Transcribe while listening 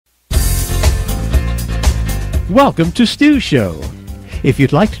Welcome to Stu Show. If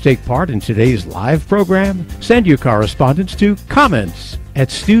you'd like to take part in today's live program, send your correspondence to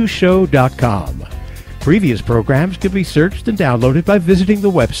comments@stewshow.com. Previous programs can be searched and downloaded by visiting the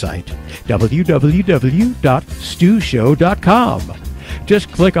website, www.stewshow.com.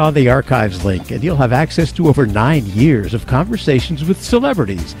 Just click on the archives link and you'll have access to over 9 years of conversations with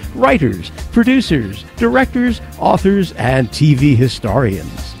celebrities, writers, producers, directors, authors, and TV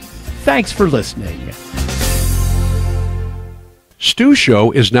historians. Thanks for listening. Stu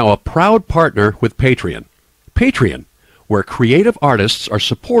Show is now a proud partner with Patreon. Patreon, where creative artists are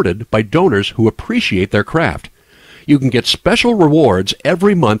supported by donors who appreciate their craft. You can get special rewards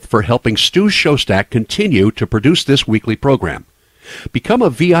every month for helping Stu Showstack continue to produce this weekly program. Become a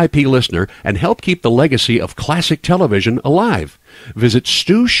VIP listener and help keep the legacy of classic television alive. Visit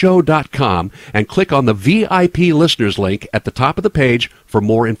stewshow.com and click on the VIP listeners link at the top of the page for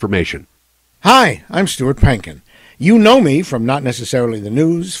more information. Hi, I'm Stuart Pankin. You know me from Not Necessarily the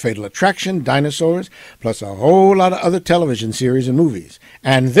News, Fatal Attraction, Dinosaurs, plus a whole lot of other television series and movies.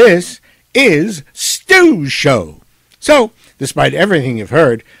 And this is Stu Show. So, despite everything you've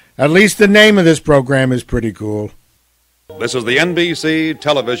heard, at least the name of this program is pretty cool. This is the NBC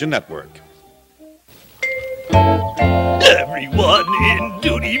Television Network. Everyone in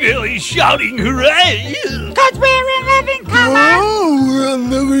Doodyville is shouting hooray! 'Cause we're in living color! Oh, we're in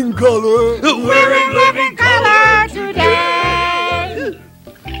living color! We're in living color today!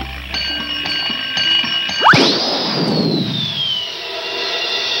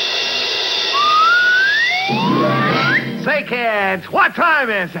 Say, kids, what time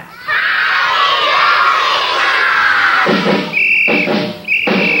is it?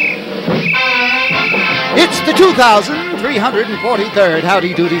 It's the 2,343rd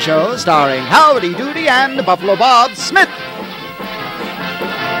Howdy Doody Show, starring Howdy Doody and Buffalo Bob Smith.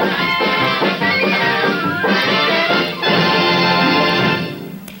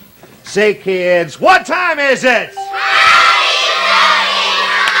 Say, kids, what time is it?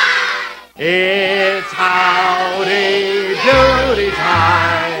 It's Howdy Doody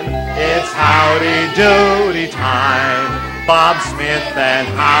time. It's Howdy Doody time. Bob Smith and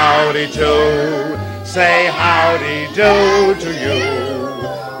Howdy too. Say howdy do to you.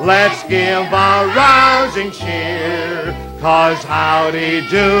 Let's give a rousing cheer, 'cause Howdy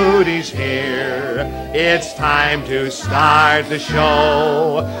Doody's here. It's time to start the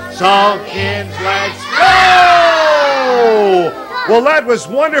show. So kids, let's go! Well, that was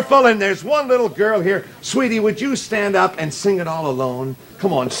wonderful, and there's one little girl here. Sweetie, would you stand up and sing it all alone?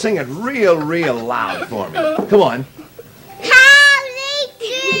 Come on, sing it real, real loud for me. Come on.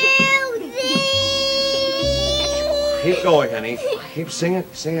 Keep going, honey. Keep singing,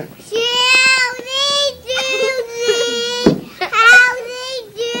 sing it.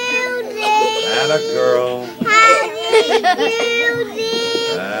 Atta girl.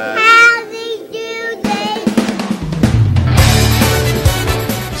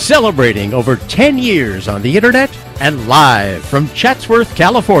 Celebrating over 10 years on the internet and live from Chatsworth,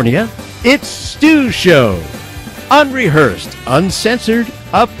 California, it's Stu Show. Unrehearsed, uncensored,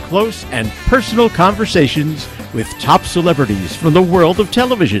 up-close and personal conversations with top celebrities from the world of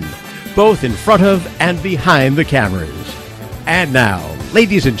television, both in front of and behind the cameras. And now,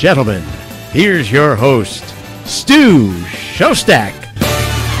 ladies and gentlemen, here's your host, Stu Showstack.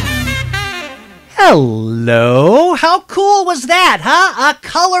 Hello. How cool was that, huh? A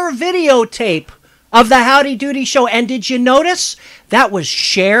color videotape of the Howdy Doody Show. And did you notice that was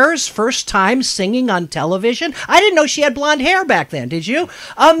Cher's first time singing on television? I didn't know she had blonde hair back then, did you?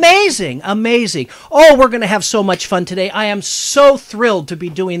 Amazing, amazing. Oh, we're going to have so much fun today. I am so thrilled to be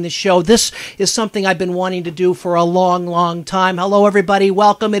doing this show. This is something I've been wanting to do for a long, long time. Hello, everybody.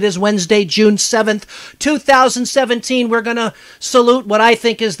 Welcome. It is Wednesday, June 7th, 2017. We're going to salute what I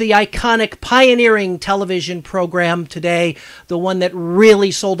think is the iconic pioneering television program today, the one that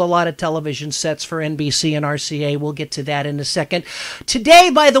really sold a lot of television sets for NBC and RCA. We'll get to that in a second.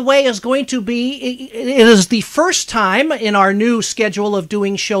 Today, by the way, is going to be, it is the first time in our new schedule of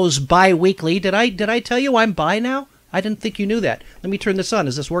doing shows bi-weekly. Did I tell you I'm bi now? I didn't think you knew that. Let me turn this on.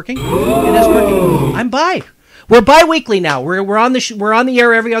 Is this working? It is working. I'm bi. We're bi-weekly now. We're on the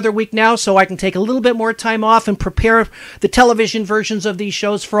air every other week now, so I can take a little bit more time off and prepare the television versions of these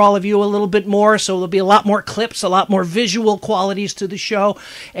shows for all of you a little bit more. So there'll be a lot more clips, a lot more visual qualities to the show,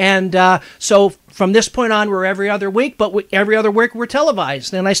 and so from this point on, we're every other week, but every other week we're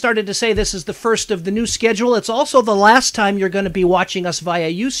televised. And I started to say this is the first of the new schedule. It's also the last time you're going to be watching us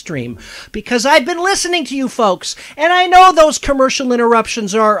via Ustream, because I've been listening to you folks, and I know those commercial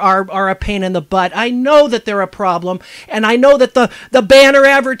interruptions are a pain in the butt. I know that they're a problem. And I know that the banner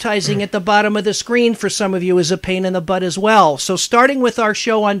advertising at the bottom of the screen for some of you is a pain in the butt as well. So starting with our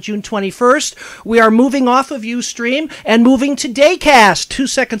show on June 21st, we are moving off of Ustream and moving to Daycast. 2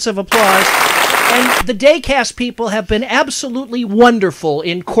 seconds of applause. And the Daycast people have been absolutely wonderful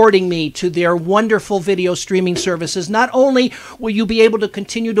in courting me to their wonderful video streaming services. Not only will you be able to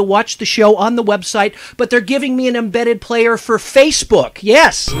continue to watch the show on the website, but they're giving me an embedded player for Facebook.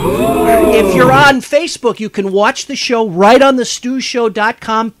 Yes. If you're on Facebook, you can watch the show right on the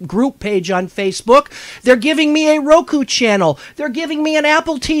StuShow.com group page on Facebook. They're giving me a Roku channel. They're giving me an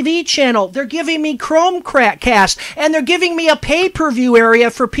Apple TV channel. They're giving me Chromecast. And they're giving me a pay-per-view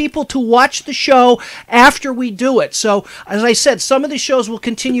area for people to watch the show after we do it. So, as I said, some of the shows will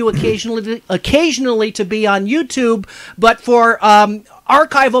continue occasionally to be on YouTube, but for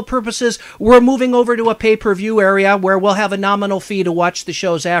archival purposes, we're moving over to a pay-per-view area where we'll have a nominal fee to watch the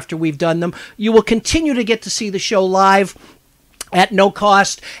shows after we've done them. You will continue to get to see the show live at no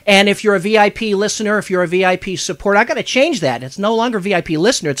cost. And if you're a VIP listener, if you're a VIP supporter, I got to change that. It's no longer VIP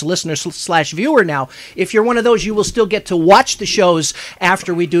listener. It's listener/viewer now. If you're one of those, you will still get to watch the shows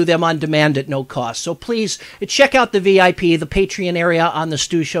after we do them on demand at no cost. So please check out the VIP, the Patreon area on the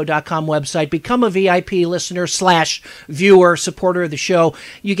StuShow.com website. Become a VIP listener/viewer, supporter of the show.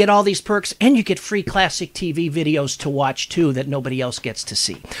 You get all these perks, and you get free classic TV videos to watch, too, that nobody else gets to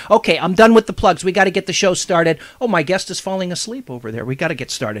see. Okay, I'm done with the plugs. We got to get the show started. Oh, my guest is falling asleep over there. We got to get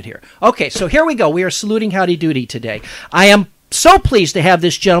started here. Okay, so here we go. We are saluting Howdy Doody today. I am so pleased to have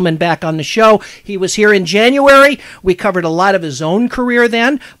this gentleman back on the show. He was here in January. We covered a lot of his own career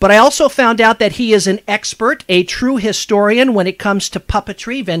then, but I also found out that he is an expert, a true historian when it comes to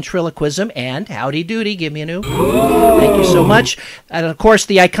puppetry, ventriloquism, and Howdy Doody. Give me a new. Thank you so much. And of course,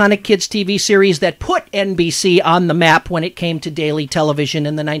 the iconic kids TV series that put NBC on the map when it came to daily television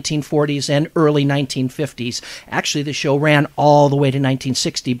in the 1940s and early 1950s. Actually, the show ran all the way to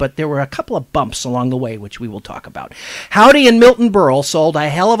 1960, but there were a couple of bumps along the way, which we will talk about. Howdy and Milton Berle sold a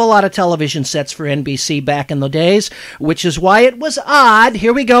hell of a lot of television sets for NBC back in the days, which is why it was odd,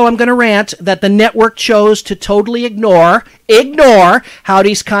 here we go, I'm going to rant, that the network chose to totally ignore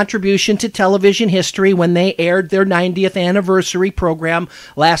Howdy's contribution to television history when they aired their 90th anniversary program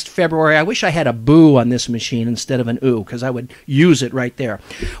last February. I wish I had a boo on this machine instead of an ooh, because I would use it right there.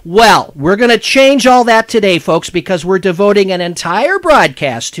 Well, we're going to change all that today, folks, because we're devoting an entire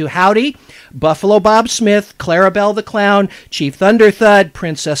broadcast to Howdy, Buffalo Bob Smith, Clarabelle the Clown, Chief Thunderthud,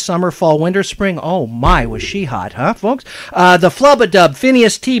 Princess Summer, Fall, Winter, Spring. Oh my, was she hot, huh, folks? The Flubadub,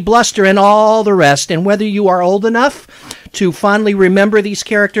 Phineas T. Bluster, and all the rest. And whether you are old enough to fondly remember these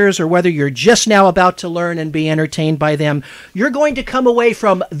characters or whether you're just now about to learn and be entertained by them, you're going to come away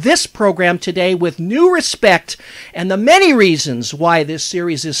from this program today with new respect and the many reasons why this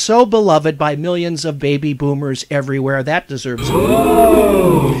series is so beloved by millions of baby boomers everywhere. That deserves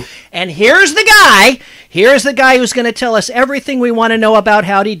it. And here's the guy who's going to tell us everything we want to know about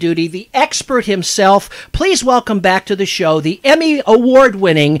Howdy Doody, the expert himself. Please welcome back to the show the Emmy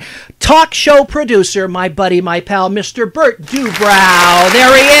award-winning talk show producer, my buddy, my pal, Mr. Burt Dubrow.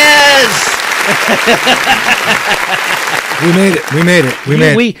 There he is. We made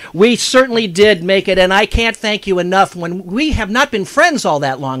it. We certainly did make it, and I can't thank you enough. When we have not been friends all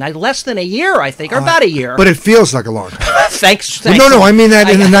that long, less than a year, I think, or about a year. But it feels like a long time. Thanks. Well, no, I mean that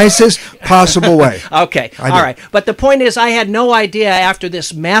in the nicest possible way. Okay, all right. But the point is, I had no idea after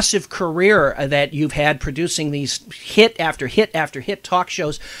this massive career that you've had producing these hit after hit after hit talk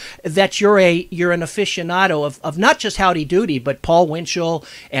shows that you're an aficionado of not just Howdy Doody, but Paul Winchell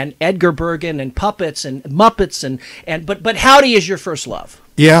and Edgar Bergen and Puppets and Muppets but Howdy is your first love.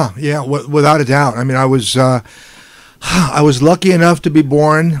 Yeah, without a doubt. I mean, I was lucky enough to be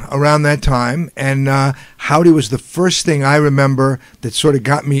born around that time, and Howdy was the first thing I remember that sort of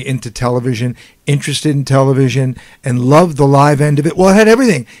got me into television, interested in television, and loved the live end of it. Well, it had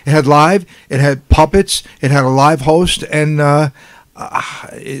everything. It had live, it had puppets, it had a live host, and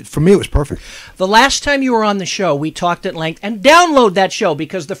for me, it was perfect. The last time you were on the show, we talked at length, and download that show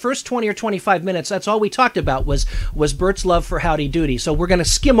because the first 20 or 25 minutes, that's all we talked about was Bert's love for Howdy Doody. So we're going to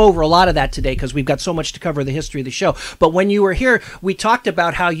skim over a lot of that today because we've got so much to cover the history of the show. But when you were here, we talked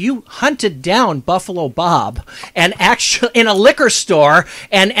about how you hunted down Buffalo Bob and actually in a liquor store,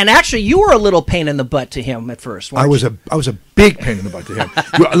 and actually you were a little pain in the butt to him at first. I was a big pain in the butt to him.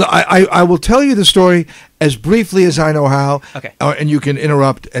 I will tell you the story as briefly as I know how. Okay. And you can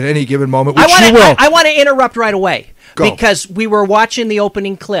interrupt at any given moment, which you will. I want to interrupt right away. Go. Because we were watching the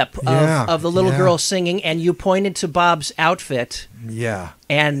opening clip of the little girl singing, and you pointed to Bob's outfit. Yeah.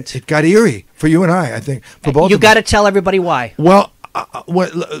 And it got eerie for you and I think. For both you got to tell everybody why. Well,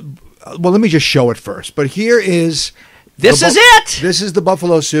 well, let me just show it first. But here is... This is it! This is the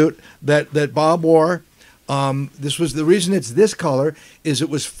buffalo suit that Bob wore. This was the reason it's this color is it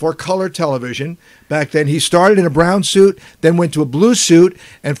was for color television back then. He started in a brown suit, then went to a blue suit.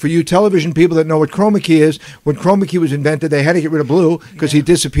 And for you television people that know what chroma key is, when chroma key was invented, they had to get rid of blue because he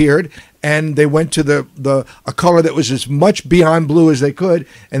disappeared. And they went to a color that was as much beyond blue as they could.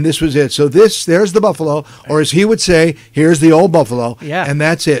 And this was it. So there's the buffalo, or as he would say, here's the old buffalo. Yeah. And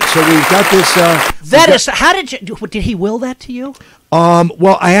that's it. So we've got this. How did he will that to you?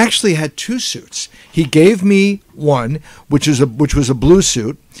 Well, I actually had two suits. He gave me one, which was a blue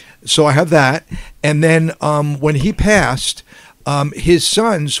suit, so I have that. And then when he passed, his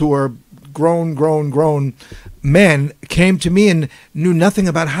sons, who are grown men, came to me and knew nothing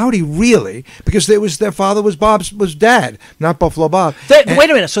about Howdy really, because their father was Dad, not Buffalo Bob. Wait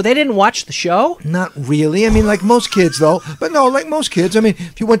a minute, so they didn't watch the show? Not really. I mean, like most kids, though. But no, like most kids. I mean,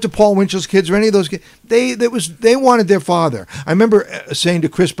 if you went to Paul Winchell's kids or any of those kids, they wanted their father. I remember saying to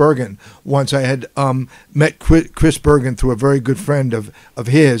Chris Bergen once, I had met Chris Bergen through a very good friend of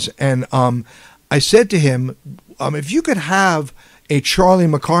his, and I said to him, if you could have a Charlie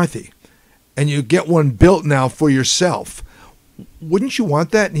McCarthy, and you get one built now for yourself, wouldn't you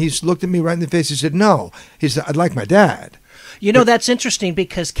want that? And he's looked at me right in the face. He said, no. He said, I'd like my dad. You know, that's interesting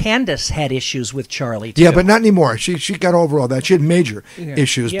because Candace had issues with Charlie, too. Yeah, but not anymore. She got over all that. She had major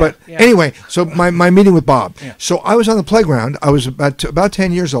issues. Yeah, but anyway, so my meeting with Bob. Yeah. So I was on the playground. I was about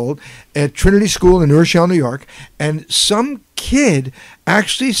 10 years old at Trinity School in New Rochelle, New York, and some kid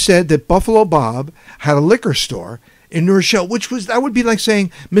actually said that Buffalo Bob had a liquor store in New Rochelle, that would be like saying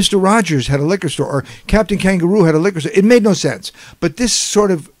Mr. Rogers had a liquor store or Captain Kangaroo had a liquor store. It made no sense. But this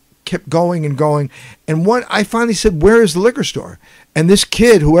sort of kept going and going. And I finally said, where is the liquor store? And this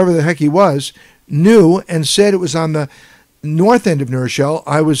kid, whoever the heck he was, knew and said it was on the north end of New Rochelle.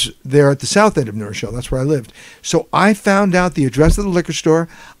 I was there at the south end of New Rochelle. That's where I lived. So I found out the address of the liquor store.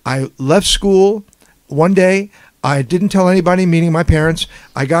 I left school one day. I didn't tell anybody, meaning my parents.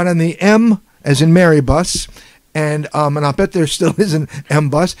 I got on the M, as in Mary, bus. And I'll bet there still is an M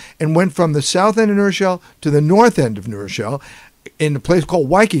bus, and went from the south end of New Rochelle to the north end of New Rochelle in a place called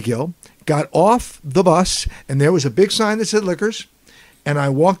Waikiki, got off the bus, and there was a big sign that said liquors. And I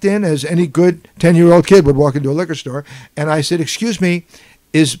walked in as any good 10-year-old kid would walk into a liquor store, and I said, excuse me,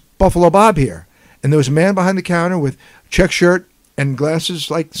 is Buffalo Bob here? And there was a man behind the counter with check shirt and glasses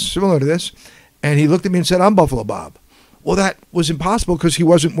like similar to this, and he looked at me and said, I'm Buffalo Bob. Well, that was impossible because he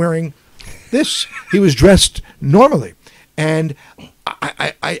wasn't wearing this. He was dressed normally. And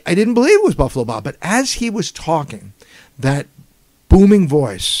I didn't believe it was Buffalo Bob. But as he was talking, that booming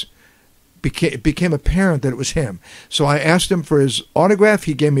voice became apparent that it was him. So I asked him for his autograph.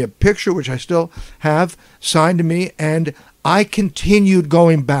 He gave me a picture, which I still have, signed to me. And I continued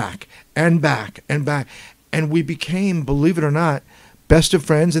going back and back and back. And we became, believe it or not, best of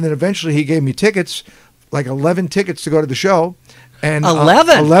friends. And then eventually he gave me tickets, like 11 tickets to go to the show. And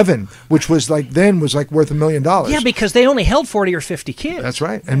 11, which was like worth $1 million. Yeah, because they only held 40 or 50 kids. That's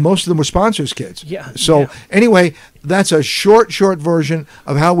right, and most of them were sponsors' kids. Yeah. So anyway, that's a short version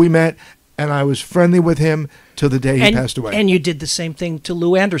of how we met, and I was friendly with him till the day he passed away. And you did the same thing to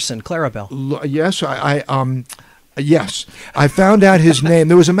Lou Anderson, Clarabelle. Yes, yes, I found out his name.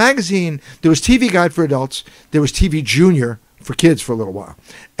 There was a magazine. There was TV Guide for adults. There was TV Junior for kids for a little while,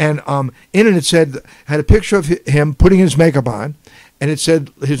 and in it had a picture of him putting his makeup on. And it said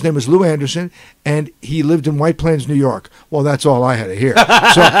his name was Lou Anderson, and he lived in White Plains, New York. Well, that's all I had to hear.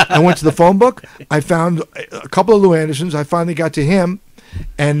 So I went to the phone book. I found a couple of Lou Andersons. I finally got to him,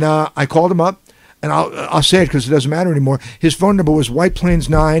 and I called him up. And I'll say it because it doesn't matter anymore. His phone number was White Plains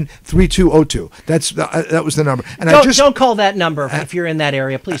 93202. That was the number. And don't call that number if you're in that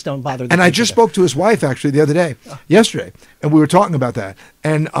area. Please don't bother. And I just spoke to his wife actually the other day, yesterday, and we were talking about that.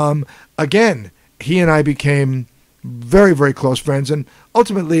 And again, he and I became very, very close friends, and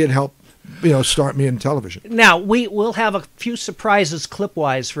ultimately it helped, start me in television. Now, we'll have a few surprises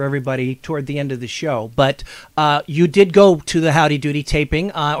clip-wise for everybody toward the end of the show, but you did go to the Howdy Doody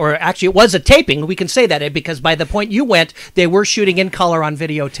taping, or actually it was a taping, we can say that, because by the point you went, they were shooting in color on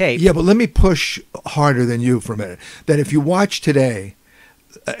videotape. Yeah, but let me push harder than you for a minute, that if you watch today,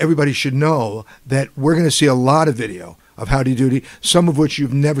 everybody should know that we're going to see a lot of video of Howdy Doody, some of which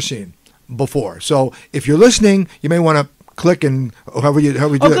you've never seen before. So if you're listening, you may want to click and however you do Oh,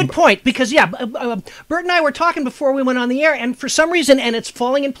 that. good point. Because Bert and I were talking before we went on the air, and for some reason, and it's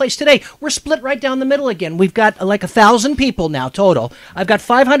falling in place today, we're split right down the middle again. We've got like 1,000 people now total. I've got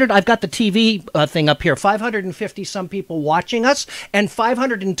 500. I've got the TV thing up here. 550 some people watching us, and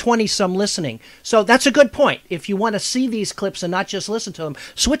 520 some listening. So that's a good point. If you want to see these clips and not just listen to them,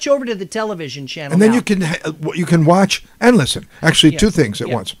 switch over to the television channel. And then now. you can watch and listen. Actually, two things at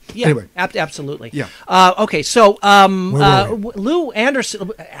once. Yeah, anyway, absolutely. Yeah. Okay, so Lou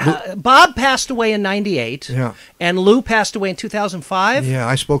Anderson, Bob passed away in '98. Yeah. And Lou passed away in 2005. Yeah,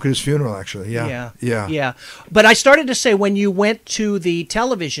 I spoke at his funeral actually. Yeah. But I started to say, when you went to the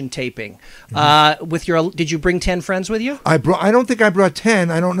television taping, did you bring 10 friends with you? I don't think I brought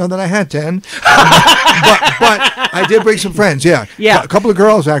 10. I don't know that I had 10. but I did bring some friends. Yeah. Yeah. A couple of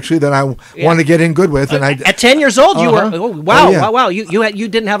girls actually that I wanted to get in good with, and at 10 years old, you were wow. You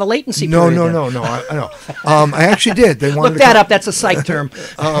didn't have a latency period. No. I know. I actually did. They wanted Look that up. That's a psych term.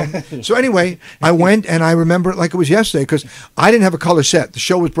 So anyway, I went, and I remember it like it was yesterday because I didn't have a color set. The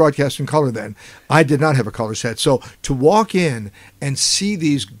show was broadcast in color then. I did not have a color set. So to walk in and see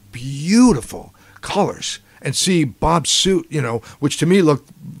these beautiful colors and see Bob's suit, which to me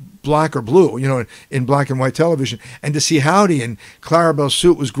looked black or blue, in black and white television, and to see Howdy and Clarabelle's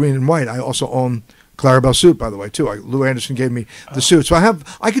suit was green and white. I also own Clarabelle's suit, by the way, too. Lou Anderson gave me the suit. So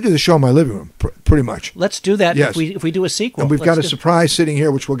I could do the show in my living room, pretty much. Let's do that. Yes. If we do a sequel. And we've got a surprise sitting here,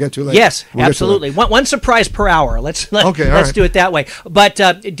 which we'll get to later. Yes, absolutely. One surprise per hour. Let's do it that way. But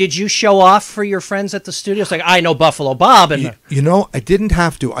did you show off for your friends at the studio? It's like, I know Buffalo Bob. And I didn't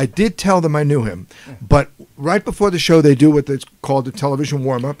have to. I did tell them I knew him. But right before the show, they do what's called the television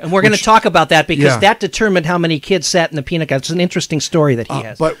warm-up. And we're going to talk about that because that determined how many kids sat in the peanut gallery. It's an interesting story that he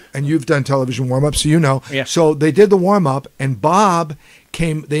has. And you've done television warm-ups, so you know. Yeah. So they did the warm-up, and Bob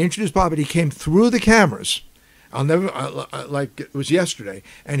came. They introduced Bob, and he came through the cameras. I'll never, like it was yesterday,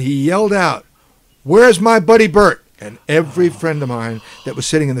 and he yelled out, "Where's my buddy Burt?" And every friend of mine that was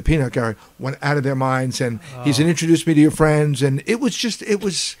sitting in the peanut gallery went out of their minds, and he said, "Introduce me to your friends," and it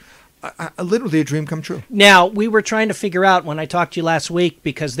was literally a dream come true. Now, we were trying to figure out when I talked to you last week,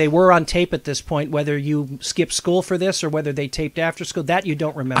 because they were on tape at this point, whether you skipped school for this or whether they taped after school. That you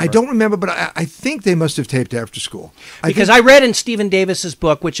don't remember. I don't remember, but I think they must have taped after school. Because I read in Stephen Davis's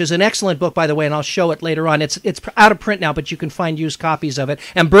book, which is an excellent book, by the way, and I'll show it later on. It's out of print now, but you can find used copies of it.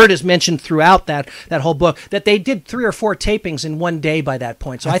 And Burt has mentioned throughout that whole book that they did 3 or 4 tapings in one day by that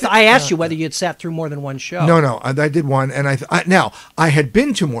point. So I asked you whether you had sat through more than one show. No, I did one, and now I had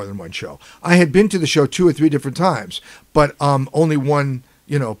been to more than one show. I had been to the show 2 or 3 different times, but only one,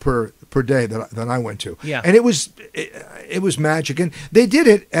 per day that I went to. Yeah. And it was magic, and they did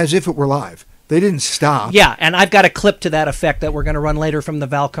it as if it were live. They didn't stop. Yeah, and I've got a clip to that effect that we're going to run later from the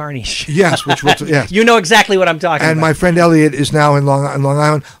Val Carney show. Yes, yes. You know exactly what I'm talking about. And my friend Elliot is now in Long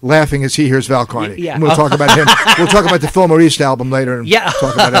Island laughing as he hears Val Carney. Yeah. And we'll talk about him. We'll talk about the Phil Maurice album later and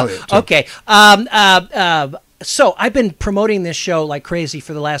talk about Elliot, too. Okay. So I've been promoting this show like crazy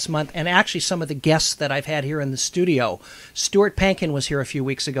for the last month, and actually some of the guests that I've had here in the studio. Stuart Pankin was here a few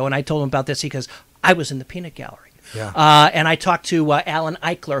weeks ago, and I told him about this because I was in the peanut gallery. Yeah. And I talked to Alan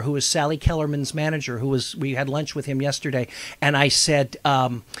Eichler, who is Sally Kellerman's manager, we had lunch with him yesterday, and I said,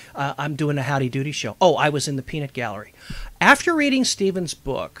 I'm doing a Howdy Doody show. Oh, I was in the peanut gallery. After reading Stephen's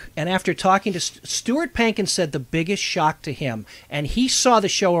book and after talking to Stuart Pankin said the biggest shock to him, and he saw the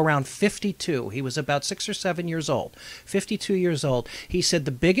show around 52. He was about 6 or 7 years old, 52 years old. He said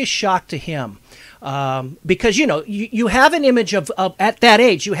the biggest shock to him, because, you have an image of at that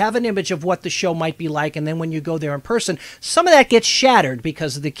age, you have an image of what the show might be like, and then when you go there in person, some of that gets shattered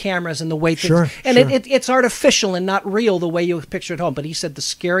because of the cameras and the way things, it's artificial and not real the way you picture it at home. But he said the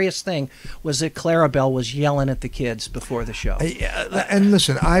scariest thing was that Clarabelle was yelling at the kids before the show. And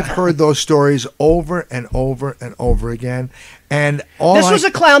listen, I've heard those stories over and over and over again, and this was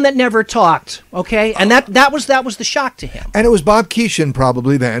a clown that never talked, okay, and that was the shock to him. And it was Bob Keeshan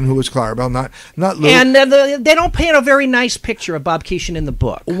probably then who was Clarabelle, not Lou. And they don't paint a very nice picture of Bob Keeshan in the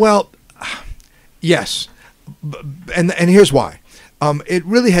book. Well, yes, and here's why. It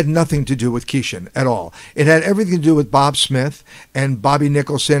really had nothing to do with Keeshan at all. It had everything to do with Bob Smith and Bobby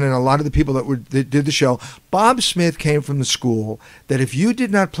Nicholson and a lot of the people that did the show. Bob Smith came from the school that if you did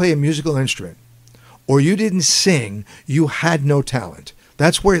not play a musical instrument or you didn't sing, you had no talent.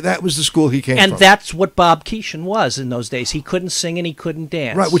 That was the school he came from. And that's what Bob Keeshan was in those days. He couldn't sing and he couldn't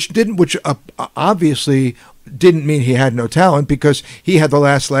dance. Right, which obviously didn't mean he had no talent, because he had the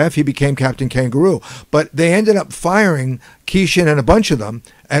last laugh. He became Captain Kangaroo. But they ended up firing Keeshan and a bunch of them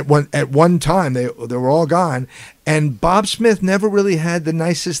at one time. They were all gone. And Bob Smith never really had the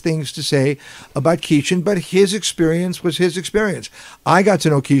nicest things to say about Keeshan, but his experience was his experience. I got to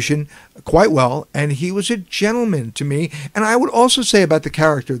know Keeshan quite well, and he was a gentleman to me. And I would also say about the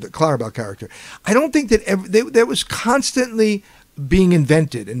character, the Clarabelle character, I don't think that there was constantly being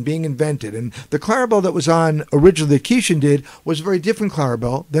invented. And the Clarabelle that was on originally that Keeshan did was a very different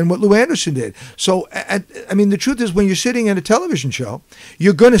Clarabelle than what Lou Anderson did. So, I mean, the truth is, when you're sitting at a television show,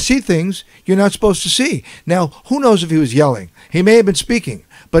 you're going to see things you're not supposed to see. Now, who knows if he was yelling? He may have been speaking,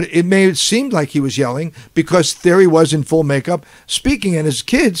 but it may have seemed like he was yelling, because there he was in full makeup speaking, and as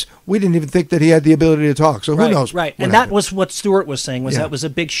kids, we didn't even think that he had the ability to talk. So who knows? Right, and that was what Stuart was saying, that was a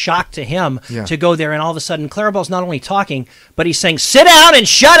big shock to him to go there, and all of a sudden, Clarabelle's not only talking, but he's saying, "Sit down and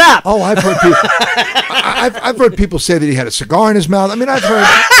shut up." Oh, I've heard people. I've heard people say that he had a cigar in his mouth. I mean, I've heard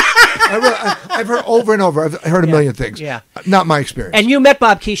over and over. I've heard a million things. Yeah. Not my experience. And you met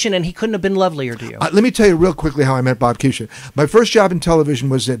Bob Keeshan, and he couldn't have been lovelier to you. Let me tell you real quickly how I met Bob Keeshan. My first job in television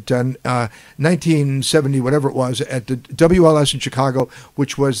was at 1970, whatever it was, at the WLS in Chicago,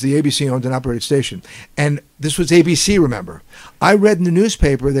 which was the ABC-owned and operated station. And this was ABC, remember. I read in the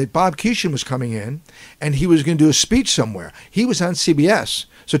newspaper that Bob Keeshan was coming in, and he was going to do a speech somewhere. He was on CBS.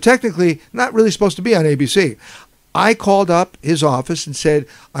 So technically, not really supposed to be on ABC. I called up his office and said,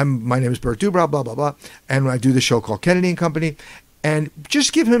 my name is Burt Dubrow, blah, blah, blah, and I do this show called Kennedy and Company, and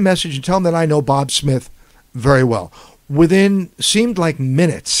just give him a message and tell him that I know Bob Smith very well. Seemed like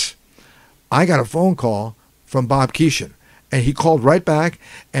minutes, I got a phone call from Bob Keeshan, and he called right back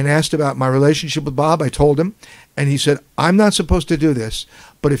and asked about my relationship with Bob. I told him, and he said, "I'm not supposed to do this,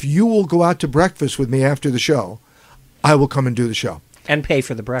 but if you will go out to breakfast with me after the show, I will come and do the show." And pay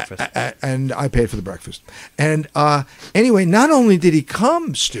for the breakfast. And I paid for the breakfast. And anyway, not only did he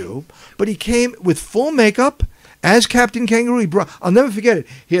come, Stu, but he came with full makeup as Captain Kangaroo. I'll never forget it.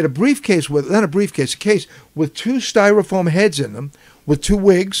 He had a case with two styrofoam heads in them, with two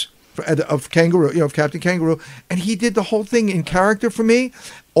wigs of Kangaroo, of Captain Kangaroo. And he did the whole thing in character for me.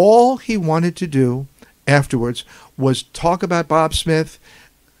 All he wanted to do afterwards was talk about Bob Smith.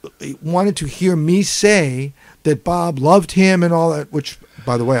 He wanted to hear me say that Bob loved him and all that, which,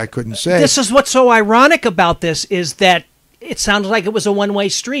 by the way, I couldn't say. This is what's so ironic about this, is that it sounded like it was a one-way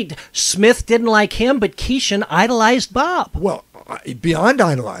street. Smith didn't like him, but Keeshan idolized Bob. Well, beyond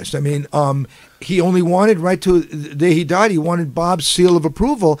idolized. I mean, he only wanted, right to the day he died, he wanted Bob's seal of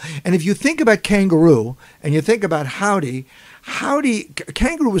approval. And if you think about Kangaroo and you think about Howdy,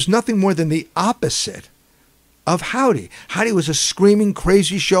 Kangaroo was nothing more than the opposite of Howdy. Howdy was a screaming,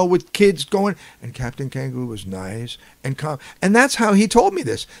 crazy show with kids going, and Captain Kangaroo was nice and calm. And that's how he told me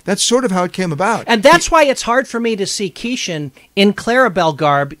this. That's sort of how it came about. And that's why it's hard for me to see Keeshan in Clarabelle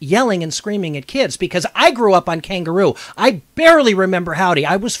garb yelling and screaming at kids, because I grew up on Kangaroo. I barely remember Howdy.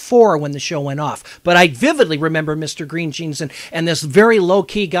 I was 4 when the show went off, but I vividly remember Mr. Green Jeans and this very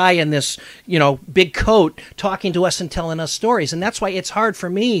low-key guy in this, big coat talking to us and telling us stories. And that's why it's hard for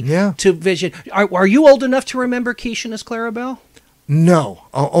me to vision. Are you old enough to remember Keeshan as Clarabelle? No,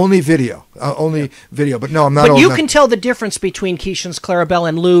 only video. Video. But no, I'm not old But you enough. can tell the difference between Keeshan's Clarabelle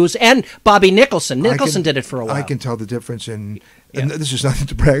and Lou's and Bobby Nicholson. Nicholson did it for a while. I can tell the difference and this is nothing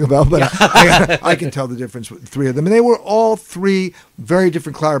to brag about, but I can tell the difference with 3 of them. And they were all 3 very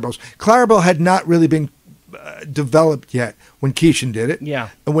different Clarabelles. Clarabelle had not really been developed yet when Keeshan did it. Yeah.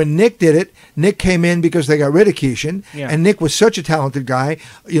 And when Nick did it, Nick came in because they got rid of Keeshan. Yeah. And Nick was such a talented guy,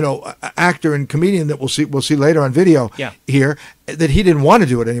 actor and comedian that we'll see later on video here, that he didn't want to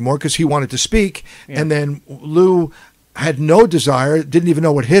do it anymore because he wanted to speak. Yeah. And then Lou had no desire, didn't even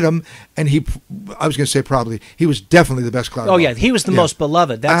know what hit him, and he was definitely the best Clarabelle. Oh yeah, he was the most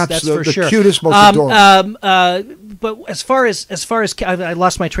beloved. That's for sure. The cutest, most adorable. But as far as I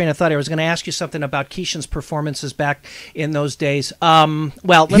lost my train of thought. I was going to ask you something about Keeshan's performances back in those days.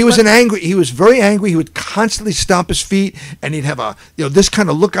 He was very angry. He would constantly stomp his feet, and he'd have this kind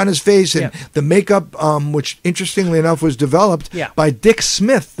of look on his face, and the makeup, which interestingly enough was developed by Dick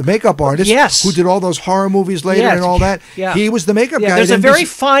Smith, the makeup artist, who did all those horror movies later and all that. Yeah. He was the makeup guy. There's a very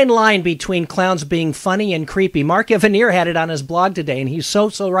fine line between clowns being funny and creepy. Mark Evanier had it on his blog today, and he's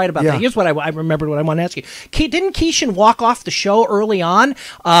so right about that. Here's what I remembered what I want to ask you. Didn't Keeshan walk off the show early on,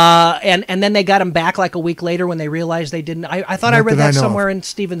 and then they got him back like a week later when they realized they didn't? I thought I read that somewhere in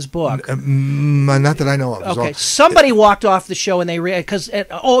Stephen's book. Not that I know of. Okay, somebody walked off the show and they because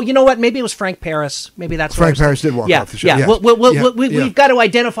you know what? Maybe it was Frank Paris. Maybe that's Frank Paris did walk off the show. Yeah, we've got to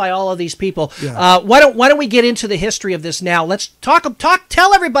identify all of these people. Yeah. Why don't we get into the history of this now? Let's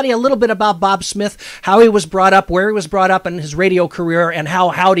tell everybody a little bit about Bob Smith, how he was brought up, where he was brought up in his radio career, and how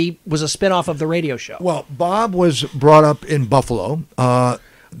Howdy was a spinoff of the radio show. Well, Bob was brought up in Buffalo. Bob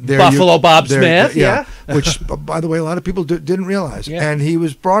Smith, yeah. Which, by the way, a lot of people didn't realize. Yeah. And he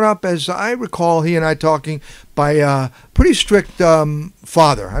was brought up, as I recall, he and I talking, by a pretty strict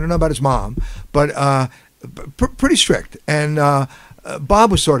father. I don't know about his mom, but pretty strict. And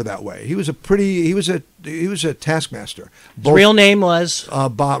Bob was sort of that way. He was a taskmaster. His real name was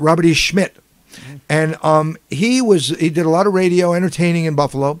Bob Robert E. Schmidt. And he did a lot of radio entertaining in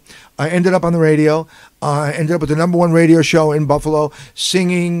Buffalo. Ended up on the radio. Ended up with the #1 radio show in Buffalo,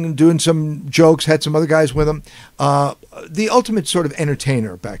 singing, doing some jokes. Had some other guys with him. The ultimate sort of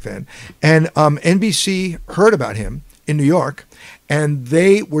entertainer back then. And NBC heard about him in New York, and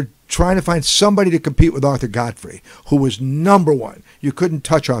they were trying to find somebody to compete with Arthur Godfrey, who was #1. You couldn't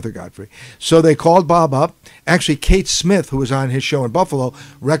touch Arthur Godfrey. So they called Bob up. Actually, Kate Smith, who was on his show in Buffalo,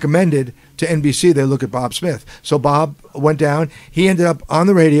 recommended to NBC they look at Bob Smith. So Bob went down. He ended up on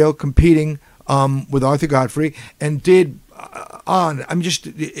the radio competing with Arthur Godfrey and did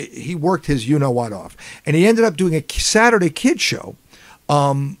he worked his you-know-what off. And he ended up doing a Saturday Kid show.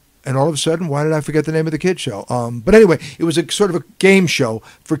 And all of a sudden, why did I forget the name of the kid show? But anyway, it was a sort of a game show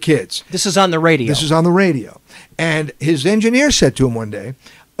for kids. This is on the radio. This is on the radio. And his engineer said to him one day,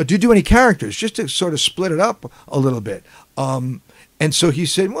 do you do any characters? Just to sort of split it up a little bit. And so he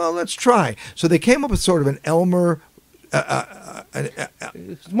said, well, let's try. So they came up with sort of an Elmer...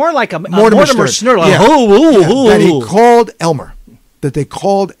 more like a Mortimer Snurd. Yeah. That he called Elmer. That they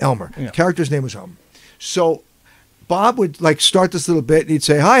called Elmer. Yeah. The character's name was Elmer. So... Bob would start this little bit and he'd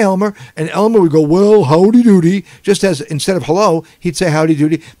say, hi, Elmer. And Elmer would go, well, howdy doody. Just as instead of hello, he'd say howdy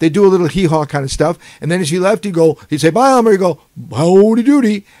doody. They'd do a little hee-haw kind of stuff. And then as he left, he'd say, bye, Elmer. He'd go, howdy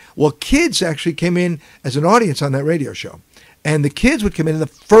doody. Well, kids actually came in as an audience on that radio show. And the kids would come in and the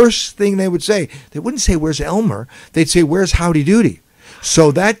first thing they would say, they wouldn't say, where's Elmer? They'd say, where's Howdy Doody? So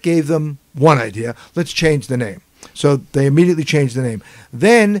that gave them one idea. Let's change the name. So they immediately changed the name.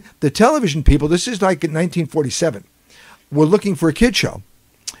 Then the television people, this is like in 1947. Were looking for a kid show,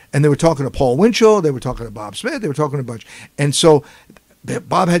 and they were talking to Paul Winchell, they were talking to Bob Smith, they were talking to a bunch, and so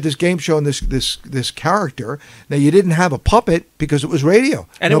Bob had this game show and this character. Now you didn't have a puppet because it was radio,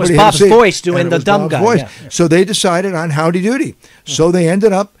 and nobody it was Bob's voice doing the dumb Bob's guy. Voice. Yeah. So they decided on Howdy Doody. So they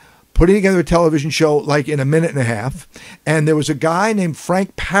ended up putting together a television show like in a minute and a half, and there was a guy named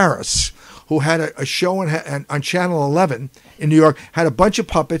Frank Paris who had a show on Channel 11 in New York, had a bunch of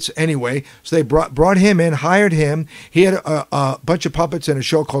puppets anyway. So they brought him in, hired him. He had a bunch of puppets in a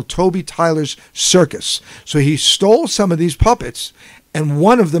show called Toby Tyler's Circus. So he stole some of these puppets, and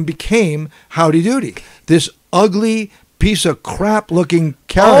one of them became Howdy Doody, this ugly piece of crap-looking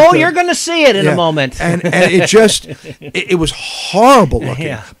character. Oh, you're going to see it in a moment. And it just, it was horrible looking.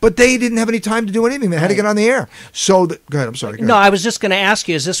 Yeah. But they didn't have any time to do anything. They had to get on the air. So, go ahead, I'm sorry. No, I was just going to ask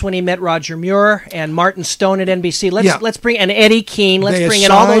you, is this when he met Roger Muir and Martin Stone at NBC? Let's bring, and Eddie Keene, let's bring in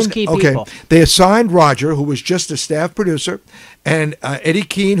all those key people. They assigned Roger, who was just a staff producer, and Eddie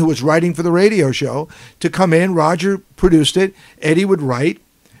Keene, who was writing for the radio show, to come in. Roger produced it. Eddie would write.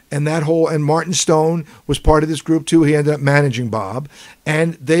 And Martin Stone was part of this group too. He ended up managing Bob.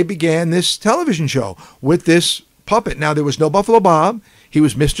 And they began this television show with this puppet. Now, there was no Buffalo Bob. He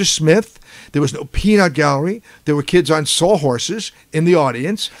was Mr. Smith. There was no peanut gallery. There were kids on sawhorses in the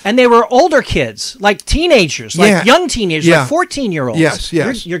audience. And they were older kids, like teenagers, like young teenagers, like 14-year-olds.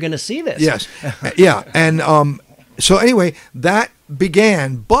 Yes. You're going to see this. Yes. Yeah. And so anyway, that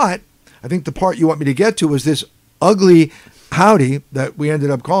began. But I think the part you want me to get to was this ugly Howdy that we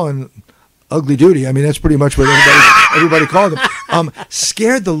ended up calling Ugly Doody. I mean, that's pretty much what everybody called him.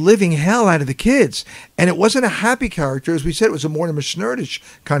 Scared the living hell out of the kids. And it wasn't a happy character. As we said, it was a Mortimer Snurdish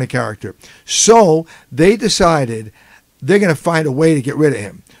kind of character. So they decided they're going to find a way to get rid of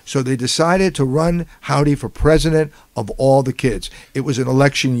him. So they decided to run Howdy for president of all the kids. It was an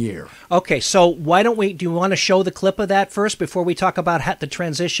election year. Okay, so why don't do you want to show the clip of that first before we talk about the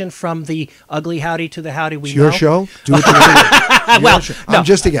transition from the ugly Howdy to the Howdy we It's know? your show. Do what you got to do. Well, no, I'm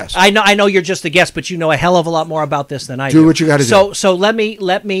just a guest. I know you're just a guest, but you know a hell of a lot more about this than I do. Do what you got to do. So let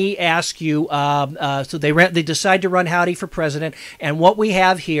me ask you. So they decide to run Howdy for president, and what we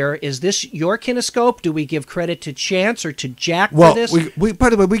have here is this your kinescope? Do we give credit to Chance or to Jack for this? We by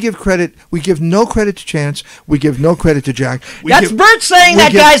the way, we give credit. We give no credit to Chance. We give no credit to Jack. That's Burt saying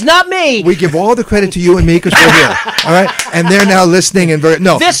that, guys, not me. We give all the credit to you and me because we're here. All right, and they're now listening and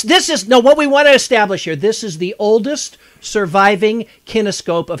This is what we want to establish here. This is the oldest surviving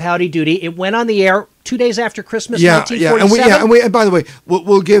kinescope of Howdy Doody. It went on the air 2 days after Christmas, 1947. And by the way,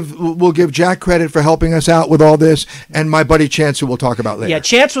 we'll give Jack credit for helping us out with all this, and my buddy Chance, who we'll talk about later. Yeah,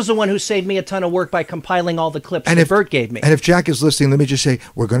 Chance was the one who saved me a ton of work by compiling all the clips that Burt gave me. And if Jack is listening, let me just say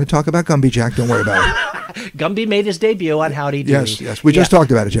we're going to talk about Gumby, Jack. Don't worry about it. Gumby made his debut on Howdy Doody. Yes, we just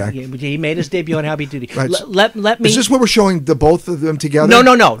talked about it, Jack. He made his debut on Howdy Doody. Right. Let me. Is this where we're showing the both of them together?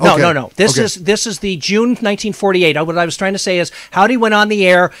 No. This is the June 1948. What I was trying to say is Howdy went on the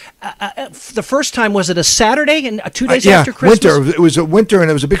air. The first time, was it a Saturday and 2 days after Christmas? Winter. It was a winter and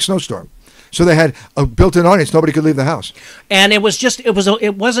it was a big snowstorm. So they had a built-in audience. Nobody could leave the house. And it was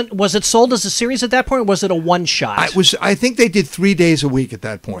it sold as a series at that point, or was it a one-shot? I think they did 3 days a week at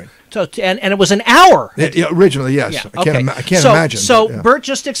that point. So and it was an hour. Originally, yes. Yeah, I can't imagine. So Burt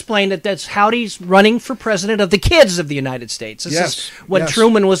just explained that that's Howdy's running for president of the kids of the United States. This is when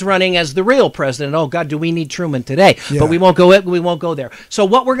Truman was running as the real president. Oh God, do we need Truman today? Yeah. But we won't go there. So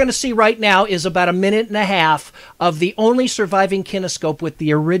what we're going to see right now is about a minute and a half of the only surviving kinescope with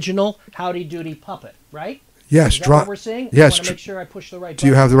the original Howdy Doody puppet, right? Yes, is that what we're seeing? Yes. I want to make sure I push the right button. Do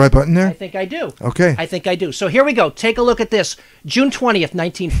you have the right button there? I think I do. Okay. I think I do. So here we go. Take a look at this. June 20th,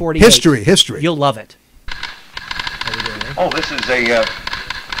 1948. History. You'll love it. Oh, this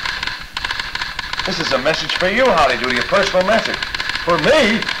is a message for you, Howdy Doody, a personal message. For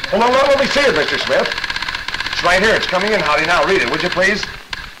me? Well, let me see it, Mr. Smith. It's right here. It's coming in, Howdy. Now, read it, would you please?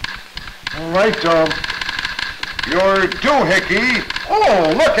 All right, your doohickey.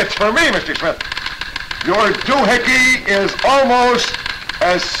 Oh, look, it's for me, Mr. Smith. Your doohickey is almost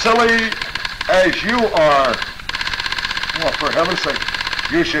as silly as you are. Oh, for heaven's sake.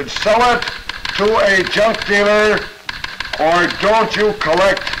 You should sell it to a junk dealer, or don't you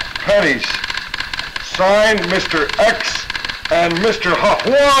collect pennies. Signed, Mr. X and Mr. Huff.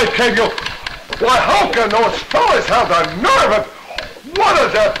 Why, how can those fellas have the nerve of... What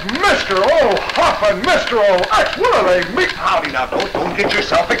is that, Mr. Old Huff and Mr. Old X? What are they mean? Howdy, now, don't get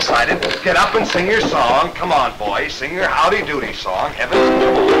yourself excited. Get up and sing your song. Come on, boys. Sing your Howdy Doody song. Heavens,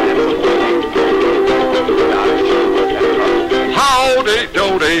 come on. Howdy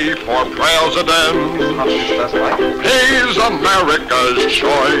Doody for president. He's America's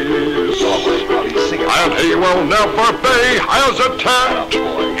choice. And he will never be hesitant.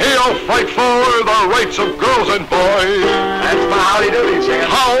 He'll fight for the rights of girls and boys. That's my Howdy Doody singing.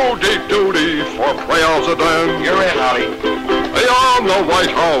 Howdy Doody for president. You're in, Howdy. Beyond the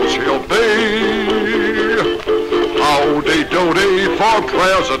White House he'll be. Howdy Doody for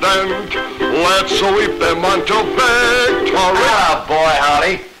president. Let's sweep them until victory. Ah, boy,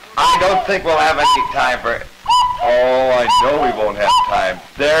 Howdy. I don't think we'll have any time for it. Oh, I know we won't have time.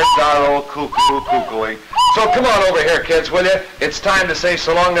 There's our old cuckooing. So come on over here, kids, will you? It's time to say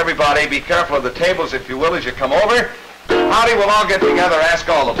so long to everybody. Be careful of the tables, if you will, as you come over. Howdy, we'll all get together. Ask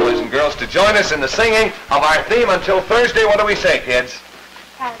all the boys and girls to join us in the singing of our theme until Thursday. What do we say, kids?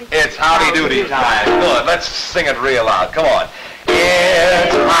 Howdy. It's Howdy Doody time. Good. Let's sing it real loud. Come on.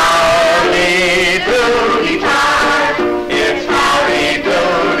 It's Howdy Doody time. It's Howdy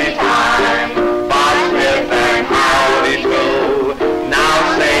Doody time. Bob Smith and Howdy too.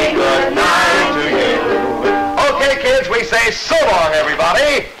 Now say good night to you. Okay, kids, we say so long,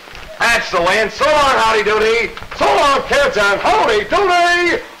 everybody. That's the way. And so long, Howdy Doody. So long, kids, and Howdy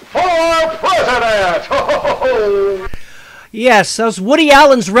Doody for president. Ho, Yes, those Woody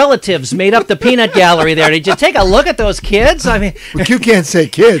Allen's relatives made up the peanut gallery there. Did you take a look at those kids? I mean, well, you can't say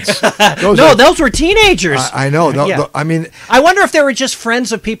kids. Those were teenagers. I know. I mean, I wonder if they were just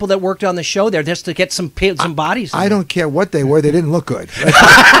friends of people that worked on the show there, just to get some bodies. I don't care what they were; they didn't look good.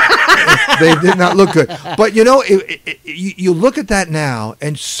 They did not look good. But you know, you look at that now,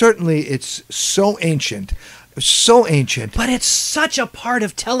 and certainly it's so ancient. So ancient. But it's such a part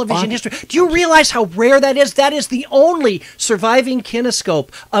of television history. Do you realize how rare that is? That is the only surviving kinescope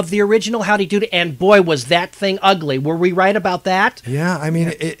of the original Howdy Doody. And boy, was that thing ugly. Were we right about that? Yeah, I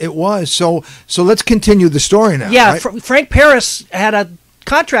mean, it was. So let's continue the story now. Yeah, right? Frank Paris had a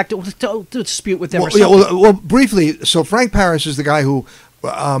contract dispute with them? Well, briefly, so Frank Paris is the guy who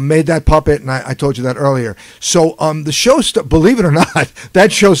made that puppet, and I told you that earlier. So the show, believe it or not,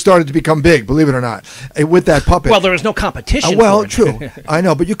 that show started to become big, believe it or not, with that puppet. Well, there was no competition. Well, true. I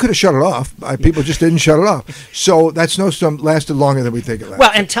know, but you could have shut it off. People just didn't shut it off. So that snowstorm lasted longer than we think it lasted.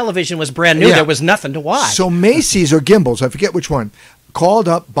 Well, and television was brand new. Yeah. There was nothing to watch. So Macy's or Gimbel's, I forget which one, called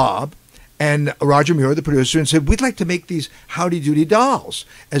up Bob and Roger Muir, the producer, and said, we'd like to make these Howdy Doody dolls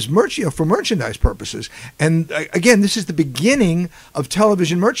as for merchandise purposes. And again, this is the beginning of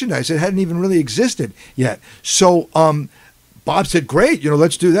television merchandise. It hadn't even really existed yet. So Bob said, great,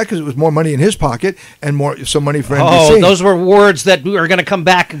 let's do that, because it was more money in his pocket and some money for NBC. Oh, those were words that are going to come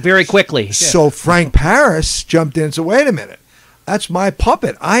back very quickly. So Frank Paris jumped in and said, wait a minute, that's my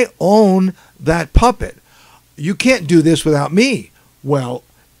puppet. I own that puppet. You can't do this without me. Well,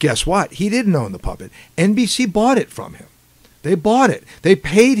 guess what? He didn't own the puppet. NBC bought it from him. They bought it. They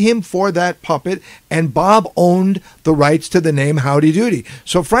paid him for that puppet, and Bob owned the rights to the name Howdy Doody.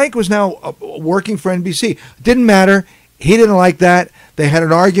 So Frank was now working for NBC. Didn't matter. He didn't like that. They had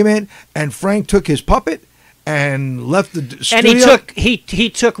an argument, and Frank took his puppet and left the studio. And he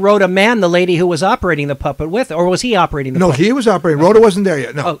took Rhoda Mann, the lady who was operating the puppet with, or was he operating the puppet? No, he was operating. Rhoda wasn't there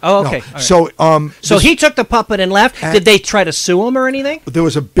yet. No. Oh, okay. No. Right. So he took the puppet and left. Did they try to sue him or anything? There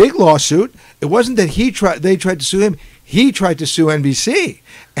was a big lawsuit. It wasn't that they tried to sue him. He tried to sue NBC.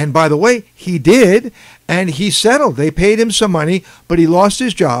 And by the way, he did, and he settled. They paid him some money, but he lost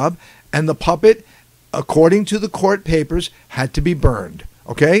his job, and the puppet, according to the court papers, had to be burned.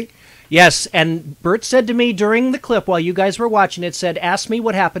 Okay? Yes, and Burt said to me during the clip while you guys were watching it, said, ask me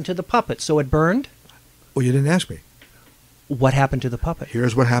what happened to the puppet. So it burned? Well, you didn't ask me. What happened to the puppet?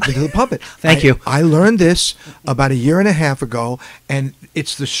 Here's what happened to the puppet. Thank you. I learned this about a year and a half ago, and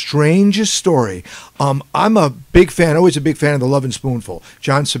it's the strangest story. I'm a big fan, always a big fan of The Lovin' Spoonful,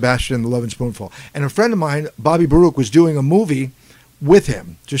 John Sebastian, The Lovin' Spoonful. And a friend of mine, Bobby Baruch, was doing a movie with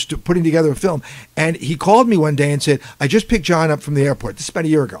him, just putting together a film. And he called me one day and said, I just picked John up from the airport. This is about a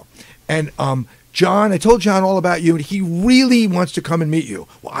year ago. And John, I told John all about you, and he really wants to come and meet you.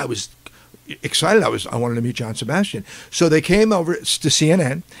 Well, I was excited. I wanted to meet John Sebastian. So they came over to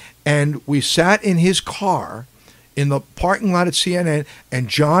CNN, and we sat in his car in the parking lot at CNN, and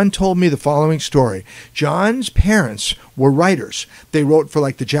John told me the following story. John's parents were writers. They wrote for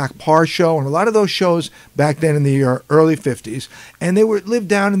like the Jack Parr Show and a lot of those shows back then in the early 50s, and they lived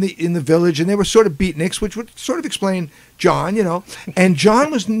down in the village, and they were sort of beatniks, which would sort of explain John, and John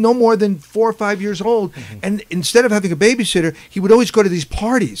was no more than 4 or 5 years old, and instead of having a babysitter, he would always go to these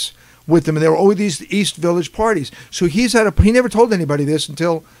parties with them, and there were always these East Village parties. So he never told anybody this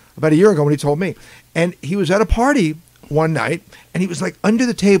until about a year ago when he told me. And he was at a party one night, and he was like under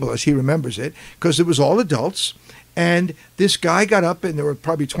the table, as he remembers it, because it was all adults. And this guy got up, and there were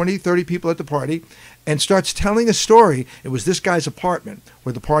probably 20, 30 people at the party, and starts telling a story. It was this guy's apartment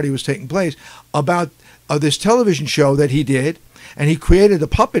where the party was taking place, about this television show that he did, and he created a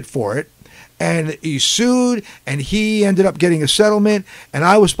puppet for it. And he sued, and he ended up getting a settlement, and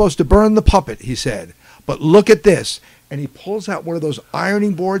I was supposed to burn the puppet, he said. But look at this. And he pulls out one of those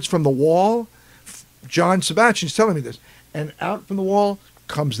ironing boards from the wall. John Sebastian's telling me this. And out from the wall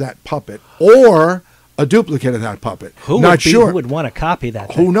comes that puppet, or a duplicate of that puppet. Who would want to copy that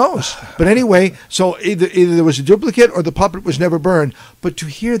thing? Who knows? But anyway, so either there was a duplicate or the puppet was never burned. But to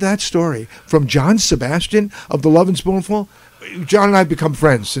hear that story from John Sebastian of The Lovin' Spoonful, John and I have become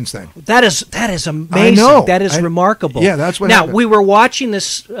friends since then. That is amazing. I know. That is remarkable. Yeah, that's what Now, happened. we were watching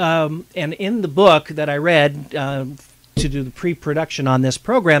this, and in the book that I read to do the pre-production on this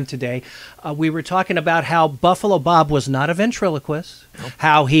program today, we were talking about how Buffalo Bob was not a ventriloquist,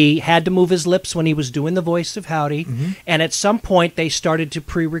 how he had to move his lips when he was doing the voice of Howdy, and at some point they started to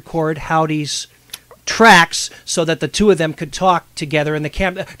pre-record Howdy's tracks so that the two of them could talk together in the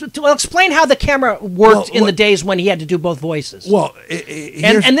camera. Well, explain how the camera worked in the days when he had to do both voices. Well,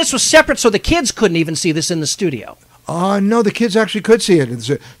 and this was separate, so the kids couldn't even see this in the studio. No, the kids actually could see it.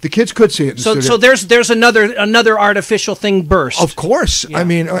 The kids could see it in the studio. So there's another artificial thing burst. Of course. Yeah. I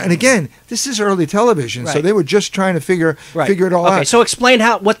mean, and again, this is early television, so they were just trying to figure it all out. Okay, so explain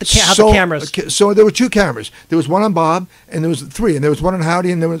how the cameras. So there were two cameras. There was one on Bob, and there was three, and there was one on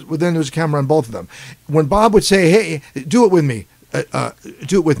Howdy, and then there was a camera on both of them. When Bob would say, "Hey, do it with me,"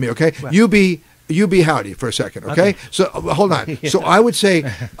 okay? Right. You be Howdy for a second, okay? So hold on. Yeah. So I would say,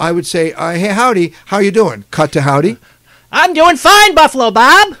 "Hey, Howdy, how you doing?" Cut to Howdy. I'm doing fine, Buffalo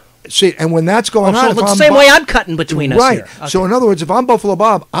Bob. See, and when that's going on, the same way I'm cutting between us right. here. Okay. So in other words, if I'm Buffalo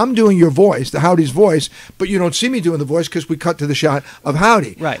Bob, I'm doing your voice, the Howdy's voice, but you don't see me doing the voice because we cut to the shot of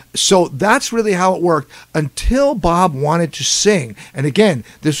Howdy. Right. So that's really how it worked until Bob wanted to sing. And again,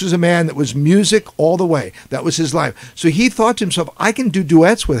 this was a man that was music all the way. That was his life. So he thought to himself, I can do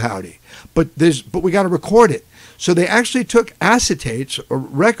duets with Howdy, but we got to record it. So they actually took acetates or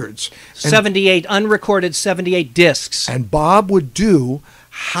records. 78 unrecorded 78 discs. And Bob would do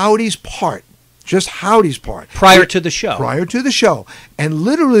Howdy's part, just Howdy's part. Prior to the show. Prior to the show. And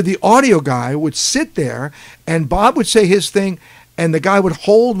literally the audio guy would sit there and Bob would say his thing and the guy would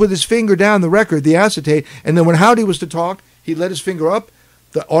hold with his finger down the record, the acetate, and then when Howdy was to talk, he'd let his finger up.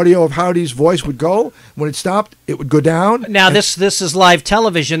 The audio of Howdy's voice would go. When it stopped, it would go down. Now, this is live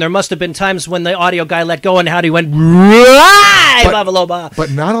television. There must have been times when the audio guy let go and Howdy went, right, Buffalo Bob.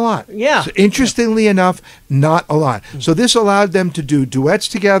 But not a lot. Yeah. So interestingly enough, not a lot. So this allowed them to do duets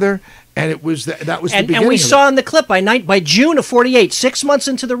together, and it was that was the beginning. And we of saw it. in the clip by June of '48, 6 months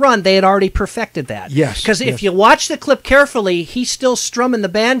into the run, they had already perfected that. Yes. Because if you watch the clip carefully, he's still strumming the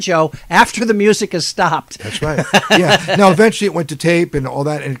banjo after the music has stopped. That's right. Yeah. Now eventually it went to tape and all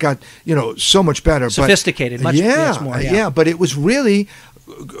that, and it got so much better, Sophisticated, much more. Yeah. But it was really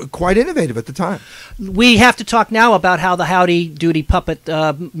quite innovative at the time. We have to talk now about how the Howdy Doody puppet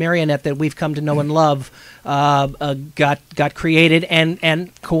marionette that we've come to know and love got created,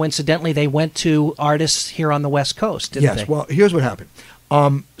 and coincidentally, they went to artists here on the West Coast, didn't they? Yes. Well, here's what happened.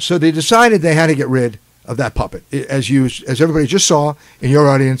 So they decided they had to get rid of that puppet. As everybody just saw in your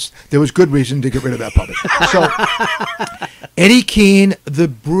audience, there was good reason to get rid of that puppet. So Eddie Keane, the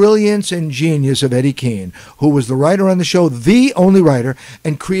brilliance and genius of Eddie Keane, who was the writer on the show, the only writer,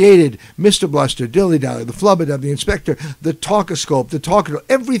 and created Mr. Bluster, Dilly Dally, the Flubadub, the Inspector, the Talkoscope, the Talker,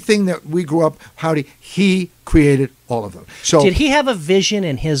 everything that we grew up, Howdy, he created all of them. So did he have a vision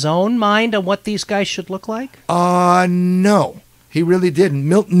in his own mind of what these guys should look like? No, he really didn't.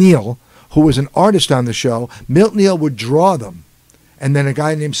 Milt Neal, who was an artist on the show, Milt Neal would draw them. And then a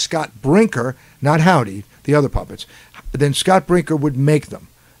guy named Scott Brinker, not Howdy, the other puppets, then Scott Brinker would make them.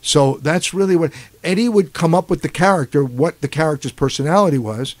 So that's really what Eddie would come up with the character, what the character's personality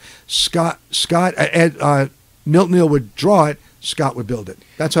was. Milt Neal would draw it. Scott would build it.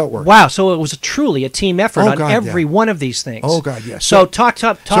 That's how it worked. Wow, so it was truly a team effort on every one of these things. Oh, God, yes. So talk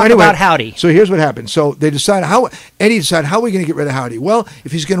about Howdy. So here's what happened. So they decided Eddie decided, how are we going to get rid of Howdy? Well,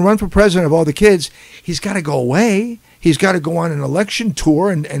 if he's going to run for president of all the kids, he's got to go away. He's got to go on an election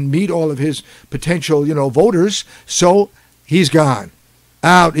tour and meet all of his potential, voters. So he's gone.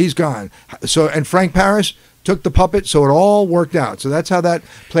 He's gone. So, and Frank Paris took the puppet, so it all worked out. So that's how that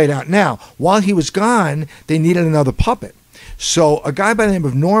played out. Now, while he was gone, they needed another puppet. So a guy by the name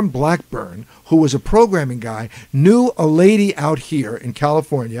of Norm Blackburn, who was a programming guy, knew a lady out here in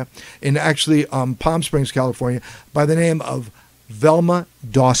California, in actually Palm Springs, California, by the name of Velma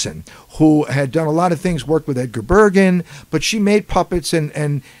Dawson, who had done a lot of things, worked with Edgar Bergen, but she made puppets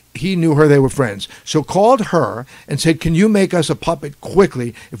and he knew her, they were friends. So called her and said, can you make us a puppet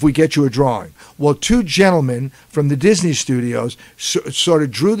quickly if we get you a drawing? Well, two gentlemen from the Disney studios sort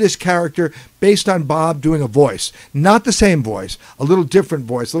of drew this character based on Bob doing a voice. Not the same voice, a little different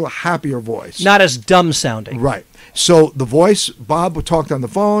voice, a little happier voice. Not as dumb sounding. Right. So the voice, Bob talked on the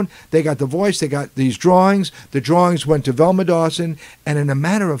phone, they got the voice, they got these drawings. The drawings went to Velma Dawson, and in a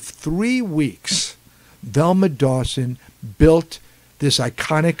matter of 3 weeks, Velma Dawson built this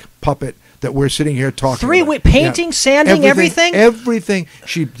iconic puppet that we're sitting here talking about. Painting, sanding, everything? Everything.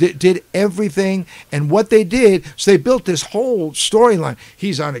 She did everything. And what they did, so they built this whole storyline.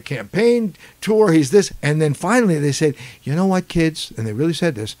 He's on a campaign tour, he's this. And then finally they said, you know what, kids? And they really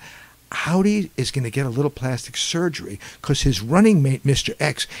said this. Howdy is going to get a little plastic surgery because his running mate, Mr.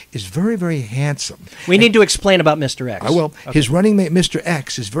 X, is very, very handsome. We need to explain about Mr. X. I will. Okay. His running mate, Mr.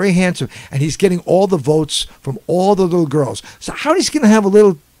 X, is very handsome, and he's getting all the votes from all the little girls. So Howdy's going to have a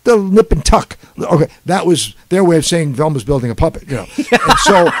little nip and tuck. Okay, that was their way of saying Velma's building a puppet, And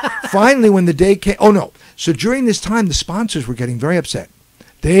so finally when the day came, so during this time, the sponsors were getting very upset.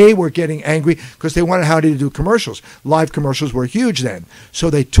 They were getting angry because they wanted Howdy to do commercials. Live commercials were huge then. So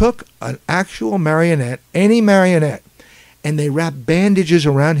they took an actual marionette, any marionette, and they wrapped bandages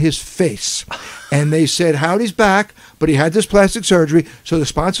around his face. And they said, Howdy's back, but he had this plastic surgery. So the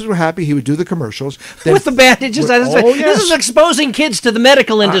sponsors were happy he would do the commercials. Then, with the bandages? This is exposing kids to the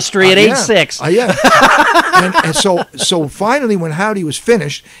medical industry at age 6. Yeah. and so finally, when Howdy was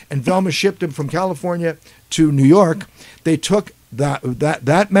finished and Velma shipped him from California to New York, they took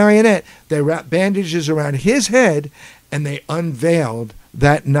that marionette, they wrapped bandages around his head, and they unveiled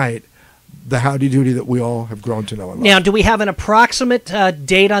that night the Howdy Doody that we all have grown to know and love. Now, do we have an approximate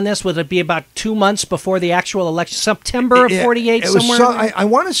date on this? Would it be about 2 months before the actual election? September of 48, somewhere? I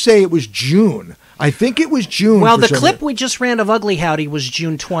want to say it was June. I think it was June. Well, the clip we just ran of Ugly Howdy was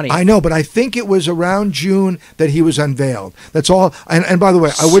June 20th. I know, but I think it was around June that he was unveiled. That's all. And by the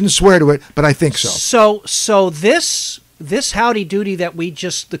way, I wouldn't swear to it, but I think so. So this Howdy Doody that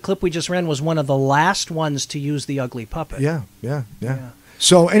the clip we just ran was one of the last ones to use the ugly puppet. Yeah.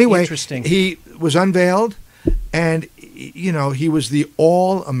 So anyway, Interesting. He was unveiled, and he was the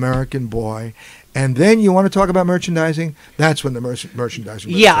all-American boy. And then you want to talk about merchandising? That's when the merchandising.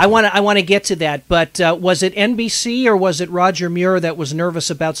 Yeah, I want to get to that. But was it NBC or was it Roger Muir that was nervous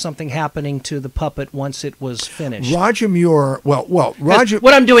about something happening to the puppet once it was finished? Roger Muir. Well, Roger.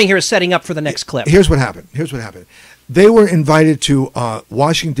 What I'm doing here is setting up for the next clip. Here's what happened. They were invited to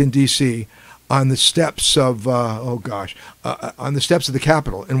Washington D.C. on the steps of on the steps of the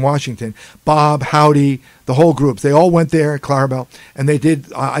Capitol in Washington. Bob, Howdy, the whole group. They all went there, Clarabelle, and they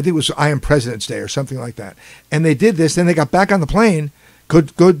did. I think it was I Am President's Day or something like that. And they did this. Then they got back on the plane,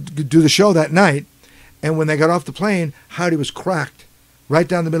 could do the show that night. And when they got off the plane, Howdy was cracked right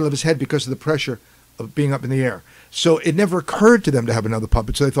down the middle of his head because of the pressure of being up in the air. So it never occurred to them to have another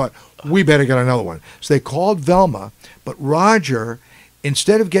puppet. So they thought, we better get another one. So they called Velma, but Roger,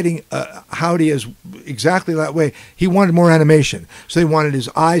 instead of getting Howdy as exactly that way, he wanted more animation. So he wanted his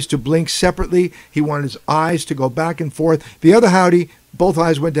eyes to blink separately. He wanted his eyes to go back and forth. The other Howdy, both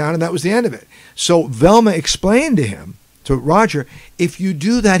eyes went down, and that was the end of it. So Velma explained to him, to Roger, if you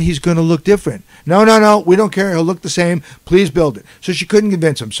do that, he's going to look different. No, we don't care. He'll look the same. Please build it. So she couldn't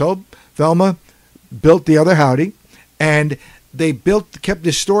convince him. So Velma built the other Howdy, and they kept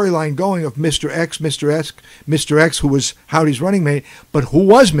this storyline going of Mr. X, who was Howdy's running mate, but who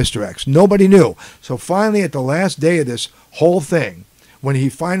was Mr. X? Nobody knew. So finally, at the last day of this whole thing, when he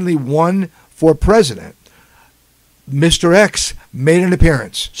finally won for president, Mr. X made an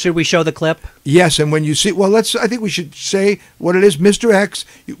appearance. Should we show the clip? Yes, and when you see, I think we should say what it is, Mr. X.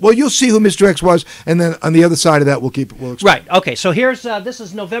 Well, you'll see who Mr. X was, and then on the other side of that, we'll explain. Right, okay, so here's, this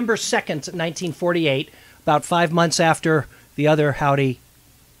is November 2nd, 1948, about 5 months after the other Howdy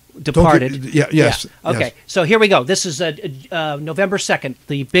departed. Yes. Okay, so here we go. This is November 2nd,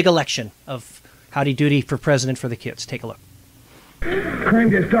 the big election of Howdy Doody for president for the kids. Take a look.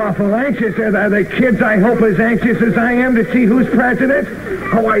 I'm just awful anxious. Are the kids, I hope, as anxious as I am to see who's president?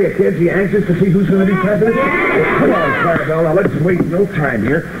 How are you, kids? You anxious to see who's going to be president? Come on, Clarabelle. Now, let's wait no time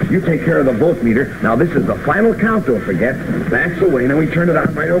here. You take care of the vote meter. Now, this is the final count, don't forget. That's the way. Now, we turn it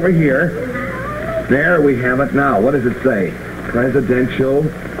on right over here. There we have it. Now, what does it say? Presidential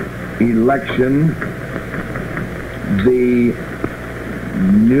election. The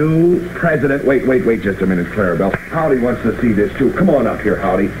new president. Wait just a minute, Clarabelle. Howdy wants to see this, too. Come on up here,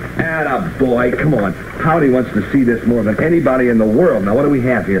 Howdy. Attaboy, come on. Howdy wants to see this more than anybody in the world. Now, what do we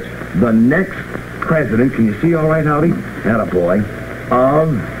have here? The next president, can you see all right, Howdy? Attaboy,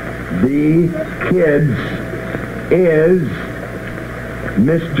 of the kids is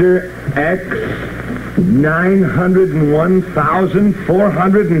Mr. X,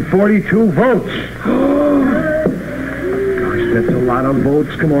 901,442 votes. That's a lot of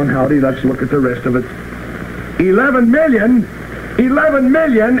votes. Come on, Howdy, let's look at the rest of it.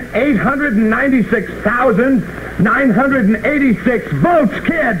 11,896,986 votes,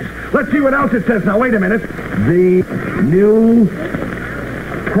 kids. Let's see what else it says. Now, wait a minute. The new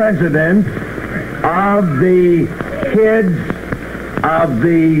president of the kids of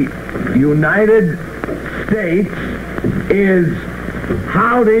the United States is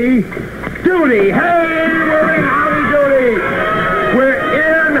Howdy Doody. Hey, we're in Howdy Doody. We're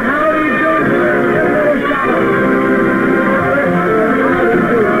in Howdy Doody.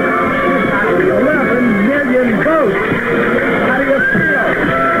 We're 11 million votes. How do you feel?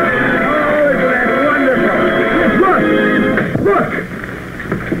 Oh, isn't that wonderful? Look.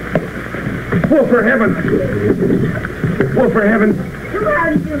 Well, for heaven.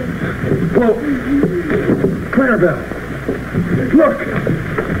 Well, Clarabelle. Look.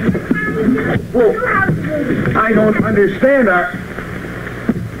 Well, I don't understand.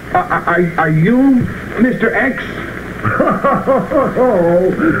 Are you Mr. X?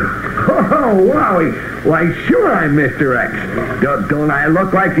 Oh, wowie. Why, sure I'm Mr. X. Don't I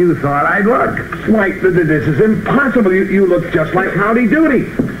look like you thought I'd look? Why, this is impossible. You look just like Howdy Doody.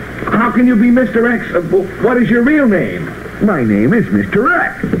 How can you be Mr. X? What is your real name? My name is Mr.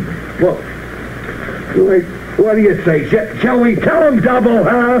 X. Well, what do you say? Shall we tell him double,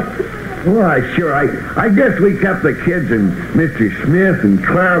 huh? Why, sure. I guess we kept the kids and Mr. Smith and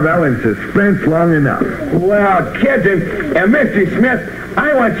Clarabelle in suspense long enough. Well, kids and Mr. Smith,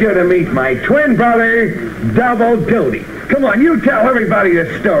 I want you to meet my twin brother, Double Doody. Come on, you tell everybody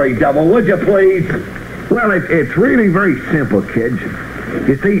the story, Double, would you please? Well, it's really very simple, kids.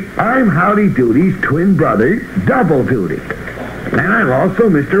 You see, I'm Howdy Doody's twin brother, Double Doody. And I'm also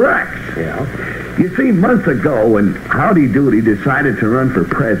Mr. X. Yeah. You see, months ago, when Howdy Doody decided to run for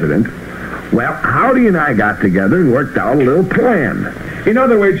president, well, Howdy and I got together and worked out a little plan. In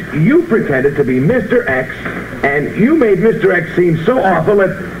other words, you pretended to be Mr. X, and you made Mr. X seem so awful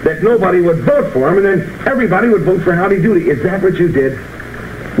that nobody would vote for him, and then everybody would vote for Howdy Doody. Is that what you did?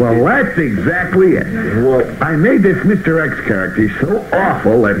 Well, that's exactly it. Well, I made this Mr. X character so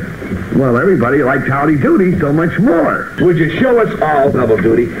awful that, well, everybody liked Howdy Doody so much more. Would you show us all, Double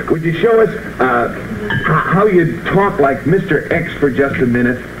Doody? Would you show us how you talk like Mr. X for just a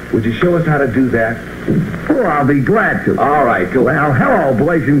minute? Would you show us how to do that? Oh, I'll be glad to. All right, go. Well, hello,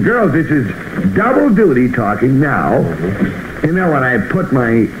 boys and girls. This is Double Doody talking now. You know, when I put my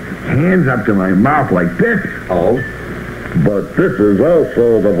hands up to my mouth like this. Oh. But this is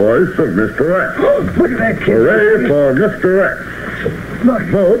also the voice of Mr. X. Look at that kid. Hooray for Mr.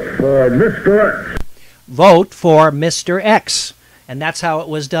 X. Vote for Mr. X. Vote for Mr. X. And that's how it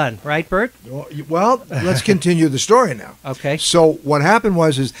was done, right, Bert? Well, let's continue the story now. Okay. So what happened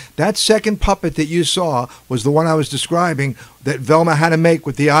is that second puppet that you saw was the one I was describing that Velma had to make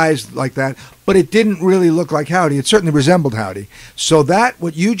with the eyes like that, but it didn't really look like Howdy. It certainly resembled Howdy. So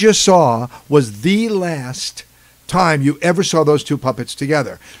what you just saw was the last time you ever saw those two puppets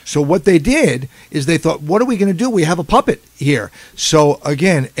together. So what they did is they thought, what are we going to do? We have a puppet here. So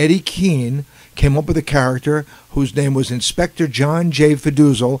again, Eddie Keane came up with a character whose name was Inspector John J.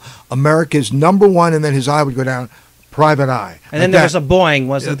 Fiduzzel, America's #1, and then his eye would go down, Private Eye. And then there was a Boeing,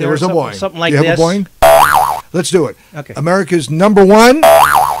 wasn't there? There was a Boeing. Something like this. You this. have a Boeing? Let's do it. Okay. America's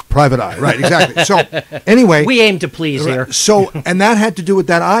 #1, Private Eye. Right, exactly. So, anyway. We aim to please here. So, and that had to do with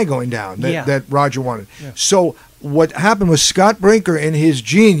that eye going down that Roger wanted. Yeah. So, what happened was Scott Brinker, in his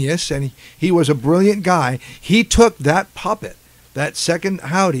genius, and he was a brilliant guy, he took that puppet, that second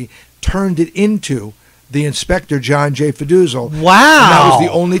Howdy, turned it into the Inspector John J. Fiduzzel. Wow. And that was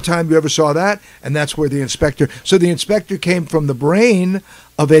the only time you ever saw that, and that's where the Inspector... So the Inspector came from the brain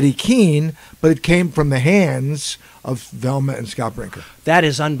of Eddie Keane, but it came from the hands of Velma and Scott Brinker. That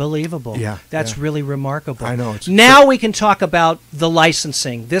is unbelievable. Yeah. That's really remarkable. I know. Now we can talk about the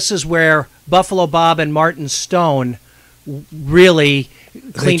licensing. This is where Buffalo Bob and Martin Stone really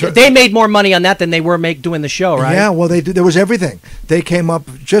cleaned it. They made more money on that than they were doing the show, right? Yeah, well, they did. There was everything. They came up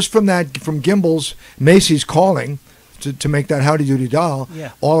just from Gimbel's, Macy's calling to make that Howdy Doody doll.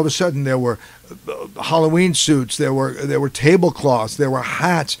 Yeah. All of a sudden, there were Halloween suits, there were tablecloths, there were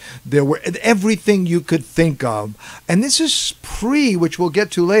hats, there were everything you could think of. And this is which we'll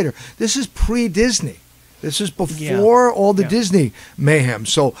get to later. This is pre-Disney. This is before all the Disney mayhem.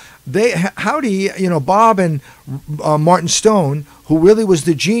 So Howdy, Bob and Martin Stone, who really was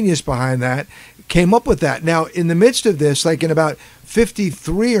the genius behind that, came up with that. Now, in the midst of this, like in about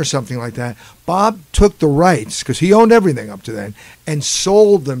 53 or something like that, Bob took the rights, because he owned everything up to then, and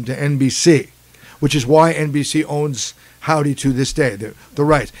sold them to NBC, which is why NBC owns Howdy to this day, the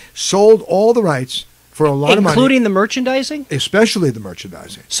rights. Sold all the rights for a lot of money. Including the merchandising? Especially the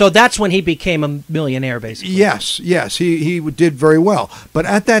merchandising. So that's when he became a millionaire, basically. Yes. He did very well. But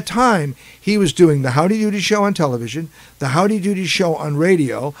at that time, he was doing the Howdy Doody show on television, the Howdy Doody show on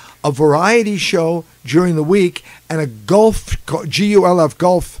radio, a variety show during the week, and a GULF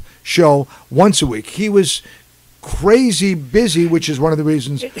golf show once a week. He was crazy busy, which is one of the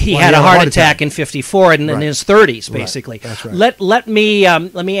reasons he had a heart attack in '54 and in his 30s, basically. Right. That's right. Let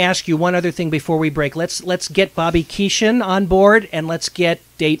me ask you one other thing before we break. Let's get Bobby Keeshan on board, and let's get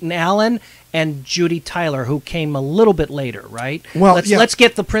Dayton Allen and Judy Tyler, who came a little bit later, right? Well, let's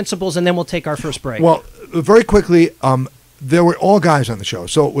get the principals, and then we'll take our first break. Well, very quickly, there were all guys on the show,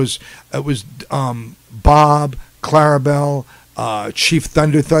 so it was Bob, Clarabelle, Chief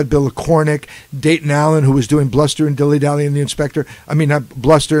Thunder Thud, Bill Cornick, Dayton Allen, who was doing Bluster and Dilly Dally and the Inspector. I mean, not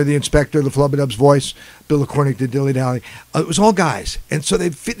Bluster, the Inspector, the Flubbadub's voice. Bill Cornick did Dilly Dally. It was all guys. And so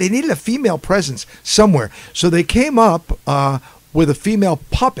they needed a female presence somewhere. So they came up with a female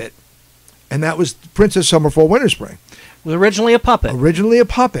puppet, and that was Princess Summer, Fall, Winter, Spring. Was originally a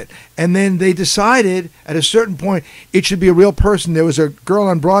puppet. And then they decided at a certain point it should be a real person. There was a girl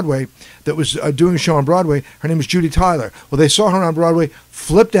on Broadway that was doing a show on Broadway. Her name was Judy Tyler. Well, they saw her on Broadway,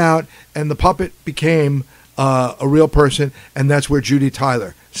 flipped out, and the puppet became a real person, and that's where Judy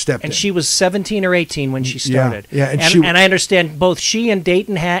Tyler stepped in. And she was 17 or 18 when she started. Yeah. And I understand both she and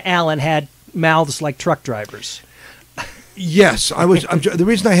Dayton Allen had mouths like truck drivers. Yes, I was. The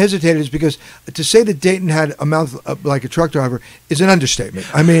reason I hesitated is because to say that Dayton had a mouth like a truck driver is an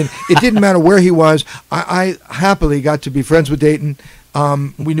understatement. I mean, it didn't matter where he was. I happily got to be friends with Dayton.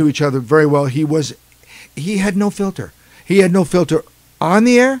 We knew each other very well. He had no filter. He had no filter on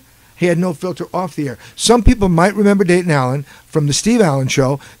the air. He had no filter off the air. Some people might remember Dayton Allen from the Steve Allen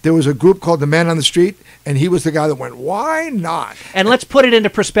Show. There was a group called the Man on the Street, and he was the guy that went, why not? And let's put it into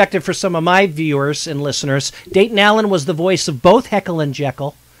perspective for some of my viewers and listeners. Dayton Allen was the voice of both Heckle and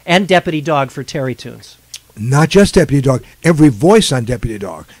Jekyll and Deputy Dog for Terry Toons. Not just Deputy Dog. Every voice on Deputy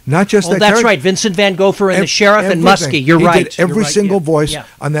Dog. Not just that. That's right. Vincent Van Gogh and the Sheriff and Muskie. You're right. He did every single voice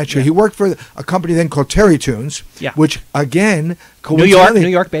on that show. Yeah. He worked for a company then called Terry Toons, which, again, New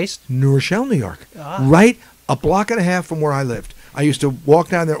York-based. New Rochelle, New York. Right a block and a half from where I lived. I used to walk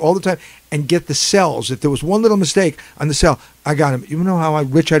down there all the time and get the cells. If there was one little mistake on the cell, I got him. You know how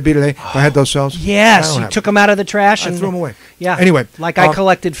rich I'd be today if I had those cells? Yes, you took them out of the trash and threw them away. Yeah. Anyway, like I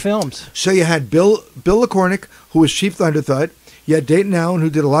collected films. So you had Bill LaCornick, who was Chief Thunderthud. You had Dayton Allen, who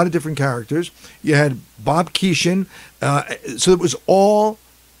did a lot of different characters. You had Bob Keeshan. So it was all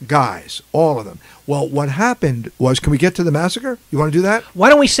guys, all of them. Well, what happened was, can we get to the massacre? You want to do that? Why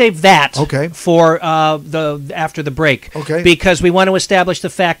don't we save that for after the break? Okay. Because we want to establish the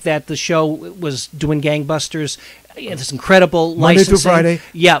fact that the show was doing gangbusters. This incredible Monday licensing. through Friday.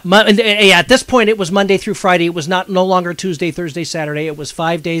 Yeah, at this point it was Monday through Friday. It was no longer Tuesday, Thursday, Saturday. It was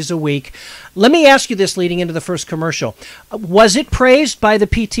 5 days a week. Let me ask you this leading into the first commercial. Was it praised by the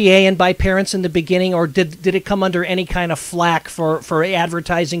PTA and by parents in the beginning, or did it come under any kind of flack for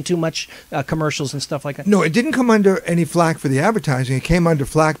advertising too much commercials and stuff like that? No, it didn't come under any flack for the advertising. It came under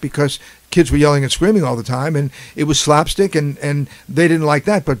flack because kids were yelling and screaming all the time, and it was slapstick, and they didn't like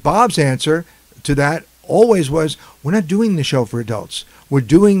that. But Bob's answer to that always was, we're not doing the show for adults. We're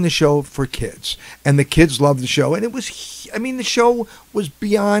doing the show for kids. And the kids loved the show. And it was, the show was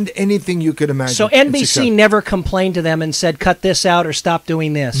beyond anything you could imagine. So NBC never complained to them and said, cut this out or stop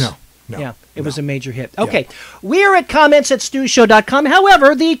doing this? No. Yeah, it was a major hit. Okay, we are at comments@stewshow.com.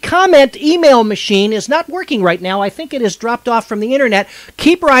 However, the comment email machine is not working right now. I think it has dropped off from the internet.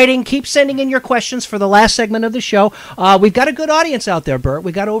 Keep writing, keep sending in your questions for the last segment of the show. We've got a good audience out there, Burt.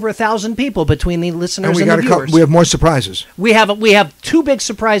 We've got over 1,000 people between the listeners and the viewers. We have more surprises. We have two big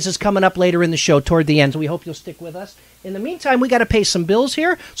surprises coming up later in the show toward the end. So we hope you'll stick with us. In the meantime, we got to pay some bills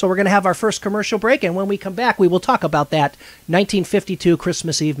here, so we're going to have our first commercial break, and when we come back, we will talk about that 1952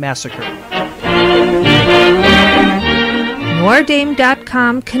 Christmas Eve massacre.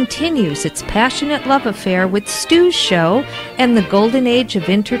 Noirdames.com continues its passionate love affair with Stu's show and the golden age of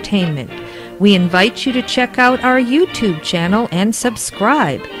entertainment. We invite you to check out our YouTube channel and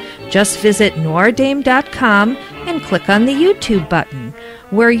subscribe. Just visit Noirdames.com and click on the YouTube button,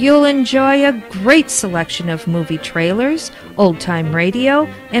 where you'll enjoy a great selection of movie trailers, old-time radio,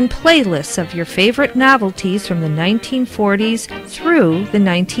 and playlists of your favorite novelties from the 1940s through the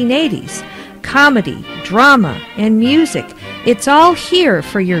 1980s. Comedy, drama, and music, it's all here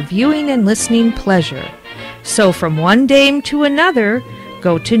for your viewing and listening pleasure. So from one dame to another,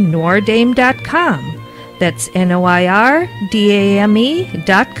 go to Noirdames.com. That's Noirdame.com,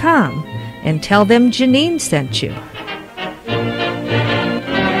 and tell them Janine sent you.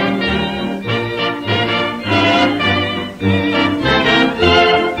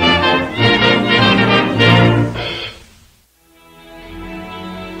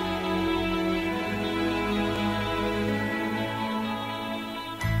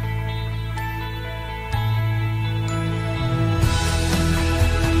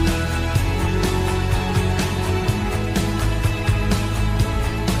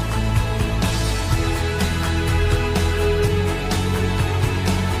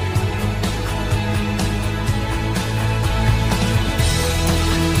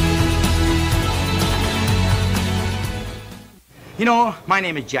 You know, my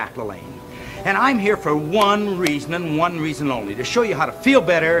name is Jack LaLanne, and I'm here for one reason and one reason only, to show you how to feel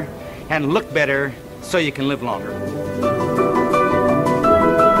better and look better so you can live longer.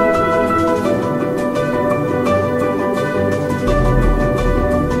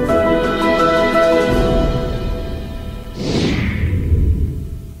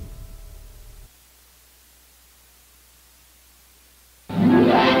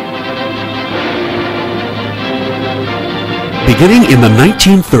 Beginning in the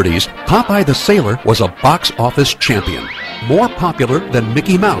 1930s, Popeye the Sailor was a box office champion, more popular than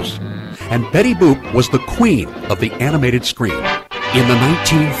Mickey Mouse. And Betty Boop was the queen of the animated screen. In the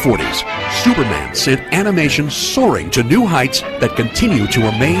 1940s, Superman sent animation soaring to new heights that continue to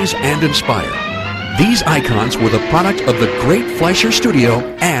amaze and inspire. These icons were the product of the great Fleischer Studio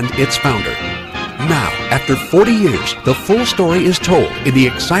and its founder. Now, after 40 years, the full story is told in the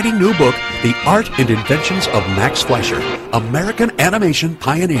exciting new book, The Art and Inventions of Max Fleischer, American Animation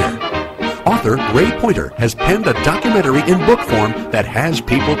Pioneer. Author Ray Pointer has penned a documentary in book form that has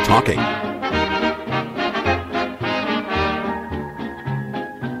people talking.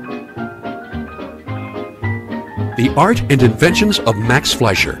 The Art and Inventions of Max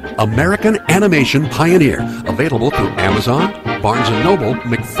Fleischer, American Animation Pioneer, available through Amazon, Barnes & Noble,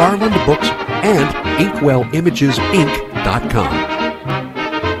 McFarland Books, and InkwellImagesInc.com.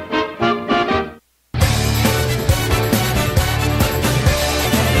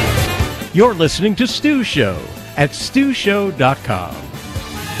 You're listening to Stu Show at StuShow.com.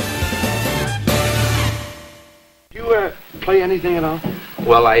 You play anything at all?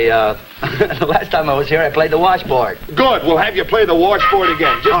 Well, the last time I was here, I played the washboard. Good. We'll have you play the washboard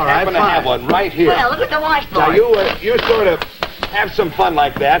again. Just All right, happen to fine. have one right here. Well, look at the washboard. Now, you sort of have some fun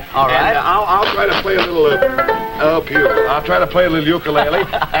like that. All right. And I'll try to play a little, I'll try to play a little ukulele.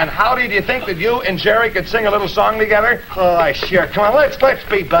 And Howdy, do you think that you and Jerry could sing a little song together? Oh, sure. Come on, let's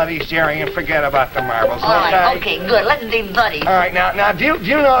be buddies, Jerry, and forget about the marbles. All right, okay, good. Let's be buddies. All right, now, do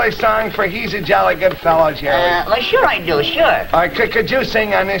you know this song for He's a Jolly Good Fellow, Jerry? Well, sure I do, sure. All right, could you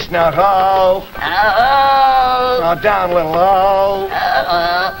sing on this note? Oh. Oh. Oh, down a little. Oh.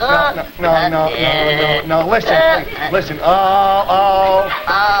 No. Listen. Oh.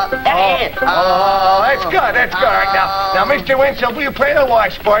 That's good. All right, now, Mr. Winslow, will you play the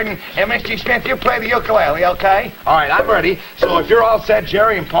washboard, and Mr. Smith, you play the ukulele, okay? All right, I'm ready. So if you're all set,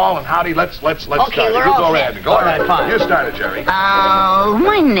 Jerry and Paul and Howdy, let's start. We're You all go set. ahead. Go ahead. Fine. You started, Jerry. Oh,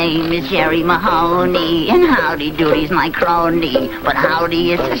 my name is Jerry Mahoney, and Howdy Doody's my crony. But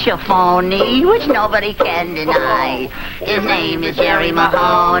Howdy is such a phony, which nobody can deny. His name is Jerry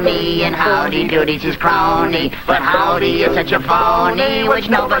Mahoney, and Howdy Doody's his crony. But Howdy is such a phony, which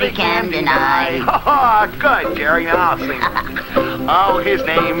nobody can deny. Oh, good, Jerry. Now I'll sing. Oh, his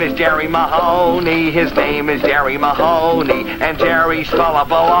name is Jerry Mahoney. His name is Jerry Mahoney. And Jerry's full of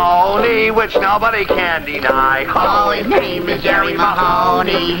baloney, which nobody can deny. Oh, his name is Jerry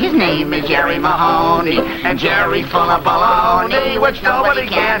Mahoney. His name is Jerry Mahoney. And Jerry's full of baloney, which nobody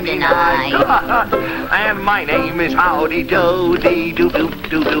can deny. And my name is Howdy Doody,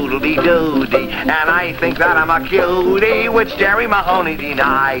 doodly doody. And I think that I'm a cutie, which Jerry Mahoney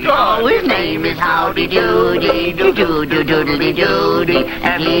denies. Oh, his name is Howdy Doody, doodly doody.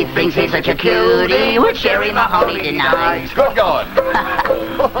 And he thinks he's such a cutie, which Jerry Mahoney denies. Good going.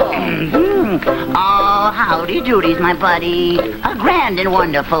 Oh, Howdy Doody's my buddy, a grand and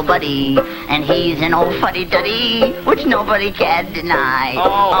wonderful buddy. And he's an old fuddy-duddy, which nobody can deny.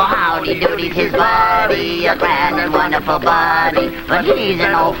 Oh, Howdy Doody's his buddy, a grand and wonderful buddy. But he's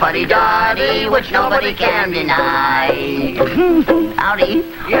an old fuddy-duddy, which nobody can deny. Howdy?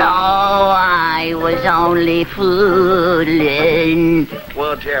 Yeah. Oh, I was only fooling.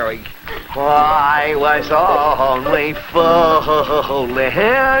 Well, Jerry, I was only fooling.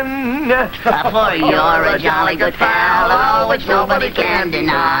 For you're a jolly good fellow, which nobody can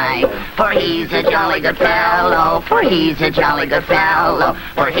deny. For he's a jolly good fellow, for he's a jolly good fellow,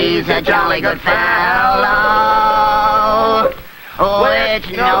 for he's a jolly good fellow,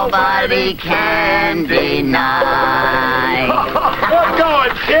 which nobody can deny. Good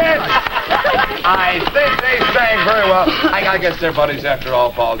going, kids. I think they sang very well. I guess they're buddies after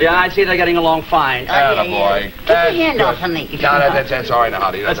all, Paul. Yeah, I see they're getting along fine. Attaboy. Keep your hand off of me. No, that's all right now,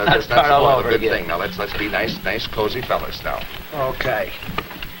 Howdy. That's start all a over good again. thing. Now, let's be nice, cozy fellas now. Okay.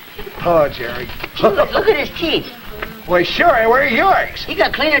 Oh, Jerry. Look at his teeth. Well, sure, where are yours? He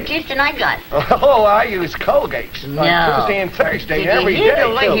got cleaner teeth than I got. Oh, I use Colgate's. No. On Tuesday and Thursday, every Did you hear day,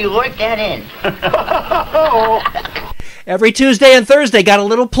 the way he worked that in? Every Tuesday and Thursday, got a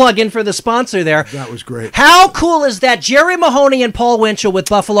little plug-in for the sponsor there. That was great. How cool is that? Jerry Mahoney and Paul Winchell with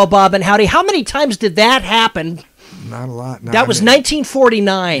Buffalo Bob and Howdy. How many times did that happen? Not a lot. No, That was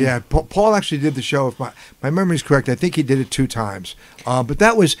 1949. Yeah, Paul actually did the show. If my memory's correct, I think he did it 2 times. But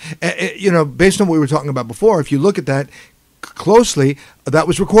that was, based on what we were talking about before, if you look at that closely, that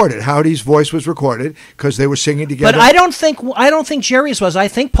was recorded. Howdy's voice was recorded because they were singing together. But I don't think Jerry's was. I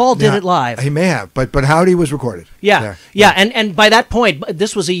think Paul did it live. He may have, but Howdy was recorded. Yeah. And by that point,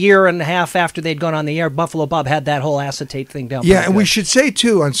 this was a year and a half after they'd gone on the air. Buffalo Bob had that whole acetate thing down. Yeah, and we should say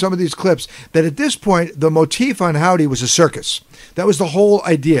too on some of these clips that at this point the motif on Howdy was a circus. That was the whole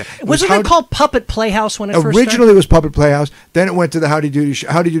idea. Wasn't it called Puppet Playhouse when it first started? Originally it was Puppet Playhouse. Then it went to the Howdy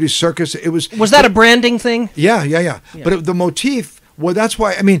Doody Circus. It was. Was that a branding thing? Yeah. But the motif. Well, that's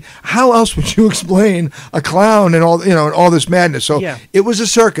why. I mean, how else would you explain a clown and all this madness? So it was a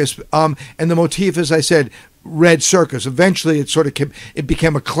circus, and the motif, as I said, red circus. Eventually, it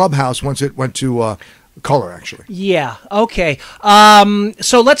became a clubhouse once it went to color, actually. Yeah. Okay.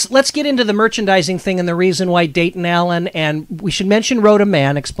 So let's get into the merchandising thing and the reason why Dayton Allen, and we should mention Rhoda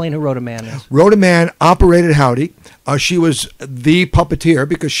Mann. Explain who Rhoda Mann is. Rhoda Mann operated Howdy. She was the puppeteer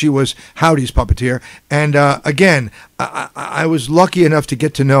because she was Howdy's puppeteer. And again, I was lucky enough to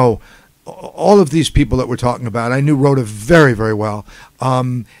get to know all of these people that we're talking about. I knew Rhoda very, very well.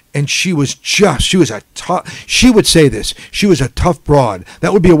 And she was a tough, she would say this, she was a tough broad.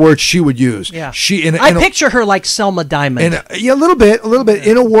 That would be a word she would use. Yeah. I picture her like Selma Diamond. Yeah, a little bit.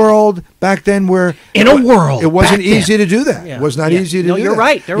 In a world back then where... it wasn't easy to do that. Yeah. It was not easy to do that. You're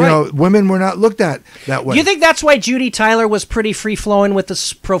right. You're right. Women were not looked at that way. You think that's why Judy Tyler was pretty free-flowing with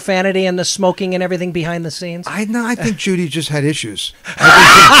the profanity and the smoking and everything behind the scenes? I think Judy just had issues.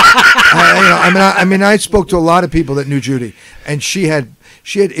 I spoke to a lot of people that knew Judy, and she had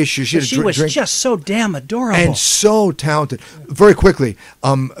issues. She was just so damn adorable and so talented. Very quickly,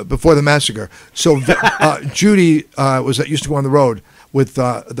 before the massacre, so Judy used to go on the road with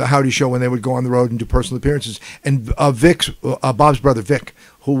the Howdy Show when they would go on the road and do personal appearances. And Bob's brother Vic,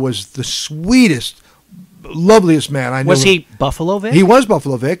 who was the sweetest, loveliest man I knew. Was he Buffalo Vic? He was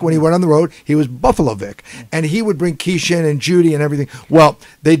Buffalo Vic. When he went on the road, he was Buffalo Vic. And he would bring Keisha and Judy and everything. Well,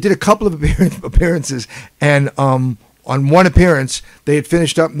 they did a couple of appearances, and on one appearance, they had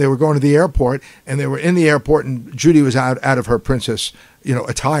finished up and they were going to the airport, and they were in the airport, and Judy was out of her princess,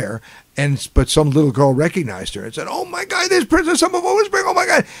 attire, but some little girl recognized her and said, "Oh my God, there's Princess Summer of Always Spring! Oh my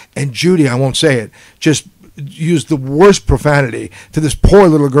God!" And Judy, I won't say it, just used the worst profanity to this poor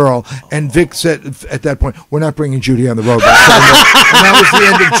little girl. And Vic said at that point, "We're not bringing Judy on the road." And that was the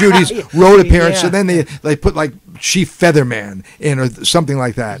end of Judy's road appearance. Yeah. So then they put like Chief Featherman in or something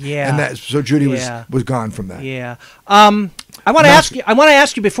like that. Yeah. And so Judy was gone from that. Yeah. I want to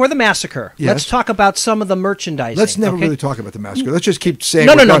ask you before the massacre. Yes. Let's talk about some of the merchandising. Let's never really talk about the massacre. Let's just keep saying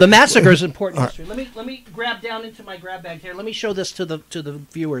no. The massacre is important history. Let me grab down into my grab bag here. Let me show this to the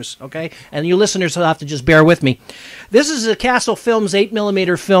viewers, okay? And you listeners will have to just bear with me. This is a Castle Films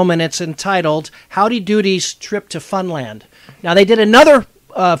 8mm film, and it's entitled Howdy Doody's Trip to Funland. Now they did another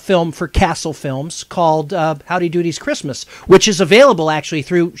film for Castle Films called Howdy Doody's Christmas, which is available actually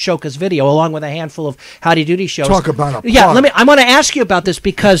through Shoka's Video, along with a handful of Howdy Doody shows. Talk about a yeah. I want to ask you about this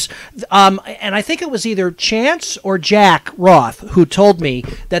because, and I think it was either Chance or Jack Roth who told me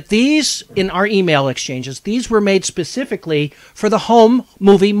that these, in our email exchanges, these were made specifically for the home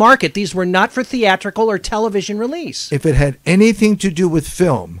movie market. These were not for theatrical or television release. If it had anything to do with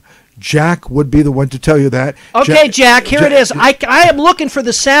film, Jack would be the one to tell you that. Okay, Jack, here it is. I am looking for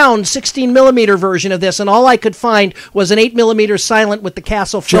the sound 16mm version of this, and all I could find was an 8mm silent with the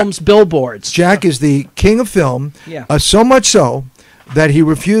Castle Films billboards. Jack is the king of film, so much so that he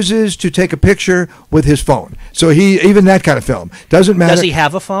refuses to take a picture with his phone. So even that kind of film doesn't matter. Does he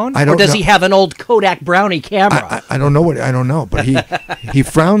have a phone? I don't or does know. he have an old Kodak Brownie camera? I don't know I don't know, but he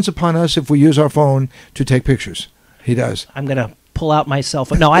frowns upon us if we use our phone to take pictures. He does. I'm gonna pull out my cell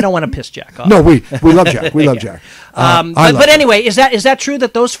phone. No, I don't want to piss Jack off. No, we love Jack. We love Jack. But anyway, is that true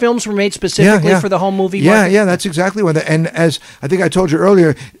that those films were made specifically for the home movie market? Yeah, that's exactly what. And as I think I told you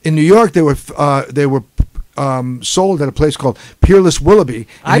earlier, in New York they were sold at a place called Peerless Willoughby.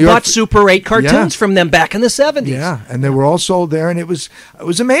 I bought Super 8 cartoons from them back in the 70s. Yeah, and they were all sold there, and it was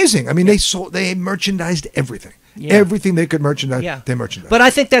amazing. I mean, they merchandised everything. Yeah. Everything they could merchandise, they merchandised. But I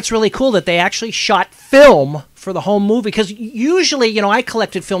think that's really cool that they actually shot film for the home movie, because usually, I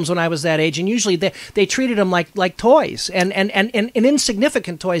collected films when I was that age, and usually they treated them like toys, and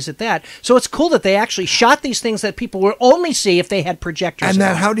insignificant toys at that. So it's cool that they actually shot these things that people would only see if they had projectors. And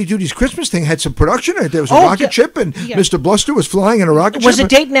that Howdy Doody's Christmas thing had some production in it. There was a rocket ship, and Mr. Bluster was flying in a rocket ship. Was it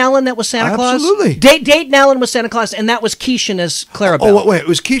Dayton Allen that was Santa Claus? Absolutely. Dayton Allen was Santa Claus, and that was Keishan as Clarabelle. Oh, wait, it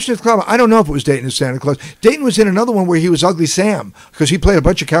was Keishan as Clarabelle. I don't know if it was Dayton as Santa Claus. Dayton was in another one where he was Ugly Sam, because he played a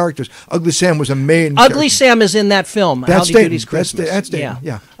bunch of characters. Ugly Sam was a main Ugly character. Sam is in that film. That's Howdy Dayton. Doody's Christmas. That's Dayton.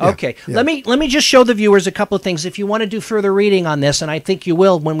 Yeah. Okay. Let me just show the viewers a couple of things. If you want to do further reading on this, and I think you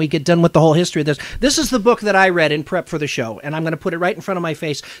will when we get done with the whole history of this. This is the book that I read in prep for the show, and I'm going to put it right in front of my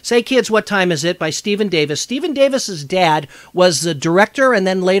face. Say Kids, What Time Is It? By Stephen Davis. Stephen Davis's dad was the director and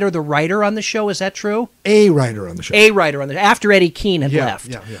then later the writer on the show. Is that true? A writer on the show. After Eddie Keane had left.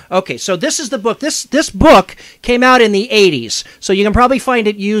 Yeah. Okay, so this is the book. This book came out in the 80s, so you can probably find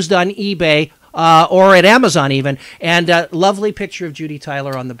it used on eBay. Or at Amazon even, and a lovely picture of Judy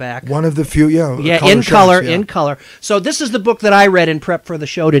Tyler on the back. One of the few, in color. So this is the book that I read in prep for the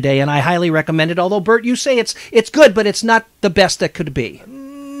show today, and I highly recommend it. Although Burt, you say it's good, but it's not the best that could be.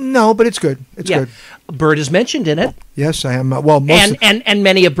 No, but it's good. It's good. Burt is mentioned in it. Yes, I am. Well, most and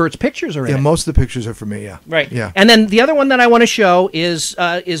many of Burt's pictures are in it. Yeah, most of the pictures are for me. Yeah. Right. Yeah. And then the other one that I want to show is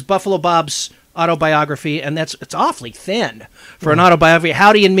Buffalo Bob's autobiography, and it's awfully thin for an autobiography.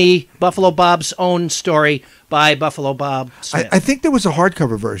 Howdy and Me, Buffalo Bob's own story by Buffalo Bob Smith. I think there was a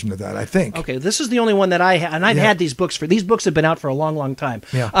hardcover version of that. I think. Okay, this is the only one that I had, and I've had these books have been out for a long, long time.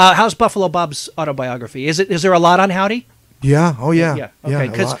 Yeah. How's Buffalo Bob's autobiography? Is there a lot on Howdy? Yeah. Oh yeah. Yeah. Okay.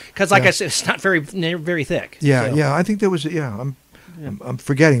 Because like I said, it's not very thick. Yeah. So. Yeah. I think there was. Yeah. I'm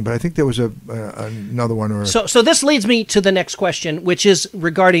forgetting, but I think there was another one. Or so this leads me to the next question, which is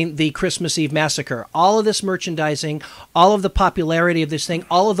regarding the Christmas Eve massacre. All of this merchandising, all of the popularity of this thing,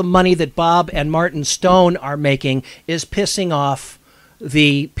 all of the money that Bob and Martin Stone are making is pissing off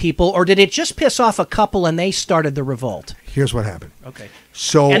the people, or did it just piss off a couple and they started the revolt? Here's what happened. Okay.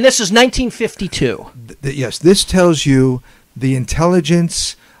 So, and this is 1952. Yes, this tells you the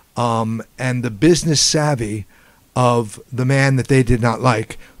intelligence and the business savvy of the man that they did not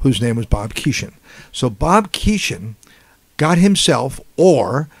like, whose name was Bob Keeshan. So Bob Keeshan got himself,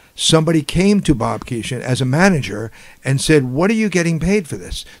 or somebody came to Bob Keeshan as a manager and said, "What are you getting paid for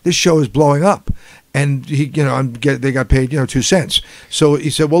this? This show is blowing up." And he, they got paid, 2 cents. So he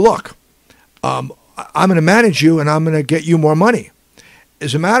said, "Well, look, I'm going to manage you, and I'm going to get you more money.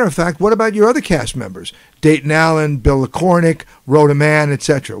 As a matter of fact, what about your other cast members? Dayton Allen, Bill LaCornick, Rhoda Mann,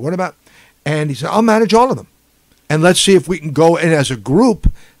 etc. What about?" And he said, "I'll manage all of them. And let's see if we can go in as a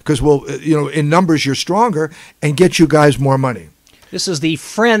group, because we'll, in numbers you're stronger, and get you guys more money." This is the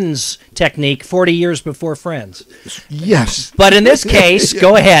Friends technique, 40 years before Friends. Yes. But in this case,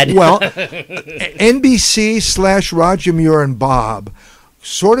 go ahead. Well, NBC/Roger Muir and Bob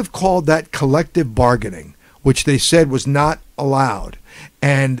sort of called that collective bargaining, which they said was not allowed.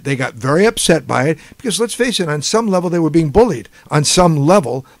 And they got very upset by it because, let's face it, on some level they were being bullied. On some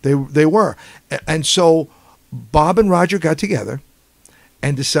level they were. And so Bob and Roger got together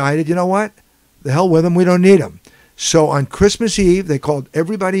and decided, you know what? The hell with them. We don't need them. So on Christmas Eve, they called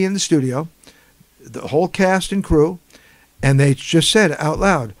everybody in the studio, the whole cast and crew, and they just said out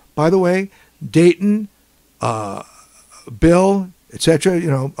loud, "By the way, Dayton, Bill,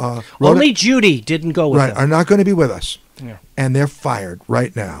 etc. Only Judy didn't go with them. Are not going to be with us." Yeah. And they're fired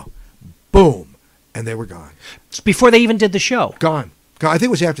right now. Boom. And they were gone. It's before they even did the show. Gone. I think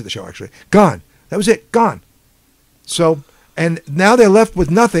it was after the show, actually. Gone. That was it. Gone. So, and now they're left with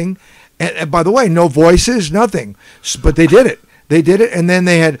nothing. And by the way, no voices, nothing. But they did it. They did it, and then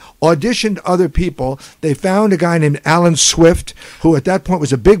they had auditioned other people. They found a guy named Alan Swift, who at that point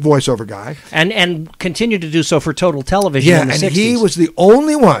was a big voiceover guy. And continued to do so for Total Television in the 60s. And he was the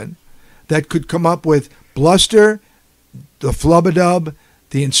only one that could come up with Bluster, the Flubadub,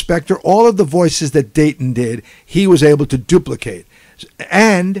 the Inspector, all of the voices that Dayton did, he was able to duplicate.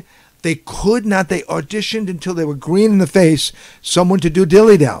 And they could not, they auditioned until they were green in the face, someone to do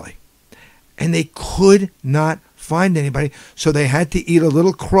Dilly Dally. And they could not find anybody, so they had to eat a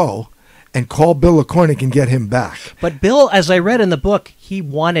little crow and call Bill LaCornick and get him back. But Bill, as I read in the book, he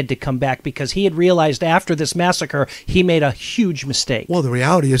wanted to come back because he had realized after this massacre, he made a huge mistake. Well, the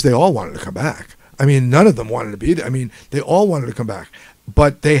reality is they all wanted to come back. I mean, none of them wanted to be there. I mean, they all wanted to come back.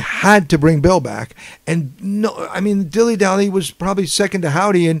 But they had to bring Bill back. And no, I mean, Dilly Dally was probably second to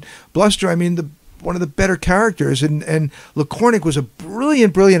Howdy, and Bluster, I mean, one of the better characters. And LaCornick was a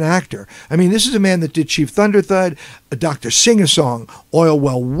brilliant, brilliant actor. I mean, this is a man that did Chief Thunderthud, Dr. Sing-a-Song, Oil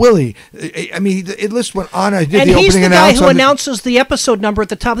Well Willie. I mean, it list went on. I did the opening announce. And he's the guy who announces the episode number at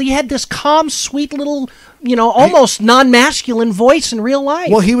the top. He had this calm, sweet little, almost non-masculine voice in real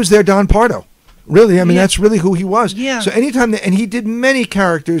life. Well, he was their Don Pardo. Really, I mean, that's really who he was. Yeah. So anytime, and he did many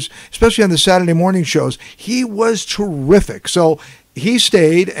characters, especially on the Saturday morning shows. He was terrific. So he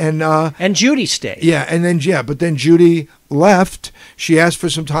stayed, and Judy stayed. Yeah, but then Judy left. She asked for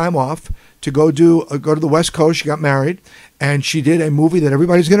some time off to go to the West Coast. She got married, and she did a movie that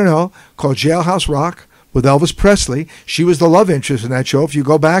everybody's going to know called Jailhouse Rock with Elvis Presley. She was the love interest in that show. If you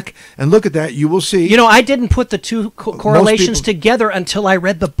go back and look at that, you will see. I didn't put the two correlations together until I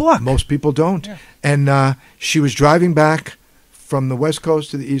read the book. Most people don't. Yeah. And she was driving back from the West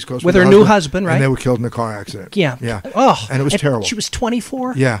Coast to the East Coast with her new husband, right? And they were killed in a car accident. Yeah. Yeah. Oh. And it was terrible. She was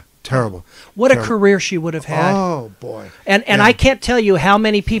 24? Yeah. Terrible. What a career she would have had. Oh, boy. And I can't tell you how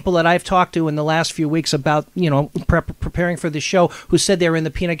many people that I've talked to in the last few weeks about, preparing for the show who said they were in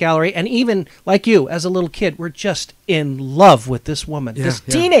the peanut gallery. And even like you, as a little kid, were just in love with this woman, this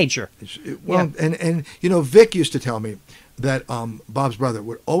teenager. And Vic used to tell me that Bob's brother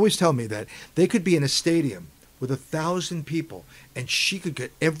would always tell me that they could be in a stadium with 1,000 people, and she could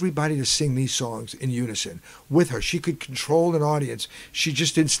get everybody to sing these songs in unison with her. She could control an audience. She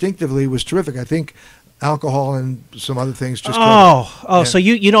just instinctively was terrific. I think alcohol and some other things just So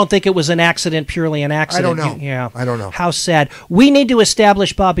you don't think it was an accident, purely an accident? I don't know. I don't know. How sad. We need to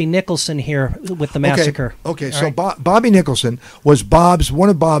establish Bobby Nicholson here with the massacre. Okay. So Bobby Nicholson was one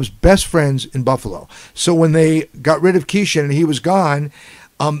of Bob's best friends in Buffalo. So when they got rid of Keeshan and he was gone,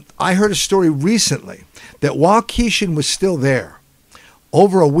 I heard a story recently that while Keeshan was still there,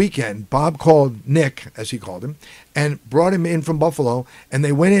 over a weekend, Bob called Nick, as he called him, and brought him in from Buffalo, and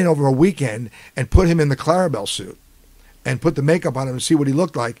they went in over a weekend and put him in the Clarabelle suit and put the makeup on him to see what he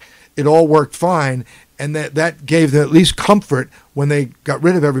looked like. It all worked fine, and that gave them at least comfort when they got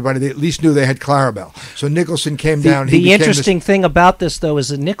rid of everybody. They at least knew they had Clarabelle. So Nicholson came down. The interesting thing about this, though, is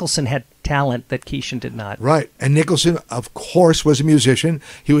that Nicholson had talent that Keeshan did not. Right. And Nicholson, of course, was a musician.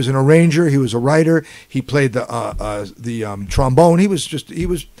 He was an arranger. He was a writer. He played the trombone.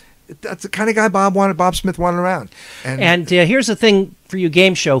 That's the kind of guy Bob Smith wanted around. And here's the thing for you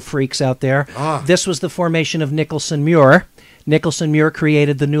game show freaks out there. This was the formation of Nicholson Muir. Nicholson Muir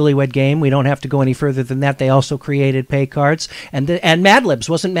created the Newlywed Game. We don't have to go any further than that. They also created Pay Cards and Mad Libs.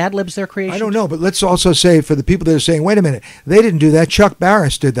 Wasn't Mad Libs their creation? I don't know, but let's also say for the people that are saying, wait a minute, they didn't do that. Chuck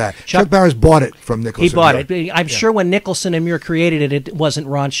Barris did that. Chuck Barris bought it from Nicholson. He bought it. I'm sure when Nicholson and Muir created it, it wasn't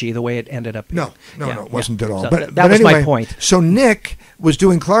raunchy the way it ended up. No, it wasn't at all. So but that was anyway, my point. So Nick was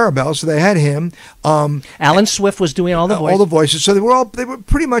doing Clarabelle, so they had him. Alan Swift was doing all the voices. All the voices. So they were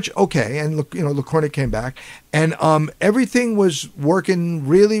pretty much okay. And LaCornick came back, and everything was working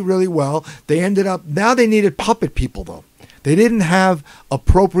really, really well. They ended up now they needed puppet people though. They didn't have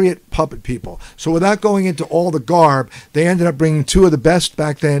appropriate puppet people. So without going into all the garb, they ended up bringing two of the best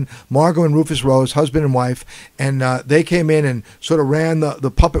back then, Margot and Rufus Rose, husband and wife, and they came in and sort of ran the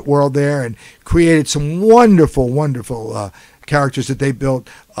puppet world there and created some wonderful, wonderful characters that they built.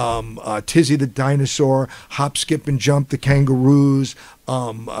 Tizzy the dinosaur, Hop, Skip, and Jump, the kangaroos,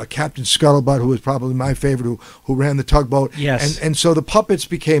 Captain Scuttlebutt, who was probably my favorite, who ran the tugboat. Yes. And so the puppets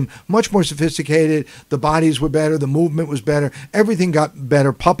became much more sophisticated. The bodies were better. The movement was better. Everything got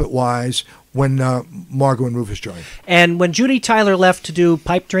better puppet-wise when Margot and Rufus joined. And when Judy Tyler left to do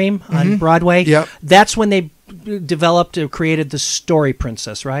Pipe Dream on Broadway, that's when they developed or created the Story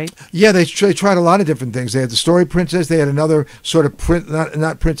Princess, right? Yeah, they tried a lot of different things. They had the Story Princess. They had another sort of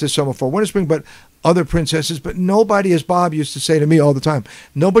not Princess Summer for Winter Spring, but other princesses. But nobody, as Bob used to say to me all the time,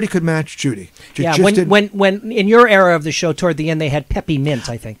 nobody could match Judy. When in your era of the show, toward the end, they had Peppy Mint,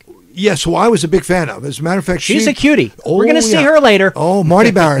 I think. Yes, who I was a big fan of. As a matter of fact, she's a cutie. We're going to see her later. Oh,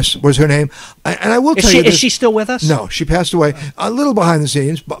 Marty Barris was her name. And I will tell you this. Is she still with us? No, she passed away. A little behind the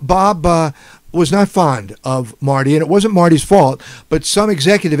scenes. Bob was not fond of Marty, and it wasn't Marty's fault, but some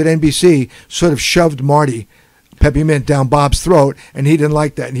executive at NBC sort of shoved Marty Peppermint down Bob's throat, and he didn't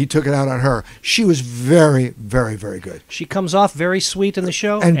like that, and he took it out on her. She was very, very, very good. She comes off very sweet in the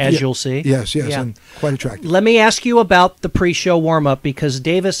show, as you'll see. Yes, and quite attractive. Let me ask you about the pre-show warm-up, because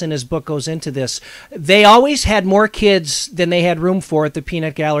Davis in his book goes into this. They always had more kids than they had room for at the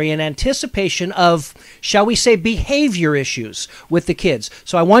Peanut Gallery in anticipation of, shall we say, behavior issues with the kids.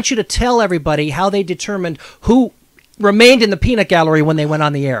 So I want you to tell everybody how they determined who remained in the Peanut Gallery when they went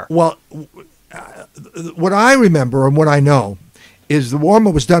on the air. Well, what I remember and what I know is the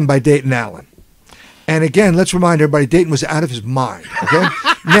warm-up was done by Dayton Allen. And again, let's remind everybody, Dayton was out of his mind. Okay?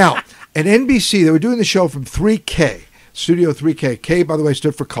 Now, at NBC, they were doing the show from 3K, Studio 3K. K, by the way,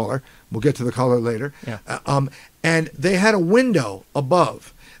 stood for color. We'll get to the color later. Yeah. And they had a window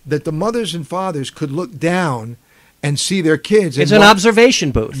above that the mothers and fathers could look down and see their kids. It's an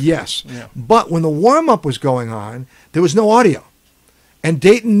observation booth. Yes. Yeah. But when the warm-up was going on, there was no audio. And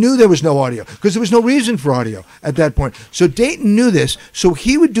Dayton knew there was no audio because there was no reason for audio at that point. So Dayton knew this. So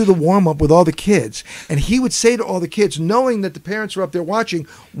he would do the warm-up with all the kids. And he would say to all the kids, knowing that the parents are up there watching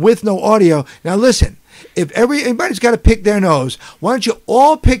with no audio, now listen, if everybody's got to pick their nose, why don't you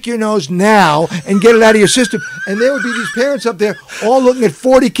all pick your nose now and get it out of your system? And there would be these parents up there all looking at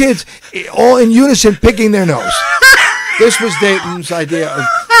 40 kids all in unison picking their nose. This was Dayton's idea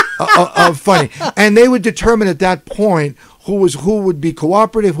of funny. And they would determine at that point who would be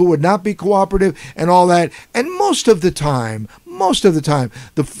cooperative, who would not be cooperative, and all that. And most of the time,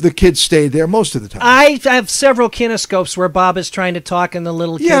 the kids stayed there most of the time. I have several kinescopes where Bob is trying to talk and the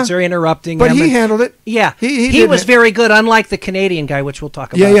little kids are interrupting but him. But he handled it. Yeah, he was very good, unlike the Canadian guy, which we'll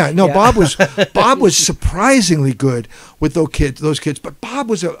talk about. No, Bob was surprisingly good with those kids. But Bob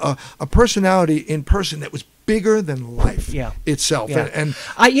was a personality in person that was bigger than life itself. Yeah. And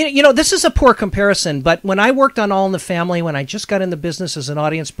this is a poor comparison, but when I worked on All in the Family, when I just got in the business as an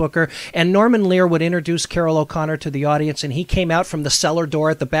audience booker, and Norman Lear would introduce Carol O'Connor to the audience, and he came out from the cellar door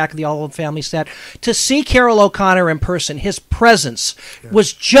at the back of the All in the Family set, to see Carol O'Connor in person, his presence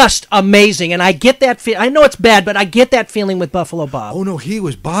was just amazing. And I get that I know it's bad, but I get that feeling with Buffalo Bob. Oh no,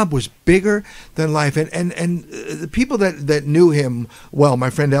 Bob was bigger than life, and the people that knew him well, my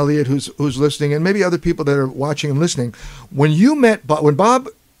friend Elliot, who's listening, and maybe other people that are watching and listening, when Bob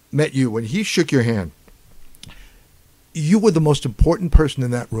met you, when he shook your hand, you were the most important person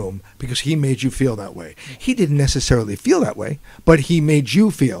in that room because he made you feel that way. He didn't necessarily feel that way, but he made you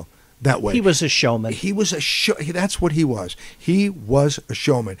feel that way. He was a showman. He was that's what he was. He was a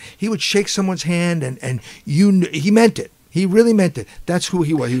showman. He would shake someone's hand, and he meant it. He really meant it. That's who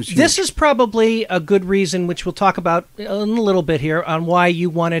he was. He was huge. This is probably a good reason, which we'll talk about in a little bit here, on why you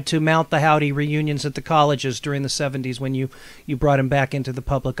wanted to mount the Howdy reunions at the colleges during the 70s when you brought him back into the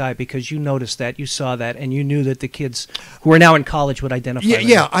public eye, because you noticed that, you saw that, and you knew that the kids who are now in college would identify with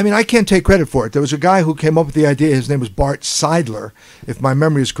Yeah, I mean, I can't take credit for it. There was a guy who came up with the idea. His name was Bart Seidler, if my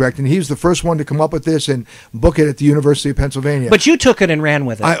memory is correct, and he was the first one to come up with this and book it at the University of Pennsylvania. But you took it and ran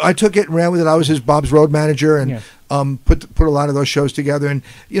with it. I took it and ran with it. I was Bob's road manager, and put a lot of those shows together, and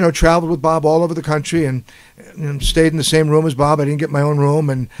traveled with Bob all over the country, and stayed in the same room as Bob. I didn't get my own room,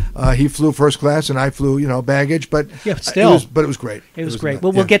 and he flew first class, and I flew baggage. But still, it was great. It was great.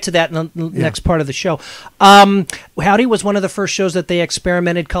 Well, we'll get to that in the next part of the show. Howdy was one of the first shows that they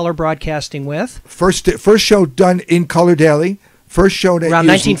experimented color broadcasting with. First show done in color daily. First show around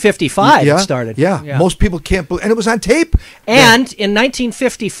 1955 it started. Yeah, most people can't believe, and it was on tape. And in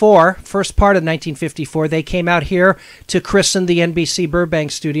 1954, first part of 1954, they came out here to christen the NBC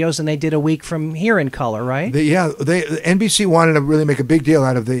Burbank studios, and they did a week from here in color, right? The NBC wanted to really make a big deal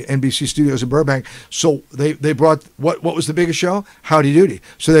out of the NBC studios in Burbank, so they brought what was the biggest show? Howdy Doody.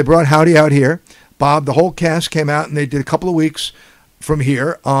 So they brought Howdy out here. Bob, the whole cast came out, and they did a couple of weeks from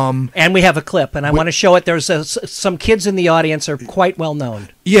here. And we have a clip, and I want to show it. There's some kids in the audience are quite well known.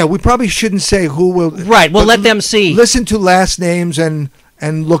 Yeah, we probably shouldn't say who will. Right, we'll let them see. Listen to last names and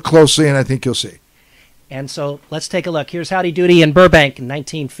look closely, and I think you'll see. And so let's take a look. Here's Howdy Doody in Burbank in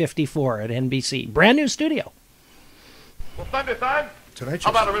 1954 at NBC. Brand new studio. Well, Thunderthon, Tonight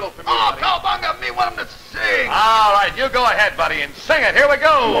how about a riddle for me, buddy? Cowabunga, me want him to sing. All right, you go ahead, buddy, and sing it. Here we go.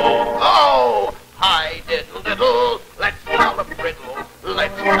 Oh, hi, diddle, diddle, let's tell a riddle.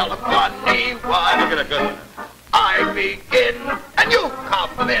 Let's tell a funny one. Look at a good one. I begin, and you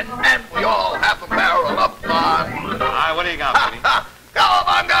come in, and we all have a barrel of fun. All right, what do you got, buddy?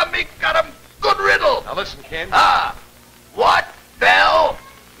 Cowabunga, me got him. Good riddle. Now listen, kid. What bell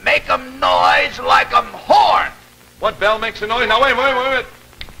make 'em noise like 'em horn? What bell makes a noise? Now, wait a minute.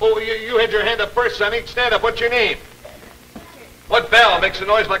 Oh, you had your hand up first, Sonny. Stand up. What's your name? What bell makes a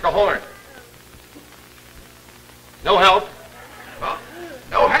noise like a horn? No help. Well,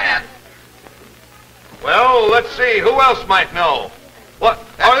 no hand. Well, let's see. Who else might know? What?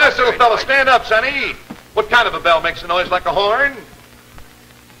 Oh, this little fella. Stand up, Sonny. What kind of a bell makes a noise like a horn?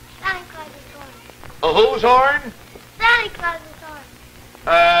 Santa Claus's horn. A whose horn? Santa Claus's horn.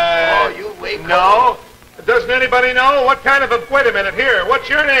 Oh, you wait. No. Doesn't anybody know? What kind of a... Wait a minute. Here. What's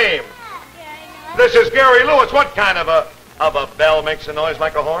your name? This is Gary Lewis. What kind of a bell makes a noise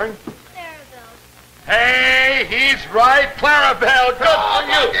like a horn? Hey, he's right. Clarabelle. Good for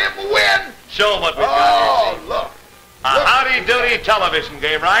you. Give him a win. Show him what we've got. Oh, look. A Howdy Doody television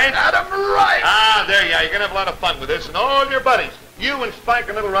game, right? Got him right. There you are. You're going to have a lot of fun with this, and all your buddies. You and Spike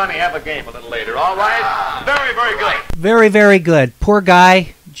and little Ronnie have a game a little later, all right? Very, very good. Very, very good. Poor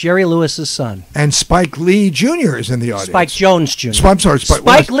guy, Jerry Lewis's son. And Spike Lee Jr. is in the audience. Spike Jones Jr. I'm sorry,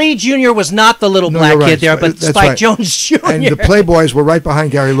 Spike Lee Jr. was not the little black kid there, but That's Spike right. Jones Jr. And the Playboys were right behind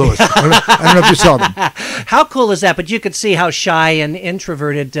Gary Lewis. I don't know if you saw them. How cool is that? But you could see how shy and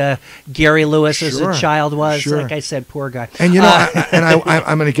introverted Gary Lewis as a child was. Sure. Like I said, poor guy. And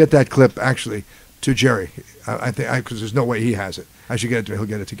I'm going to get that clip actually to Jerry. I think because there's no way he has it. I should get it to him. He'll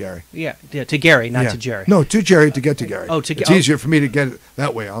get it to Gary. Yeah, to Gary, not to Jerry. No, to Jerry to get to Gary. Oh, it's easier for me to get it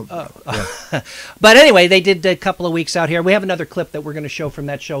that way. But anyway, they did a couple of weeks out here. We have another clip that we're going to show from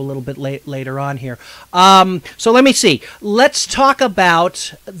that show a little bit later on here. So let me see. Let's talk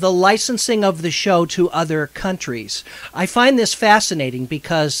about the licensing of the show to other countries. I find this fascinating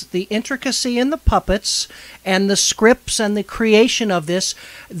because the intricacy in the puppets and the scripts and the creation of this,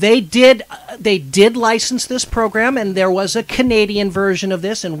 they did license this program, and there was a Canadian Canadian version of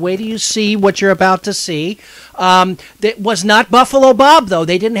this, and wait till you see what you're about to see. It was not Buffalo Bob, though.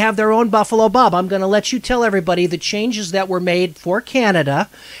 They didn't have their own Buffalo Bob. I'm going to let you tell everybody the changes that were made for Canada,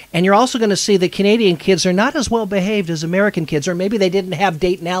 and you're also going to see that Canadian kids are not as well behaved as American kids, or maybe they didn't have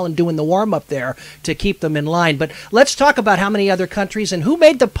Dayton Allen doing the warm-up there to keep them in line. But let's talk about how many other countries and who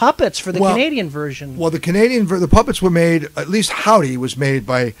made the puppets for the Canadian version. Well, the puppets were made, at least Howdy was made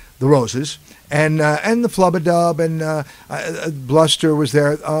by the Roses. And the Flubadub and Bluster was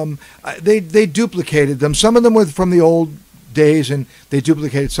there. They duplicated them. Some of them were from the old days, and they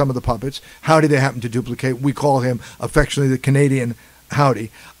duplicated some of the puppets. Howdy they happened to duplicate. We call him affectionately the Canadian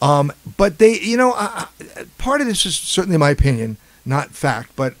Howdy. But they, part of this is certainly my opinion, not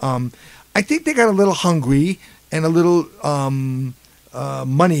fact. But I think they got a little hungry and a little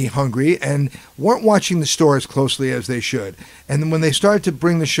money hungry and weren't watching the store as closely as they should. And then when they started to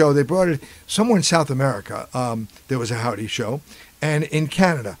bring the show, they brought it somewhere in South America. There was a Howdy show, and in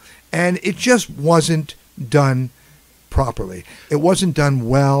Canada, and it just wasn't done properly. It wasn't done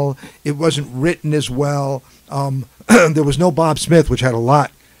well. It wasn't written as well. There was no Bob Smith, which had a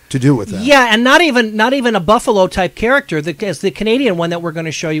lot to do with that. Yeah, and not even a Buffalo type character. As the Canadian one that we're going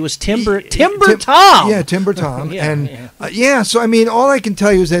to show you was Timber Tom. Yeah, Timber Tom. So I mean, all I can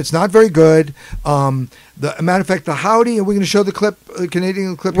tell you is that it's not very good. Matter of fact, the Howdy, are we going to show the clip, the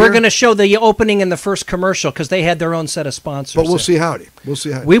Canadian clip? We're going to show the opening in the first commercial because they had their own set of sponsors. But we'll see Howdy.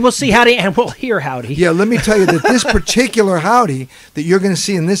 We will see Howdy, and we'll hear Howdy. Yeah, let me tell you that this particular Howdy that you're going to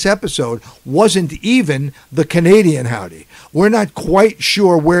see in this episode wasn't even the Canadian Howdy. We're not quite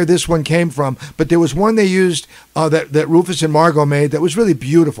sure where this one came from, but there was one they used that Rufus and Margot made that was really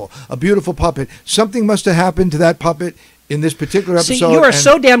beautiful, a beautiful puppet. Something must have happened to that puppet in this particular episode. See, you are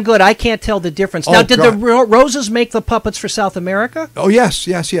so damn good, I can't tell the difference. Now, did the Roses make the puppets for South America? Oh, yes.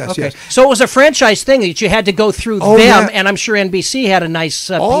 Okay. So it was a franchise thing that you had to go through them, and I'm sure NBC had a nice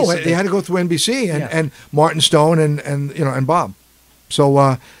piece of it. They had to go through NBC and Martin Stone and Bob. So,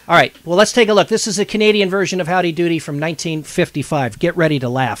 all right. Well, let's take a look. This is a Canadian version of Howdy Doody from 1955. Get ready to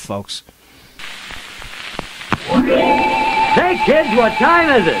laugh, folks. Say, kids, what time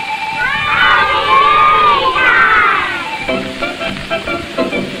is it?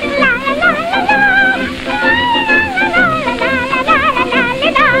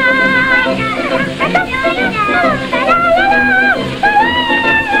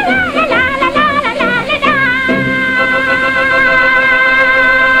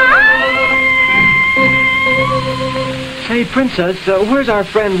 Say, Princess, where's our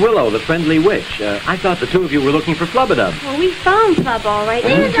friend Willow, the friendly witch? I thought the two of you were looking for Flubadub. Well, we found Flub all right.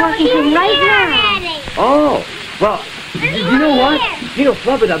 We're talking to him right now. Oh, well, you know what? You know,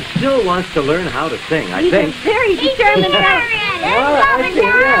 Flubadub still wants to learn how to sing, I think. He's a very determined fellow. Well, I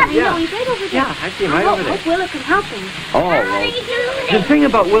see, yeah. He's right over there. Yeah, I see him right over there. I hope Willow can help him. Oh, well, the thing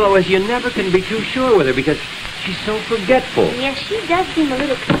about Willow is you never can be too sure with her because she's so forgetful. Yes, she does seem a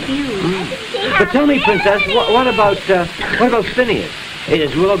little confused. But tell me, Princess, what about Phineas?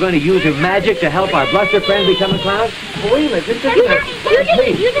 Is Willow going to use her magic to help our Bluster friend become a clown? Oh, wait a minute, just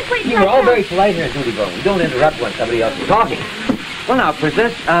You just wait. We're all very polite here at Duty Bone. We don't interrupt when somebody else is talking. Well, now,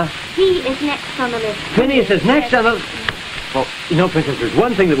 Princess, he is next on the list. Phineas is next on the... Well, you know, Princess, there's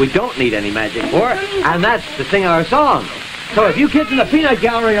one thing that we don't need any magic for, and that's to sing our song. So if you kids in the peanut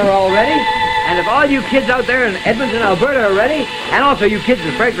gallery are all ready, and if all you kids out there in Edmonton, Alberta are ready, and also you kids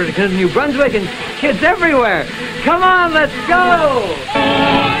in Frankfurt, New Brunswick, and kids everywhere, come on, let's go!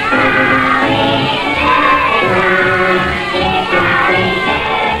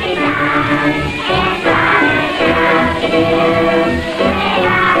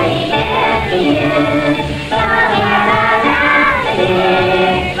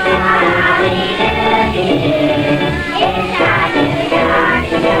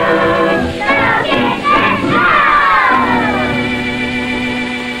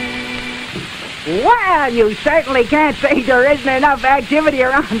 Well, you certainly can't say there isn't enough activity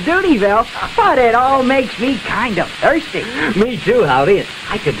around Dutyville, but it all makes me kind of thirsty. Me too, Howdy.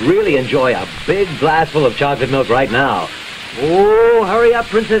 I could really enjoy a big glassful of chocolate milk right now. Oh, hurry up,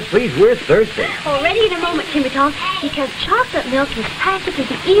 Princess, please. We're thirsty. Oh, ready in a moment, Timber Tom, because chocolate milk is practically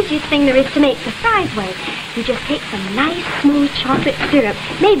the easiest thing there is to make the Fry's way. You just take some nice, smooth chocolate syrup,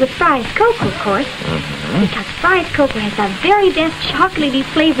 made with Fry's cocoa, of course, because Fry's cocoa has the very best chocolatey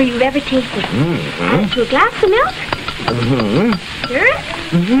flavor you've ever tasted. Add it to a glass of milk, stir it,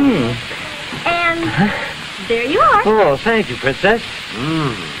 and there you are. Oh, thank you, Princess.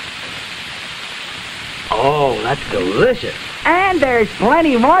 Oh, that's delicious. And there's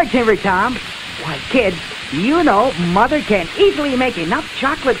plenty more, Timber Tom. Why, kids, You know, Mother can easily make enough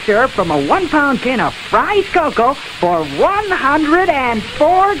chocolate syrup from a 1-pound tin of Fry's cocoa for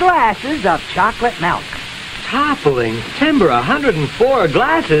 104 glasses of chocolate milk. Toppling timber, 104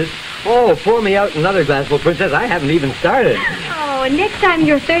 glasses? Oh, pour me out another glass. Well, Princess, I haven't even started. Oh, and next time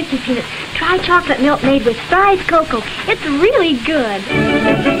you're thirsty, Peanuts, try chocolate milk made with Fry's cocoa. It's really good.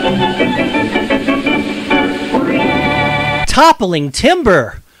 Toppling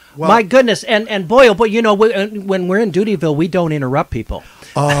timber. Well, my goodness. And boy, oh boy, you know, when we're in Dutyville, we don't interrupt people.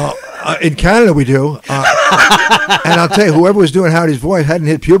 In Canada, we do. And I'll tell you, whoever was doing Howdy's voice hadn't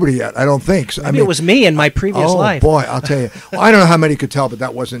hit puberty yet. I don't think. So, Maybe it was me in my previous life. Oh, boy, I'll tell you. Well, I don't know how many could tell, but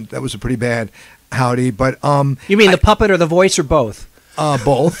that was a pretty bad Howdy. But you mean the puppet or the voice or both?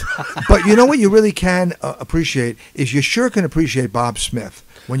 Both. But you know what you really can appreciate is you sure can appreciate Bob Smith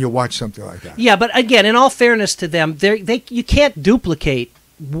when you watch something like that. Yeah, but again, in all fairness to them, you can't duplicate.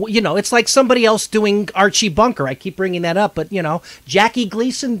 You know, it's like somebody else doing Archie Bunker. I keep bringing that up, but, you know, Jackie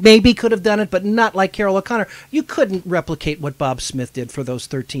Gleason maybe could have done it, but not like Carol O'Connor. You couldn't replicate what Bob Smith did for those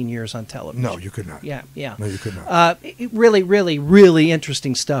 13 years on television. No, you could not. Yeah. No, you could not. Really, really, really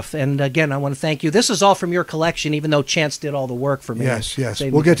interesting stuff. And again, I want to thank you. This is all from your collection, even though Chance did all the work for me. Yes.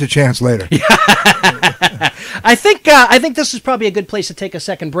 We'll get to Chance later. I think this is probably a good place to take a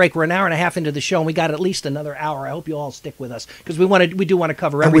second break. We're an hour and a half into the show, and we got at least another hour. I hope you all stick with us because we do want to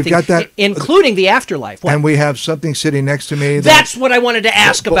cover everything, we've got that, including the afterlife. What? And we have something sitting next to me. That's what I wanted to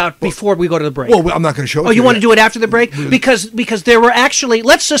ask about before we go to the break. Well, I'm not going to show it. Oh, you want to do it after the break? Because there were actually,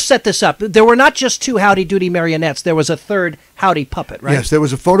 let's just set this up. There were not just 2 Howdy Doody marionettes. There was a third Howdy puppet, right? Yes, there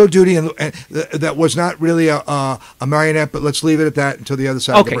was a photo Doody, and that was not really a marionette, but let's leave it at that until the other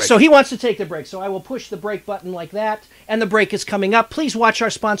side of the break. Okay, so he wants to take the break, so I will push the break button like that, and the break is coming up. Please watch our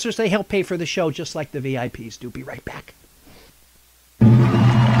sponsors. They help pay for the show just like the VIPs do. Be right back.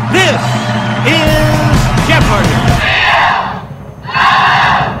 This is Jeopardy!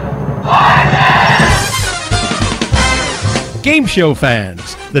 Game show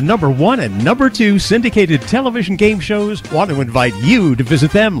fans, the #1 and #2 syndicated television game shows want to invite you to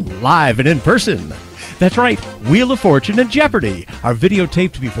visit them live and in person. That's right, Wheel of Fortune and Jeopardy are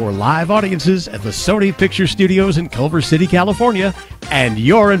videotaped before live audiences at the Sony Picture Studios in Culver City, California, and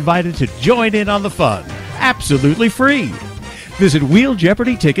you're invited to join in on the fun, absolutely free. Visit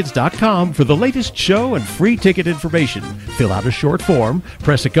WheelJeopardyTickets.com for the latest show and free ticket information. Fill out a short form,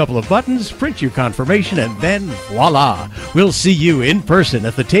 press a couple of buttons, print your confirmation, and then voila! We'll see you in person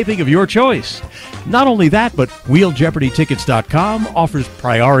at the taping of your choice. Not only that, but WheelJeopardyTickets.com offers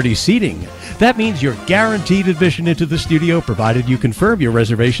priority seating. That means you're guaranteed admission into the studio provided you confirm your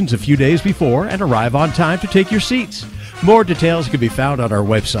reservations a few days before and arrive on time to take your seats. More details can be found on our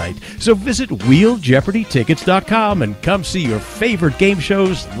website, so visit WheelJeopardyTickets.com and come see your favorite game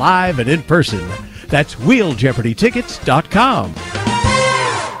shows live and in person. That's WheelJeopardyTickets.com.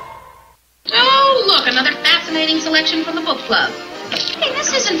 Oh, look, another fascinating selection from the book club. Hey,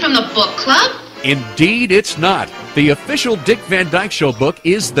 this isn't from the book club. Indeed, it's not. The official Dick Van Dyke Show book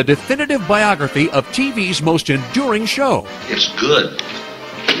is the definitive biography of TV's most enduring show. It's good.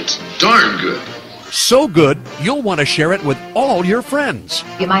 It's darn good. So good, you'll want to share it with all your friends.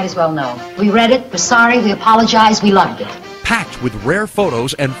 You might as well know. We read it, we're sorry, we apologize, we loved it. Packed with rare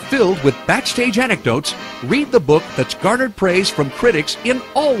photos and filled with backstage anecdotes, read the book that's garnered praise from critics in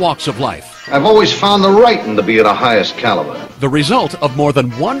all walks of life. I've always found the writing to be of the highest caliber. The result of more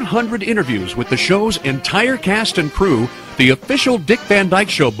than 100 interviews with the show's entire cast and crew, the official Dick Van Dyke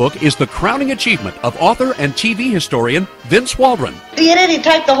Show book is the crowning achievement of author and TV historian Vince Waldron. He did. He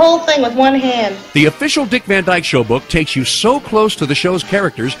typed the whole thing with one hand. The official Dick Van Dyke Show book takes you so close to the show's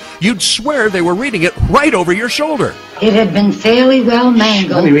characters, you'd swear they were reading it right over your shoulder. It had been fairly well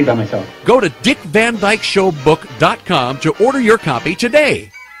mangled. Let me read by myself. Go to DickVanDykeShowBook.com to order your copy today.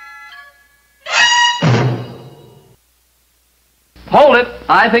 Hold it.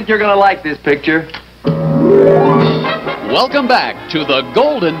 I think you're going to like this picture. Welcome back to the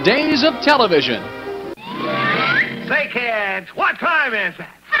golden days of television. Say, kids, what time is it?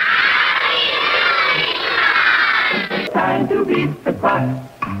 Time to beat the clock.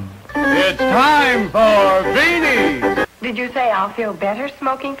 It's time for Beanies. Did you say I'll feel better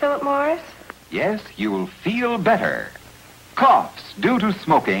smoking Philip Morris? Yes, you'll feel better. Coughs due to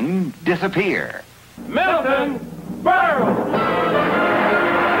smoking disappear. Milton Berle.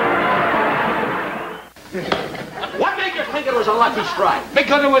 What made you think it was a lucky strike?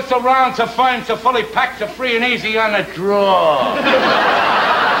 Because it was so round, so fine, so fully packed, so free and easy on the draw.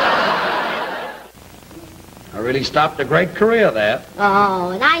 I really stopped a great career there.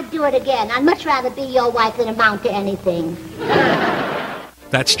 Oh, and I'd do it again. I'd much rather be your wife than amount to anything.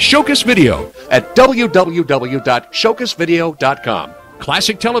 That's Showcase Video at www.showcasevideo.com.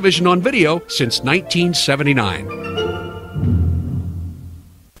 Classic television on video since 1979.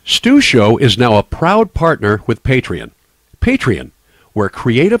 Stu Show is now a proud partner with Patreon. Patreon, where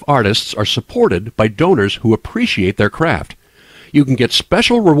creative artists are supported by donors who appreciate their craft. You can get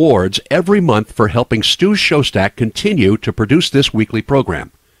special rewards every month for helping Stu's Show Stack continue to produce this weekly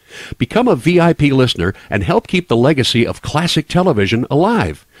program. Become a VIP listener and help keep the legacy of classic television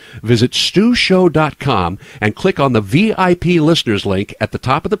alive. Visit StuShow.com and click on the VIP listeners link at the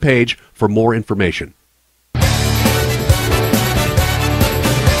top of the page for more information.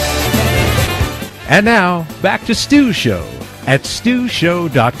 And now, back to Stu Show at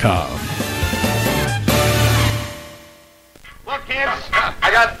StuShow.com. Well, kids,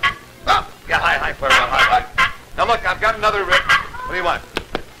 I got... Oh, yeah, hi, Clarabelle, hi. Now, look, I've got another riddle. What do you want?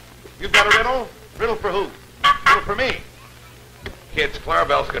 You've got a riddle? Riddle for who? Riddle for me. Kids,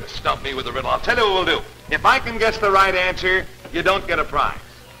 Clarabelle's going to stump me with a riddle. I'll tell you what we'll do. If I can guess the right answer, you don't get a prize.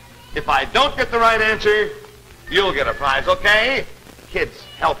 If I don't get the right answer, you'll get a prize, okay? Kids,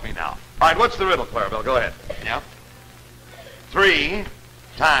 help me now. All right, what's the riddle, Clarabelle? Go ahead. Yeah? 3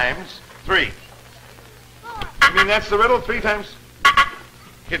 times 3. You mean that's the riddle? 3 times...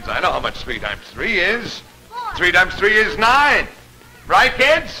 Kids, I know how much 3 times 3 is. 3 times 3 is 9. Right,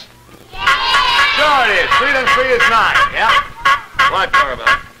 kids? Yeah. Sure it is. 3 times 3 is 9. Yeah? What,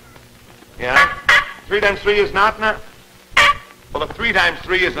 Clarabelle? Yeah? 3 times 3 is not 9? Well, if 3 times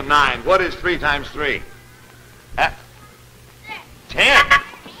 3 is a 9, what is 3 times 3? 10.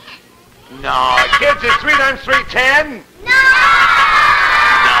 No, kids, is 3 times 3 10? No!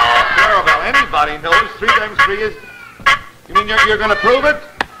 No, Clarabelle, anybody knows 3 times 3 is... You mean you're going to prove it?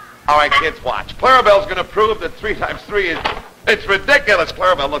 All right, kids, watch. Clarabelle's going to prove that 3 times 3 is... It's ridiculous,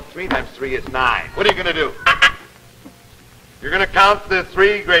 Clarabelle. Look, 3 times 3 is 9. What are you going to do? You're going to count the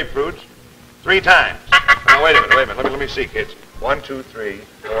 3 grapefruits 3 times. Now, wait a minute. Let me see, kids. 1, 2, 3,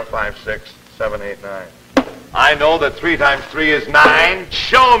 4, 5, 6, 7, 8, 9. I know that 3 times 3 is 9.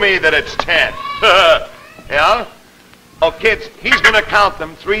 Show me that it's 10. Yeah? Oh, kids, he's going to count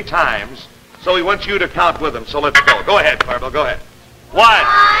them 3 times, so he wants you to count with him. So let's go. Go ahead, Clarabelle. Go ahead. 1,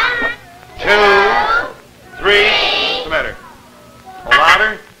 2, 3. What's the matter? Oh,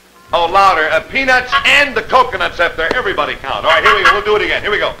 louder? Oh, louder. Peanuts and the coconuts up there. Everybody count. All right, here we go. We'll do it again.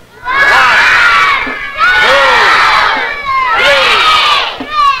 Here we go. 1, 2, 3, 4,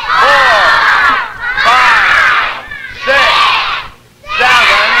 5, 6,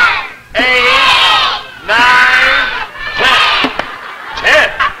 7, 8, 9, 10. 10.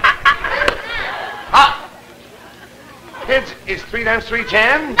 Kids, is 3 times 3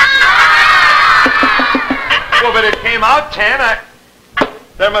 10? Well, but it came out 10.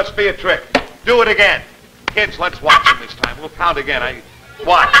 There must be a trick. Do it again. Kids, let's watch it this time. We'll count again.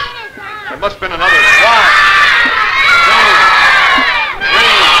 Watch. There must have been another 1, 2, 3,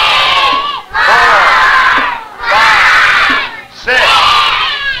 4, 5, 6, 7,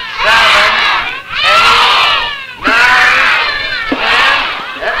 8, 9,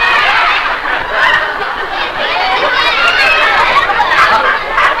 10.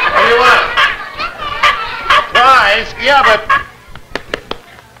 What do you want? A prize? Yeah, but...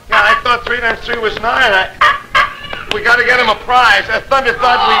 Yeah, I thought 3 times 3 was 9. We got to get him a prize. Thunder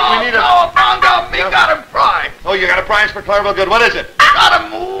thought we need a... Oh, found out me got him prize. Oh, you got a prize for Clarabelle? Good. What is it? Got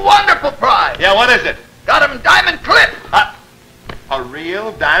him wonderful prize. Yeah, what is it? Got him diamond clip. A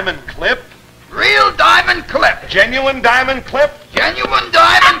real diamond clip? Real diamond clip. Genuine diamond clip? Genuine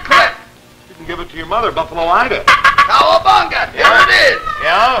diamond clip. You can give it to your mother, Buffalo Ida. Cowabunga. Here Yeah. it is.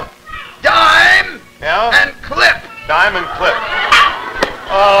 Yeah? Dime Yeah? and clip. Diamond clip.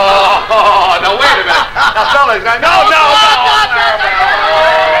 Oh, now wait a minute. Now, fellas, no.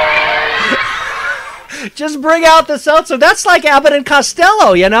 Just bring out the seltzer. That's like Abbott and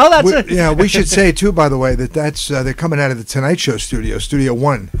Costello, you know? We should say, too, by the way, that's they're coming out of the Tonight Show studio, Studio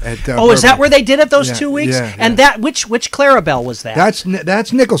 1. At, is that where they did it those 2 weeks? Yeah, and that which Clarabelle was that? That's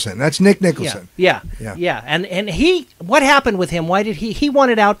Nicholson. That's Nick Nicholson. Yeah. And he, what happened with him? Why did he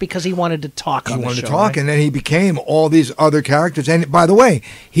wanted out because he wanted to talk on the show? He wanted to talk, and then he became all these other characters. And by the way,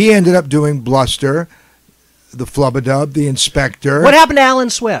 he ended up doing Bluster, the Flubadub, the Inspector. What happened to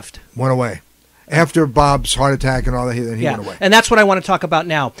Alan Swift? Went away. After Bob's heart attack and all that, then he went away. And that's what I want to talk about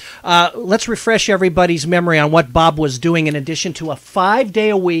now. Let's refresh everybody's memory on what Bob was doing in addition to a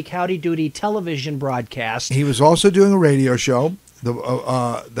 5-day-a-week Howdy Doody television broadcast. He was also doing a radio show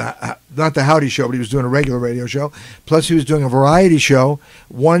not the Howdy show, but he was doing a regular radio show. Plus, he was doing a variety show.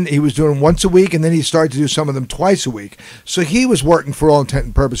 One he was doing once a week, and then he started to do some of them twice a week. So he was working for all intent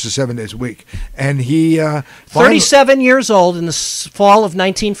and purposes 7 days a week. And he 37 years old in the fall of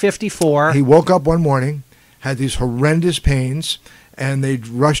 1954. He woke up one morning, had these horrendous pains, and they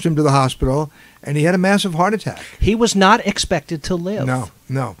rushed him to the hospital, and he had a massive heart attack. He was not expected to live.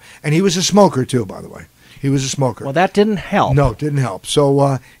 No. And he was a smoker, too, by the way. He was a smoker. Well, that didn't help. No, it didn't help.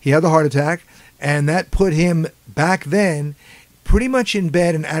 So he had the heart attack, and that put him back then pretty much in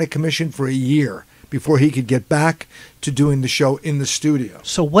bed and out of commission for a year before he could get back to doing the show in the studio.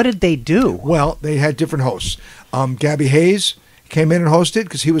 So what did they do? Well, they had different hosts. Gabby Hayes came in and hosted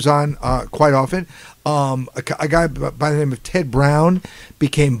because he was on quite often. A guy by the name of Ted Brown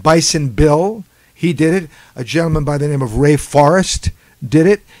became Bison Bill. He did it. A gentleman by the name of Ray Forrest did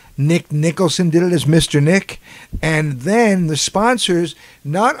it. Nick Nicholson did it as Mr. Nick. And then the sponsors,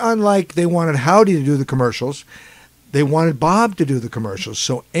 not unlike they wanted Howdy to do the commercials, they wanted Bob to do the commercials.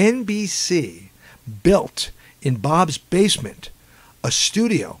 So NBC built in Bob's basement a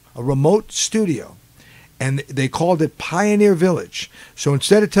studio, a remote studio, and they called it Pioneer Village. So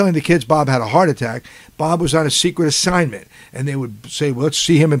instead of telling the kids Bob had a heart attack, Bob was on a secret assignment. And they would say, well, let's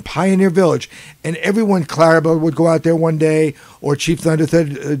see him in Pioneer Village. And everyone, Clarabelle would go out there one day, or Chief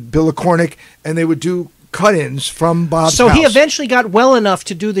Thunderthud, Bill Cornick, and they would do cut-ins from Bob's So house. he eventually got well enough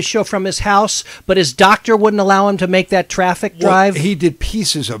to do the show from his house, but his doctor wouldn't allow him to make that traffic drive? Well, he did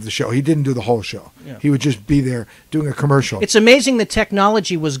pieces of the show. He didn't do the whole show. Yeah. He would just be there doing a commercial. It's amazing the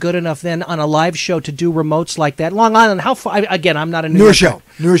technology was good enough then on a live show to do remotes like that. Long Island, how far? Again, I'm not a Newer show.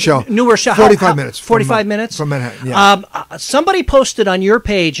 45 minutes. 45 minutes? From Manhattan, yeah. Somebody posted on your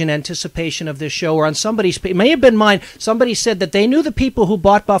page in anticipation of this show, or on somebody's page, it may have been mine, somebody said that they knew the people who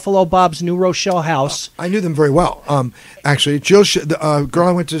bought Buffalo Bob's New Rochelle house. I knew them very well. Actually, Jill, the girl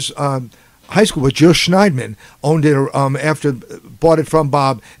I went to high school with, Jill Schneidman, owned it after bought it from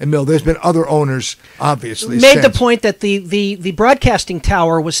Bob and Mill. There's been other owners, obviously. Made the point that the broadcasting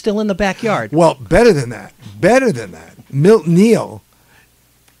tower was still in the backyard. Well, better than that. Milt Neal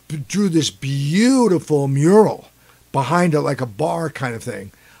drew this beautiful mural behind it, like a bar kind of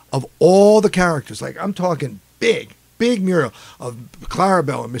thing, of all the characters. Like, I'm talking big mural of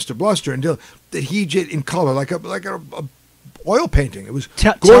Clarabelle and Mr. Bluster and Dylan that he did in color, like a oil painting. It was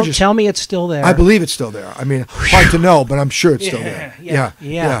gorgeous. Tell me it's still there. I believe it's still there. I mean, hard to know, but I'm sure it's still there. Yeah.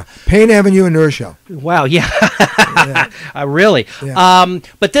 Payne Avenue in New Rochelle. Wow, yeah. Really. Yeah.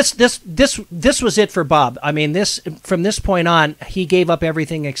 But this was it for Bob. I mean, from this point on, he gave up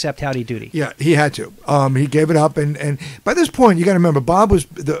everything except Howdy Doody. Yeah, he had to. He gave it up, and by this point, you got to remember, Bob was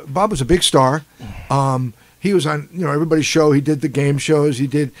a big star. He was on, everybody's show. He did the game shows. He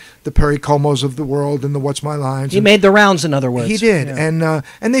did the Perry Comos of the world and the What's My Lines. He made the rounds, in other words. He did, yeah.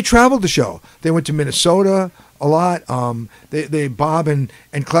 And they traveled the show. They went to Minnesota a lot. They Bob and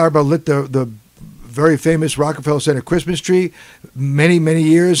Clarabelle lit the very famous Rockefeller Center Christmas tree many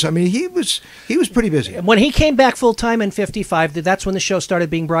years. I mean, he was pretty busy. When he came back full time in '55, that's when the show started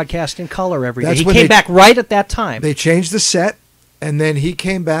being broadcast in color every day. He when came back right at that time. They changed the set. And then he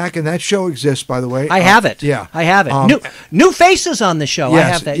came back, and that show exists, by the way. I have it. Yeah. I have it. New faces on the show. Yes, I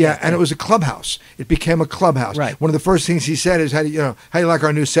have that. Yeah, and it was a clubhouse. It became a clubhouse. Right. One of the first things he said is, how do you like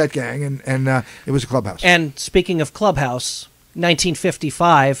our new set, gang? And it was a clubhouse. And speaking of clubhouse,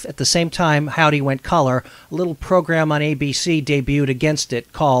 1955, at the same time Howdy went color, a little program on ABC debuted against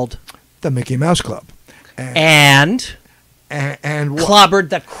it called The Mickey Mouse Club. And clobbered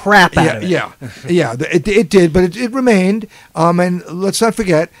the crap out of it. Yeah, it did, but it remained. And let's not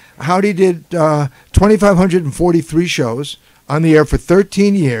forget, Howdy did 2,543 shows on the air for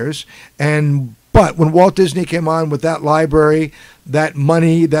 13 years. But when Walt Disney came on with that library, that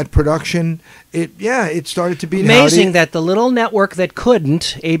money, that production, it started to be amazing Howdy. That the little network that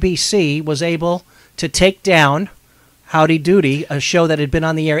couldn't, ABC, was able to take down Howdy Doody, a show that had been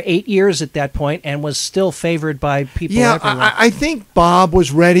on the air 8 years at that point and was still favored by people everywhere. I think Bob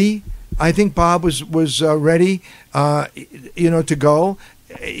was ready. I think Bob was ready, to go.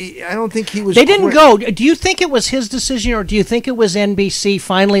 I don't think he was. They didn't go. Do you think it was his decision, or do you think it was NBC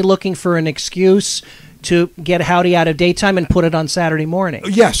finally looking for an excuse to get Howdy out of daytime and put it on Saturday morning?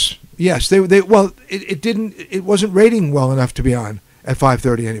 Yes. It wasn't rating well enough to be on at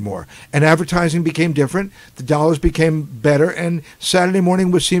 5:30 anymore, and advertising became different. The dollars became better, and Saturday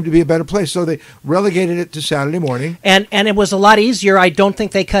morning seemed to be a better place. So they relegated it to Saturday morning, and it was a lot easier. I don't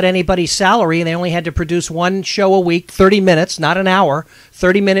think they cut anybody's salary, and they only had to produce one show a week, 30 minutes, not an hour,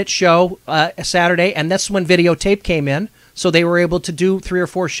 30-minute show Saturday, and that's when videotape came in. So they were able to do 3 or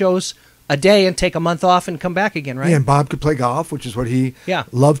 4 shows a day and take a month off and come back again, right? Yeah, and Bob could play golf, which is what he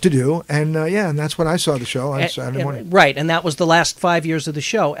loved to do. And and that's when I saw the show on Saturday morning. Right, and that was the last 5 years of the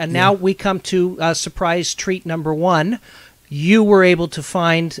show. And now we come to surprise treat number 1. You were able to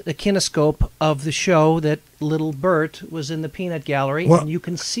find a kinescope of the show that little Burt was in the peanut gallery, and you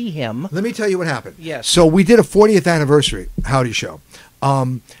can see him. Let me tell you what happened. Yes. So we did a 40th anniversary Howdy show.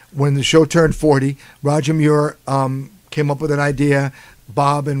 When the show turned 40, Roger Muir came up with an idea.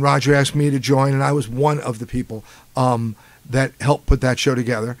 Bob and Roger asked me to join, and I was one of the people that helped put that show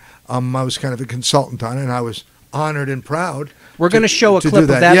together. I was kind of a consultant on it, and I was honored and proud. We're going to show a clip of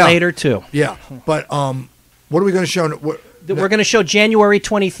that later, too. Yeah, but what are we going to show? We're going to show January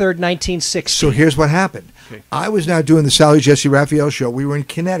 23rd, 1960. So here's what happened. Okay. I was now doing the Sally Jesse Raphael show. We were in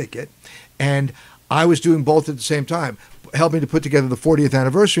Connecticut, and I was doing both at the same time, helping to put together the 40th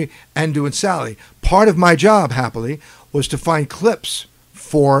anniversary and doing Sally. Part of my job, happily, was to find clips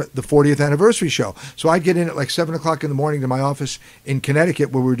for the 40th anniversary show. So I'd get in at like 7 o'clock in the morning to my office in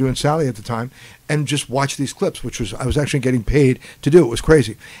Connecticut, where we were doing Sally at the time, and just watch these clips, which was I was actually getting paid to do. It was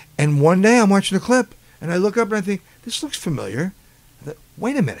crazy. And one day I'm watching a clip, and I look up and I think, this looks familiar.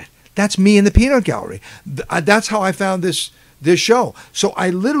 Wait a minute. That's me in the peanut gallery. That's how I found this show. So I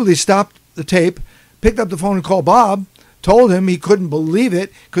literally stopped the tape, picked up the phone and called Bob, told him he couldn't believe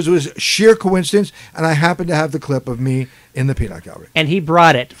it because it was sheer coincidence, and I happened to have the clip of me in the peanut gallery. And he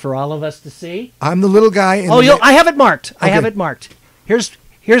brought it for all of us to see. I'm the little guy. I have it marked. Okay. I have it marked. Here's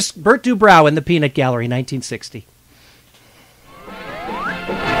Burt Dubrow in the peanut gallery, 1960.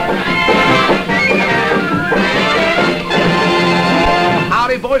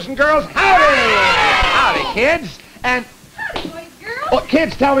 Howdy, boys and girls. Howdy! Howdy, kids. And howdy, boys and girls. Oh,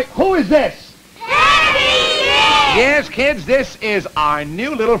 kids, tell me, who is this? Peppy! Yes, kids, this is our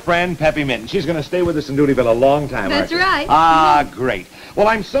new little friend, Peppy Minton. She's going to stay with us in Dutyville a long time. That's right. Ah, great. Well,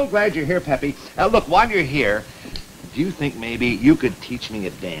 I'm so glad you're here, Peppy. Look, while you're here, do you think maybe you could teach me a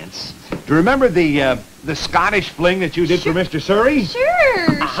dance? Do you remember the Scottish fling that you did for Mr. Surrey?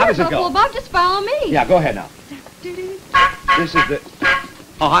 Sure. How does it go? Buffalo Bob, just follow me. Yeah, go ahead now. This is the...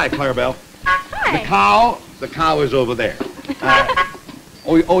 Oh, hi, Clarabelle. Hi. The cow is over there.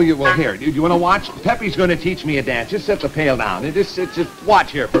 Well, here, do you want to watch? Peppy's going to teach me a dance. Just set the pail down. And just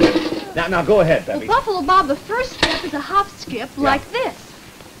watch here for a minute. Now, go ahead, Peppy. Well, Buffalo Bob, the first step is a hop skip like this.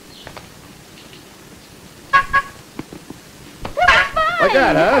 Like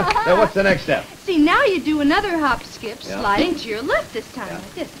that, huh? Now, what's the next step? See, now you do another hop skip, sliding to your left this time,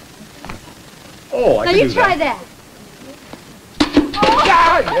 like this. Oh, I now can you do try that.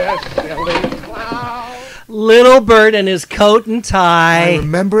 Yes, silly. Little Burt in his coat and tie. I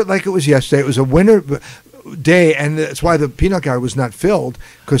remember it like it was yesterday. It was a winter day, and that's why the peanut gallery was not filled,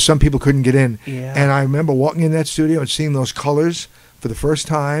 because some people couldn't get in. Yeah. And I remember walking in that studio and seeing those colors for the first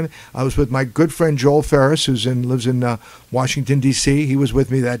time. I was with my good friend Joel Ferris, who lives in Washington, D.C. He was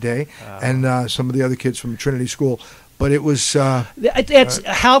with me that day, and some of the other kids from Trinity School. But it was...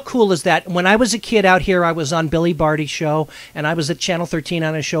 how cool is that? When I was a kid out here, I was on Billy Barty's show, and I was at Channel 13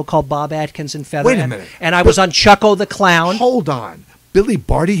 on a show called Bob Atkins and Feather. Wait a minute. And I was on Chucko the Clown. Hold on. Billy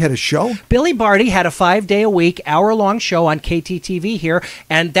Barty had a show? Billy Barty had a 5-day-a-week, hour-long show on KTTV here,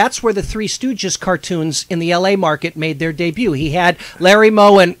 and that's where the Three Stooges cartoons in the L.A. market made their debut. He had Larry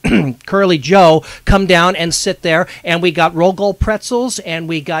Moe and Curly Joe come down and sit there, and we got Roll pretzels, and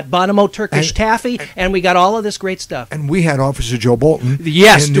we got Bonomo Turkish taffy, and we got all of this great stuff. And we had Officer Joe Bolton.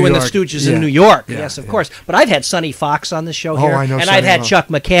 Yes, doing the Stooges in New York. Yes, of course. But I've had Sonny Fox on the show here, I know and Sonny I've had well. Chuck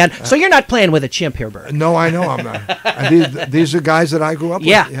McCann. So you're not playing with a chimp here, Burt. No, I know I'm not. These are guys that I grew up with.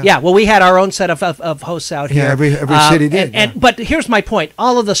 Yeah. Well, we had our own set of hosts out here. Yeah, every city did. But here's my point.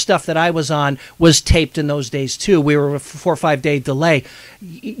 All of the stuff that I was on was taped in those days, too. We were a 4 or 5 day delay.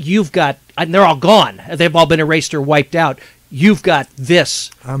 You've got, and they're all gone. They've all been erased or wiped out. You've got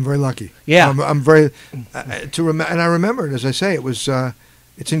this. I'm very lucky. Yeah. I'm very, and I remember it, as I say, it was,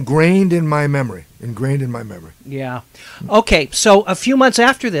 it's ingrained in my memory. Yeah. Okay, so a few months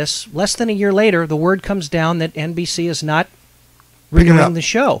after this, less than a year later, the word comes down that NBC is not renewing the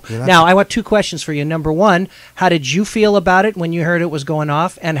show. Yeah, now, I want 2 questions for you. Number 1, how did you feel about it when you heard it was going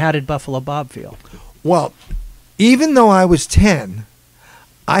off, and how did Buffalo Bob feel? Well, even though I was 10,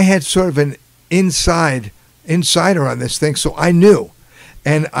 I had sort of an insider on this thing, so I knew.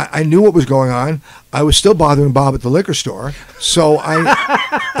 And I knew what was going on. I was still bothering Bob at the liquor store, so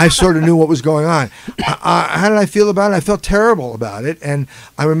I sort of knew what was going on. How did I feel about it? I felt terrible about it, and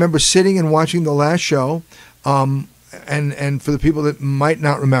I remember sitting and watching the last show. And for the people that might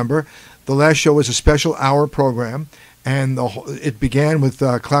not remember, the last show was a special hour program, And it began with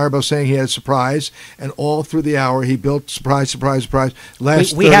Clarabelle saying he had a surprise, and all through the hour he built surprise.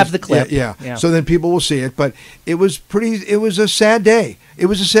 We have the clip. Yeah. So then people will see it. But it was a sad day. It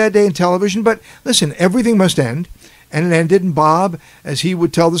was a sad day in television. But listen, everything must end. And it ended, and Bob, as he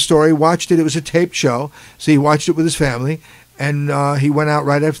would tell the story, watched it. It was a taped show, so he watched it with his family. And he went out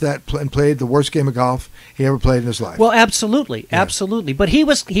right after that and played the worst game of golf he ever played in his life. Well, absolutely. But he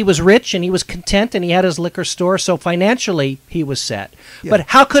was rich, and he was content, and he had his liquor store, so financially he was set. Yeah. But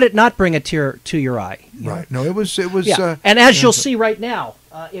how could it not bring a tear to your eye? Right. No, it was. Yeah. And as you'll see right now,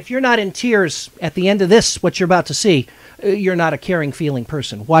 if you're not in tears at the end of this, what you're about to see, you're not a caring, feeling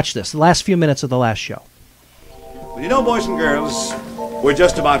person. Watch this. The last few minutes of the last show. Well, you know, boys and girls, we're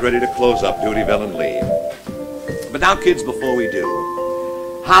just about ready to close up Dutyville and leave. But now, kids, before we do,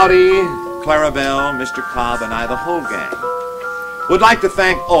 Howdy, Clarabelle, Mr. Cobb, and I, the whole gang, would like to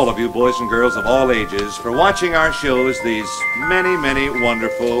thank all of you boys and girls of all ages for watching our shows these many, many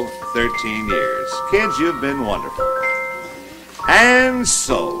wonderful 13 years. Kids, you've been wonderful. And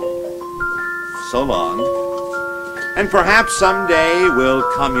so long. And perhaps someday we'll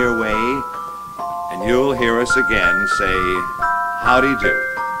come your way and you'll hear us again say, howdy do.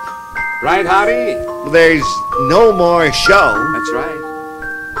 Right, Howdy? There's no more show. That's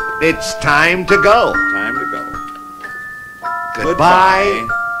right. It's time to go. Time to go. Goodbye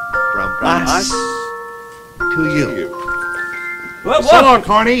from us to you. Well, so long,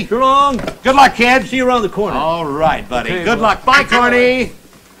 Corny. So long. Good luck, kid. See you around the corner. All right, buddy. Okay, Good luck. Bye, Corny.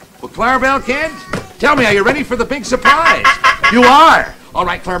 Well, Clarabelle, kid, tell me, are you ready for the big surprise? You are. All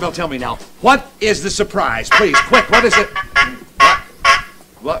right, Clarabelle, tell me now. What is the surprise? Please, quick, what is it?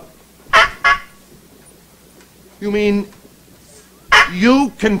 What? You mean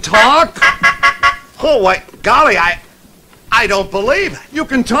you can talk? Oh, wait, golly, I don't believe it. You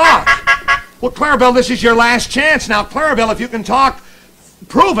can talk. Well, Clarabelle, this is your last chance. Now, Clarabelle, if you can talk,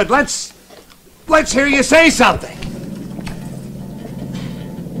 prove it. Let's hear you say something.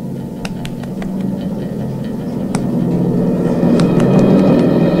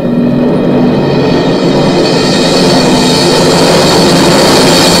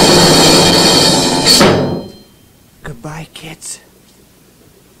 Goodbye, kids.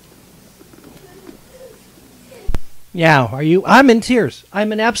 Yeah, are you? I'm in tears.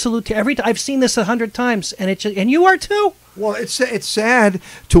 I'm in absolute tears. I've seen this 100 times, and and you are too. Well, it's sad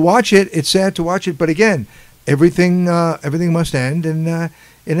to watch it. It's sad to watch it, but again, everything must end, and it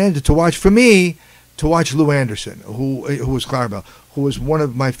ended. To watch Lou Anderson, who was Clarabelle, who was one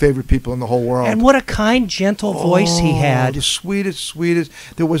of my favorite people in the whole world. And what a kind, gentle voice he had. The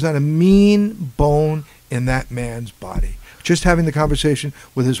sweetest. There was not a mean bone in that man's body. Just having the conversation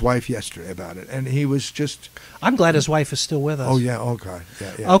with his wife yesterday about it, and he was just... I'm glad his wife is still with us. Oh, yeah. Oh, God.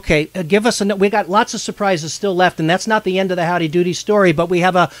 Yeah. Okay, give us... We got lots of surprises still left, and that's not the end of the Howdy Doody story, but we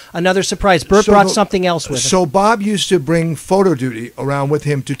have another surprise. Burt brought something else with him. So Bob used to bring Photo Duty around with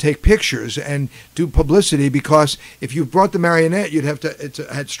him to take pictures and do publicity, because if you brought the marionette, you'd have to... It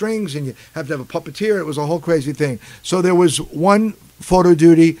had strings, and you have to have a puppeteer. It was a whole crazy thing. So there was one Photo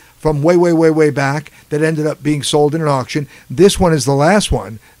Duty from way back that ended up being sold in an auction. This one is the last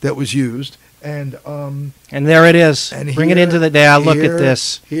one that was used, and there it is. And bring it into the day. Look at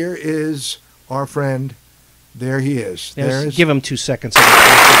this. Here is our friend. There he is. Give him 2 seconds.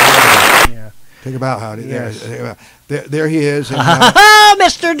 Yeah. Take a bow, Howdy. Yes. There he is. And,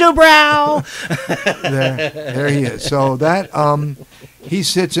 Mr. Dubrow. there he is. So that he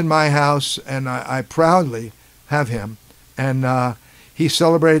sits in my house, and I proudly have him. And he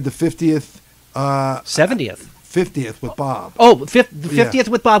celebrated the 50th... 70th. 50th with Bob. Oh, the 50th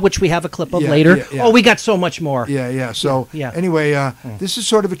with Bob, which we have a clip of later. Yeah. Oh, we got so much more. Yeah. So anyway, this is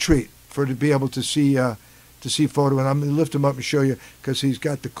sort of a treat to be able to see Photo, and I'm going to lift him up and show you, because he's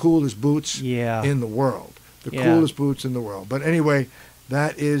got the coolest boots in the world. Coolest boots in the world. But anyway,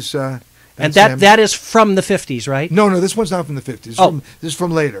 that is... and that is from the 50s, right? No, this one's not from the 50s. This is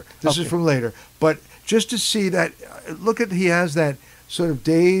from later. This is from later. But just to see that, he has that sort of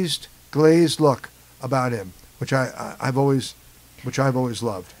dazed, glazed look about him, which I've always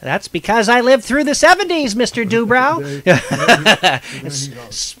loved. That's because I lived through the 70s, Mr. Dubrow.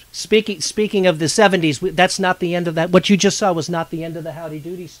 Speaking of the 70s, that's not the end of that. What you just saw was not the end of the Howdy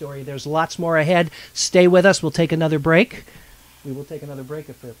Doody story. There's lots more ahead. Stay with us. We'll take another break. We will take another break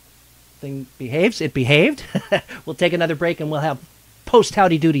if the thing behaves. It behaved. We'll take another break, and we'll have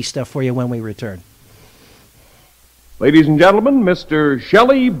post-Howdy Doody stuff for you when we return. Ladies and gentlemen, Mr.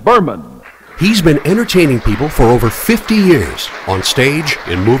 Shelley Berman. He's been entertaining people for over 50 years, on stage,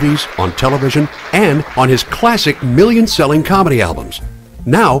 in movies, on television, and on his classic million-selling comedy albums.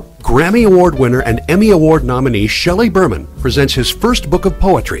 Now, Grammy Award winner and Emmy Award nominee Shelley Berman presents his first book of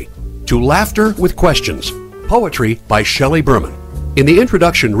poetry, To Laughter with Questions, Poetry by Shelley Berman. In the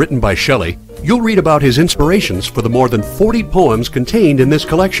introduction written by Shelley, you'll read about his inspirations for the more than 40 poems contained in this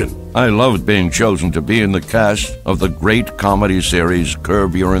collection. I loved being chosen to be in the cast of the great comedy series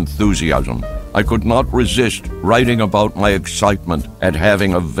Curb Your Enthusiasm. I could not resist writing about my excitement at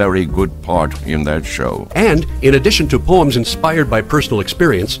having a very good part in that show. And, in addition to poems inspired by personal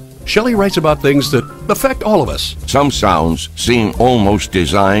experience, Shelley writes about things that affect all of us. Some sounds seem almost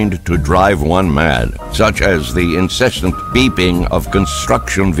designed to drive one mad, such as the incessant beeping of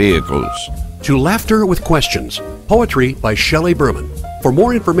construction vehicles. To Laughter with Questions, Poetry by Shelley Berman. For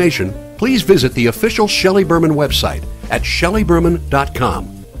more information, please visit the official Shelley Berman website at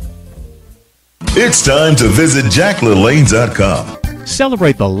shelleyberman.com. It's time to visit JackLaLanne.com.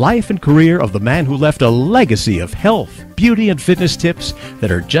 Celebrate the life and career of the man who left a legacy of health, beauty, and fitness tips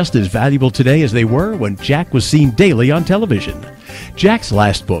that are just as valuable today as they were when Jack was seen daily on television. Jack's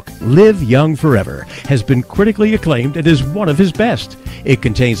last book, Live Young Forever, has been critically acclaimed and is one of his best. It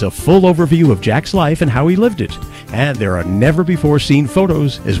contains a full overview of Jack's life and how he lived it, and there are never-before-seen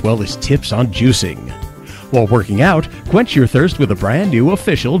photos as well as tips on juicing. While working out, quench your thirst with a brand new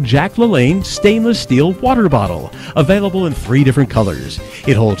official Jack LaLanne stainless steel water bottle, available in 3 different colors.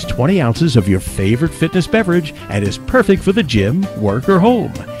 It holds 20 ounces of your favorite fitness beverage and is perfect for the gym, work, or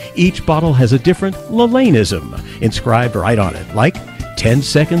home. Each bottle has a different LaLanneism inscribed right on it, like 10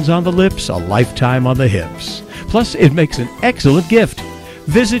 seconds on the lips, a lifetime on the hips. Plus, it makes an excellent gift.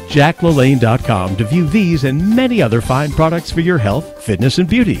 Visit JackLaLanne.com to view these and many other fine products for your health, fitness, and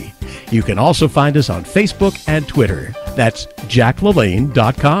beauty. You can also find us on Facebook and Twitter. That's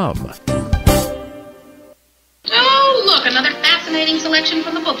JackLaLanne.com. Oh, look, another fascinating selection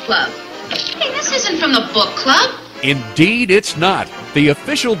from the book club. Hey, this isn't from the book club. Indeed, it's not. The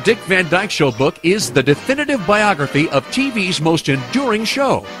official Dick Van Dyke Show book is the definitive biography of TV's most enduring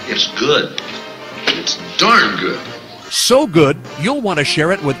show. It's good. It's darn good. So good, you'll want to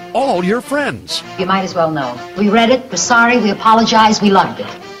share it with all your friends. You might as well know. We read it, we're sorry, we apologize, we loved it.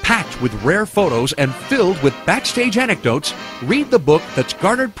 Packed with rare photos and filled with backstage anecdotes, read the book that's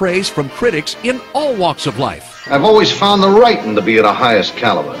garnered praise from critics in all walks of life. I've always found the writing to be of the highest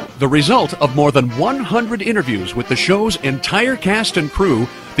caliber. The result of more than 100 interviews with the show's entire cast and crew,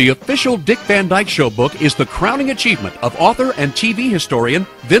 the official Dick Van Dyke Show book is the crowning achievement of author and TV historian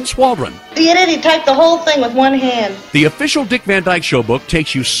Vince Waldron. He typed the whole thing with one hand. The official Dick Van Dyke Show book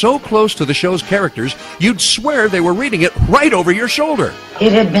takes you so close to the show's characters, you'd swear they were reading it right over your shoulder.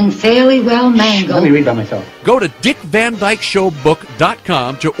 It had been fairly well mangled. Let me read by myself. Go to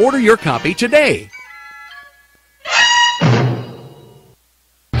DickVanDykeShowBook.com to order your copy today.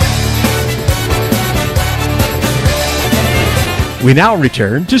 We now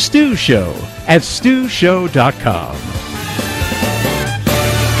return to Stu's show at StuShow.com.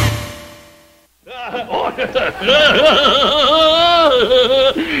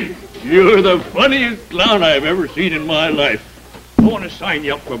 You're the funniest clown I've ever seen in my life. I want to sign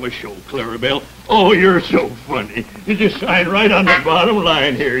you up for my show, Clarabelle. Oh, you're so funny. You just sign right on the bottom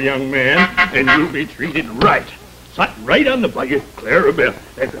line here, young man, and you'll be treated right. Sign right on the bottom, Clarabelle.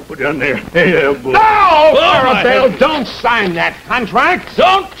 Put it on there. Hey, boy. No, Clarabelle, don't sign that contract.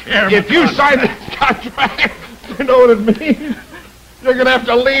 Don't tear If you sign that contract, you know what it means? You're going to have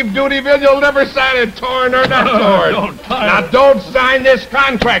to leave Dutyville. You'll never sign it, torn or not torn. Now, don't sign this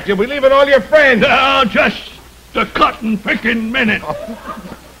contract. You'll be leaving all your friends. Now, just a cotton-picking minute.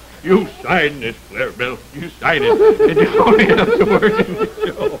 You sign this, Clarabelle. You sign it, and you only have to work in the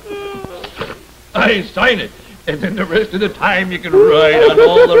show. I sign it. And then the rest of the time you can ride on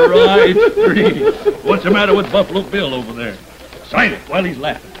all the rides free. What's the matter with Buffalo Bill over there? Sign it while he's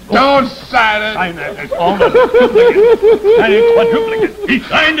laughing. Don't sign it. Sign that. It's all done. Duplicate. Sign it, quadruplicate. He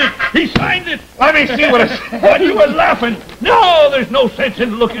signed it. He signed it. Let me see what it says. But you were laughing. No, there's no sense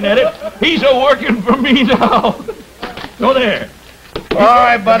in looking at it. He's a-working for me now. Go there. All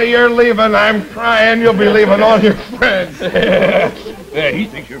right, buddy, you're leaving. I'm crying. You'll be leaving all your friends. Yeah, he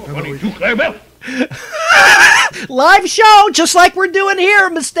thinks you're funny too, Clarabelle. Live show, just like we're doing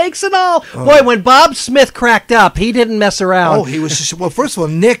here, mistakes and all. Boy, when Bob Smith cracked up, he didn't mess around. Oh, he was just, well. First of all,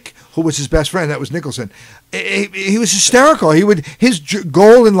 Nick, who was his best friend, that was Nicholson. He was hysterical. His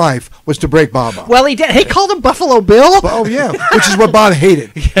goal in life was to break Bob up. Well, he did. He called him Buffalo Bill. Oh yeah, which is what Bob hated.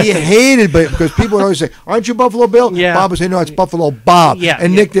 He hated it because people would always say, "Aren't you Buffalo Bill?" Yeah. Bob would say, "No, it's Buffalo Bob." Yeah,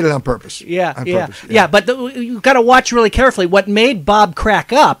 and Nick did it on purpose. Yeah, on yeah, purpose. yeah. But you got to watch really carefully. What made Bob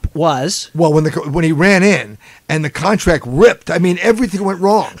crack up was when he ran in and the contract ripped. I mean, everything went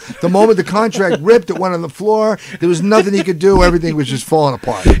wrong. The moment the contract ripped, it went on the floor. There was nothing he could do. Everything was just falling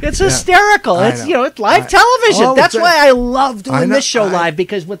apart. It's hysterical. It's it's live television. That's why I love doing this show live,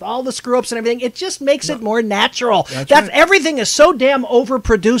 because with all the screw ups and everything, it just makes it more natural. Everything is so damn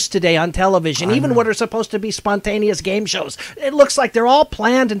overproduced today on television. Even what are supposed to be spontaneous game shows, it looks like they're all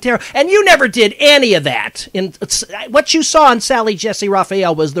planned and terrible. And you never did any of that. What you saw on Sally Jesse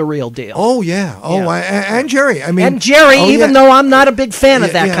Raphael was the real deal. Oh yeah. And Jerry. I mean, and Jerry. Even though I'm not a big fan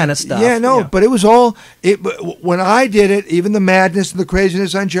of that kind of stuff. Yeah, no, but it was all. When I did it, even the madness and the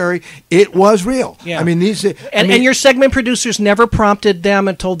craziness on Jerry, it was real. Yeah. I mean, and your segment producers never prompted them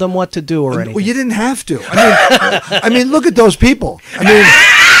and told them what to do or anything. Well, you didn't have to. I mean, look at those people.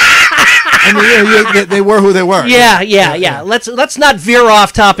 They were who they were. Yeah. Let's not veer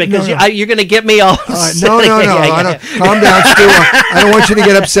off topic, because you're going to get me all. No. Calm down, Stu. I don't want you to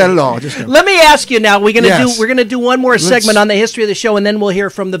get upset at all. Let me ask you now. We're going to do one more segment on the history of the show, and then we'll hear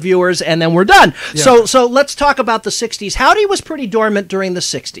from the viewers, and then we're done. Yeah. So let's talk about the '60s. Howdy was pretty dormant during the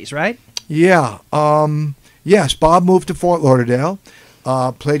 '60s, right? Yeah. Yes. Bob moved to Fort Lauderdale,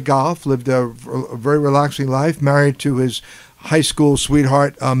 played golf, lived a very relaxing life, married to his high school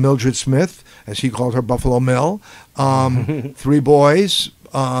sweetheart, Mildred Smith, as he called her, Buffalo Mill. 3 boys,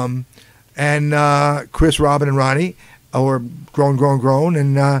 and Chris, Robin, and Ronnie were grown,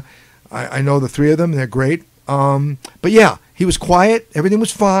 and I know the 3 of them. They're great. But yeah, he was quiet. Everything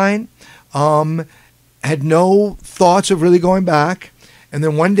was fine. Had no thoughts of really going back. And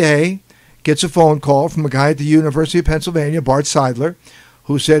then one day, gets a phone call from a guy at the University of Pennsylvania, Bart Seidler,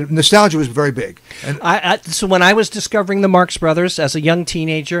 who said nostalgia was very big. And so when I was discovering the Marx Brothers as a young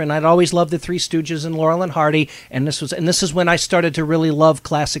teenager, and I'd always loved the Three Stooges and Laurel and Hardy, and this is when I started to really love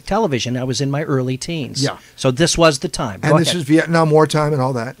classic television. I was in my early teens. Yeah. So this was the time. And this is Vietnam War time and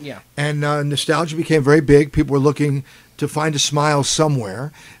all that. Yeah. And nostalgia became very big. People were looking to find a smile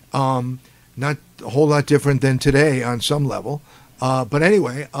somewhere. Not a whole lot different than today on some level. But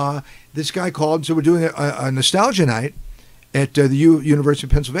anyway, this guy called, so we're doing a nostalgia night at the University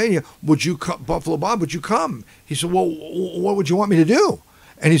of Pennsylvania. Would you come, Buffalo Bob, would you come? He said, well, what would you want me to do?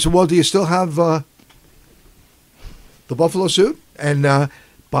 And he said, well, do you still have the buffalo suit? And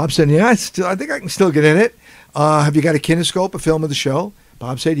Bob said, yeah, I think I can still get in it. Have you got a kinescope, a film of the show?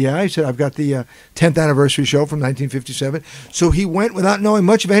 Bob said, yeah. He said, I've got the 10th anniversary show from 1957. So he went without knowing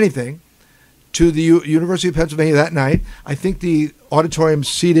much of anything to the University of Pennsylvania that night. I think the auditorium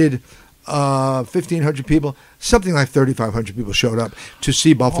seated 1,500 people. Something like 3,500 people showed up to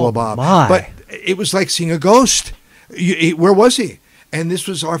see Buffalo Bob. My. But it was like seeing a ghost. Where was he? And this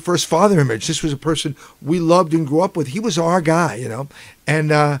was our first father image. This was a person we loved and grew up with. He was our guy, you know.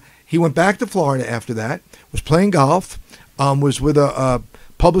 And he went back to Florida after that, was playing golf, was with a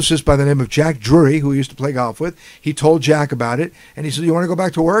publicist by the name of Jack Drury, who he used to play golf with. He told Jack about it, and he said, you want to go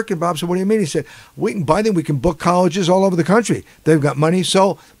back to work? And Bob said, what do you mean? He said, we can book colleges all over the country. They've got money.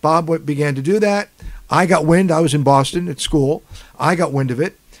 So Bob began to do that. I got wind. I was in Boston at school. I got wind of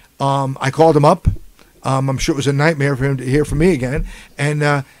it. I called him up. I'm sure it was a nightmare for him to hear from me again.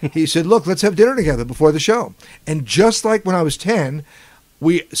 And he said, look, let's have dinner together before the show. And just like when I was 10,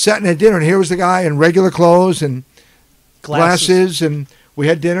 we sat and had dinner, and here was the guy in regular clothes and glasses, and we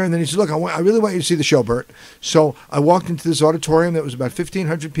had dinner, and then he said, look, I really want you to see the show, Burt. So I walked into this auditorium that was about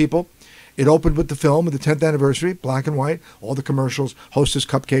 1,500 people. It opened with the film of the 10th anniversary, black and white, all the commercials, Hostess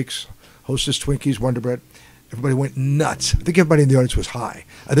cupcakes, Hostess Twinkies, Wonder Bread. Everybody went nuts. I think everybody in the audience was high.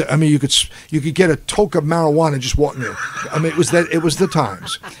 I mean, you could get a toke of marijuana just walking in. I mean, it was the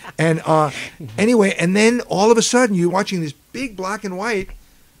times. And anyway, and then all of a sudden you're watching this big black and white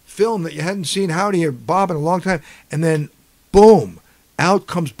film that you hadn't seen Howdy or Bob in a long time, and then boom, out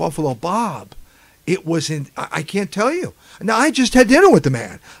comes Buffalo Bob. It was I can't tell you. Now, I just had dinner with the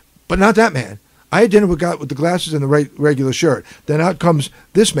man, but not that man. I had dinner with the glasses and the regular shirt. Then out comes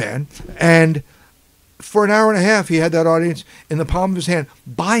this man, and for an hour and a half, he had that audience in the palm of his hand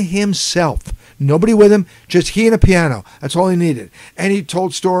by himself. Nobody with him, just he and a piano. That's all he needed. And he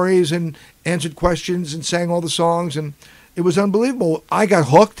told stories and answered questions and sang all the songs, and it was unbelievable. I got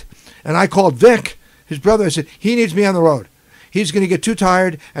hooked, and I called Vic, his brother. I said, he needs me on the road. He's going to get too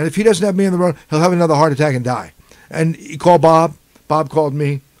tired, and if he doesn't have me on the road, he'll have another heart attack and die. And he called Bob. Bob called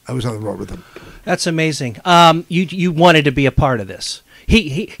me. I was on the road with him. That's amazing. You wanted to be a part of this.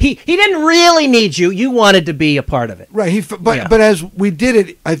 He didn't really need you. You wanted to be a part of it. Right. But as we did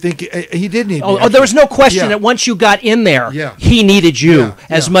it, I think he did need me. Oh, there was no question that once you got in there, he needed you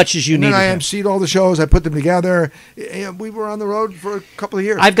as much as you needed him. And I emceed all the shows. I put them together. We were on the road for a couple of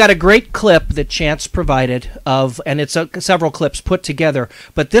years. I've got a great clip that Chance provided and it's several clips put together,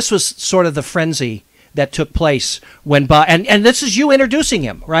 but this was sort of the frenzy that took place when Bob, and this is you introducing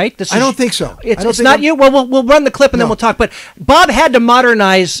him, right? I don't think so. It's not you. Well, we'll run the clip and then we'll talk. But Bob had to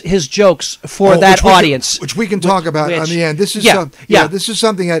modernize his jokes for that audience, which we can talk about on the end. This is this is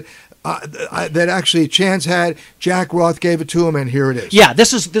something that that actually Chance had. Jack Roth gave it to him, and here it is. Yeah,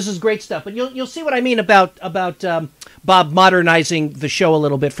 this is great stuff. But you'll see what I mean about Bob modernizing the show a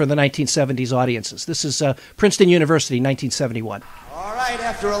little bit for the 1970s audiences. This is Princeton University, 1971. All right,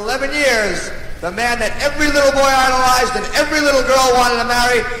 after 11 years, the man that every little boy idolized and every little girl wanted to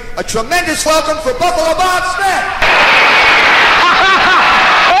marry, a tremendous welcome for Buffalo Bob Smith.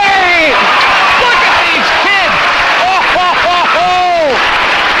 Hey! Look at these kids! Oh, ho, ho, ho!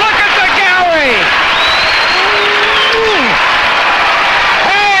 Look at the gallery! Ooh.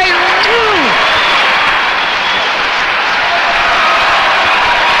 Hey! Ooh.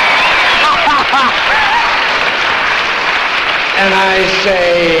 And I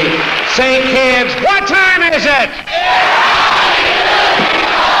say kids, what time is it?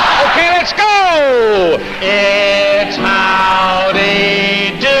 Okay, let's go! It's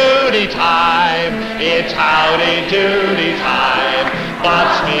Howdy Doody time. It's Howdy Doody time. Bob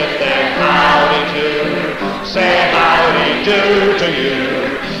Smith and Howdy Do say howdy do to you.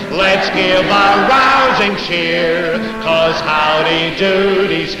 Let's give a rousing cheer, 'cause Howdy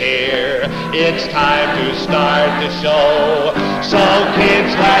Doody's here. It's time to start the show. So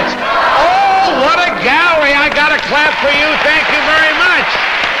kids, let's... Oh, what a gallery! I got a clap for you. Thank you very much.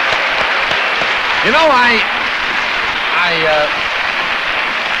 You know, I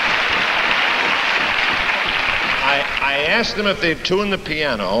asked them if they'd tune the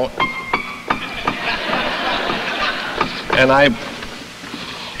piano, and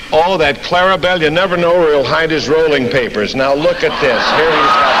oh, that Clarabelle, you never know where he'll hide his rolling papers. Now look at this. Here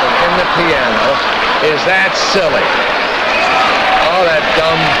he's got them in the piano. Is that silly? Oh, that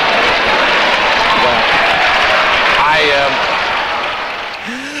dumb...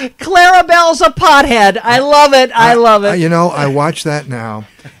 Clarabelle's a pothead. I love it. I love it. You know, I watch that now.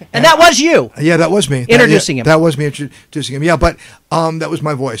 And that was you. Yeah, that was me. Introducing him. That was me introducing him. Yeah, but that was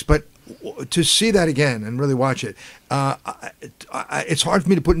my voice. But to see that again and really watch it, it's hard for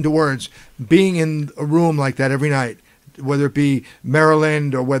me to put into words. Being in a room like that every night, whether it be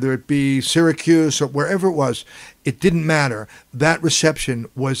Maryland or whether it be Syracuse or wherever it was, it didn't matter. That reception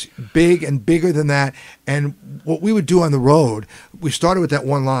was big and bigger than that. And what we would do on the road, we started with that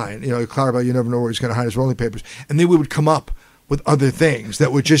one line, Clarabelle, you never know where he's going to hide his rolling papers. And then we would come up with other things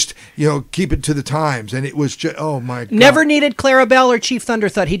that would just, keep it to the times. And it was just, oh my God. Never needed Clarabelle or Chief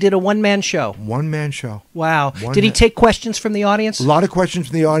Thunderthud. He did a one-man show. One-man show. Wow. Did he take questions from the audience? A lot of questions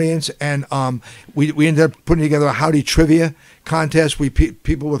from the audience. And we ended up putting together a Howdy Trivia contest.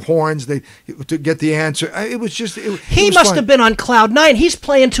 People with horns, to get the answer. It was just... He must have been on cloud nine. He's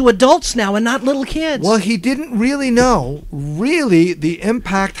playing to adults now and not little kids. Well, he didn't really know, the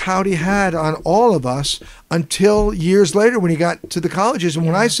impact Howdy had on all of us until years later when he got to the colleges. And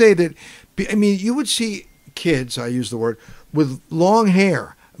when I say that, you would see kids, I use the word, with long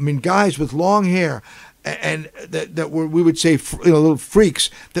hair. Guys with long hair, and that were, we would say, little freaks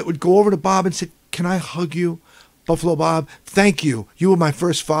that would go over to Bob and say, "Can I hug you, Buffalo Bob? Thank you. You were my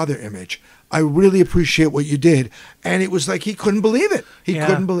first father image. I really appreciate what you did." And it was like he couldn't believe it. He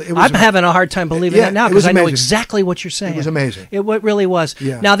couldn't believe it. I'm having a hard time believing that now because I know exactly what you're saying. It was amazing. It really was.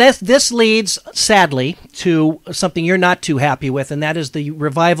 Yeah. Now, this leads, sadly, to something you're not too happy with, and that is the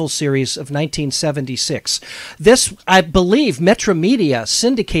revival series of 1976. This, I believe, Metro Media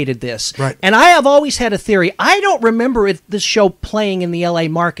syndicated this. Right. And I have always had a theory. I don't remember this show playing in the L.A.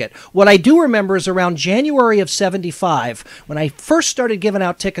 market. What I do remember is around January of 75, when I first started giving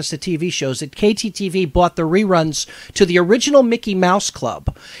out tickets to TV shows, that KTTV bought the reruns to the original Mickey Mouse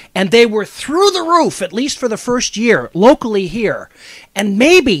Club, and they were through the roof, at least for the first year, locally here. And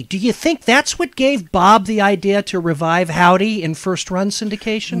maybe, do you think that's what gave Bob the idea to revive Howdy in first-run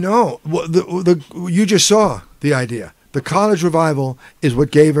syndication? No, you just saw the idea. The college revival is what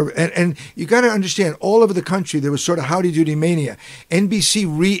gave her, and you got to understand, all over the country, there was sort of Howdy Doody mania. NBC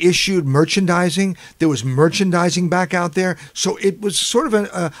reissued merchandising. There was merchandising back out there. So it was sort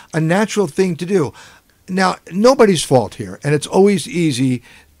of a natural thing to do. Now, nobody's fault here, and it's always easy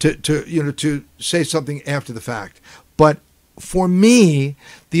to say something after the fact. But for me,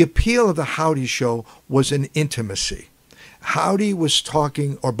 the appeal of the Howdy show was an intimacy. Howdy was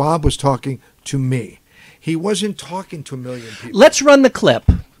talking, or Bob was talking to me. He wasn't talking to a million people. Let's run the clip.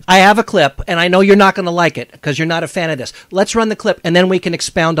 I have a clip, and I know you're not going to like it because you're not a fan of this. Let's run the clip, and then we can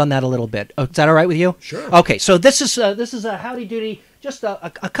expound on that a little bit. Is that all right with you? Sure. Okay, so this is a Howdy Doody, just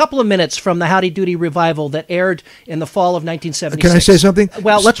a couple of minutes from the Howdy Doody revival that aired in the fall of 1976. Can I say something?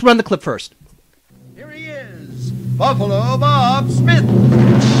 Well, let's run the clip first. Here Buffalo Bob Smith.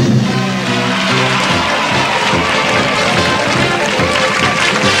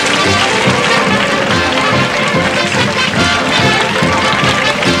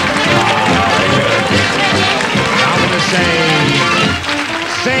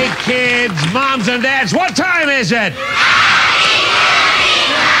 Say, kids, moms and dads, what time is it? Okay,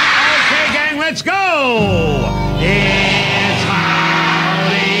 gang, let's go. It's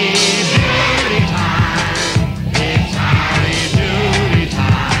Howdy Doody time. It's Howdy Doody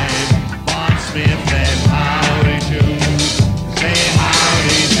time. Bob Smith and Howdy Doody. Say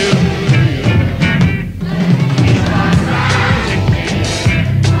howdy doody. Keep on rising here.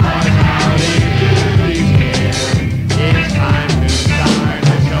 Cause Howdy Doody's here. It's time to start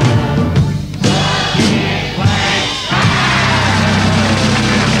the show. So keep playing.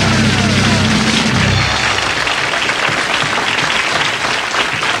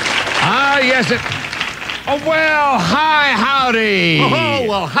 Yes, it... Oh, well, hi, howdy. Oh,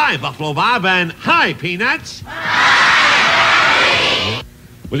 well, hi, Buffalo Bob, and hi, Peanuts.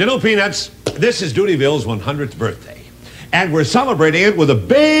 Well, you know, Peanuts, this is Doodyville's 100th birthday, and we're celebrating it with a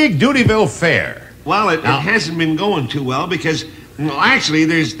big Doodyville fair. Well, it hasn't been going too well because, well, actually,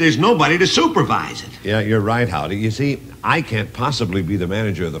 there's nobody to supervise it. Yeah, you're right, Howdy. You see, I can't possibly be the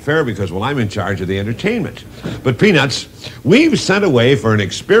manager of the fair because, well, I'm in charge of the entertainment. But, Peanuts, we've sent away for an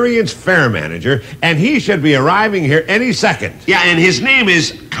experienced fair manager, and he should be arriving here any second. Yeah, and his name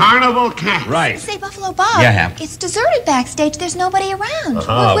is Carnival Cat. Right. Say, Buffalo Bob. Yeah, Hap. It's deserted backstage. There's nobody around.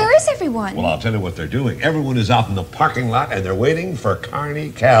 Uh-huh. Where is everyone? Well, I'll tell you what they're doing. Everyone is out in the parking lot, and they're waiting for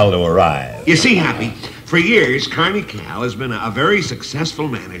Carney Cal to arrive. You see, Happy, for years, Carney Cal has been a very successful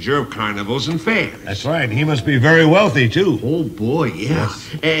manager of carnivals and fairs. That's right. He must be very wealthy, too. Oh, boy, yeah.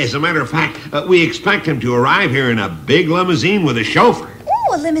 As a matter of fact, we expect him to arrive here in a big limousine with a chauffeur.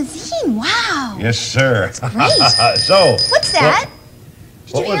 Ooh, a limousine. Wow. Yes, sir. That's great. So... What's that?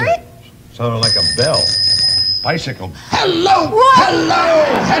 Did you hear it? Sounded like a bell. Bicycle. Hello! Whoa. Hello!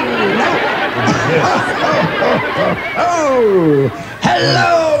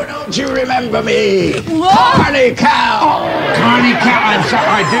 Hello! Don't you remember me? Carney Cow! Carney Cal, I'm sorry,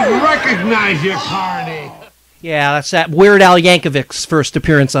 I didn't recognize you, Carney. Yeah, that's that Weird Al Yankovic's first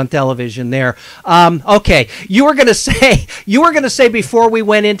appearance on television there. Okay, you were gonna say before we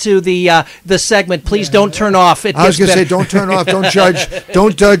went into the segment, please don't turn off. I was gonna say don't turn off,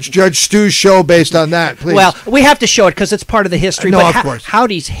 don't judge Stu's show based on that, please. Well, we have to show it because it's part of the history. No, but of course.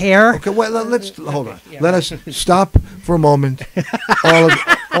 Howdy's hair. Okay, well, let's hold on. Let us stop for a moment,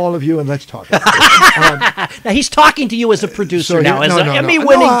 all of you, and let's talk. Now he's talking to you as a producer So now, here- as no, an no, no.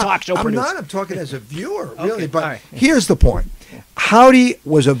 Emmy-winning No, talk show I'm producer. not. I'm talking as a viewer, really. Okay, But all right. here's the point: Howdy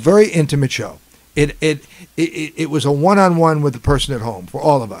was a very intimate show. It was a one-on-one with the person at home for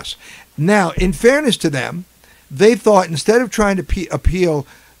all of us. Now, in fairness to them, they thought instead of trying to appeal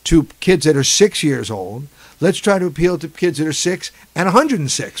to kids that are 6 years old, let's try to appeal to kids that are 6 and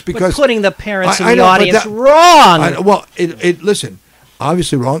 106. Because But putting the parents in I the know, but audience that- wrong. well, listen,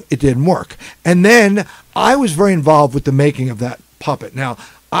 obviously wrong. It didn't work. And then I was very involved with the making of that puppet. Now,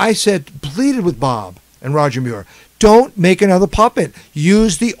 I pleaded with Bob and Roger Muir, don't make another puppet.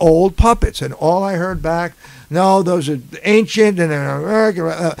 Use the old puppets. And all I heard back, no, those are ancient and they're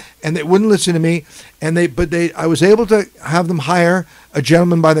American, and they wouldn't listen to me. I was able to have them hire a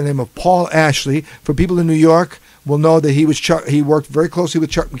gentleman by the name of Paul Ashley. For people in New York, will know that he worked very closely with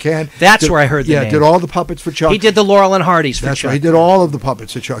Chuck McCann. That's where I heard the name. Did all the puppets for Chuck. He did the Laurel and Hardys for That's Chuck. right. He did all of the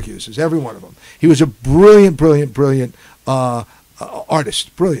puppets that Chuck uses, every one of them. He was a brilliant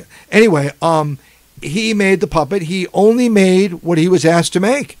artist. Brilliant. Anyway, he made the puppet. He only made what he was asked to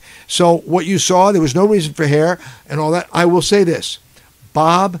make. So what you saw, there was no reason for hair and all that. I will say this.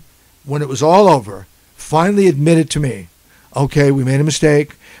 Bob, when it was all over, finally admitted to me, okay, we made a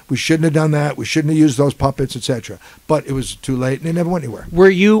mistake. We shouldn't have done that. We shouldn't have used those puppets, etc. But it was too late, and they never went anywhere. Were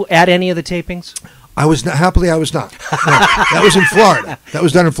you at any of the tapings? I was not. Happily, I was not. No, that was in Florida. That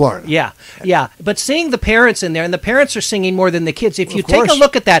was done in Florida. Yeah. But seeing the parents in there, and the parents are singing more than the kids. If you Of take a course.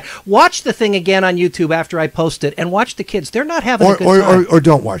 look at that, watch the thing again on YouTube after I post it, and watch the kids. They're not having a good time. Or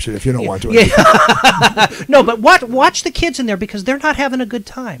don't watch it if you don't want to. Yeah. No, but watch the kids in there because they're not having a good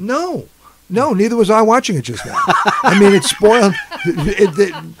time. No, neither was I watching it just now. I mean, it spoiled.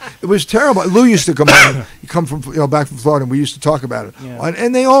 It was terrible. Lou used to come from back from Florida, and we used to talk about it. Yeah.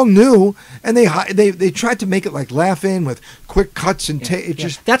 And they all knew, and they tried to make it like laugh in with quick cuts and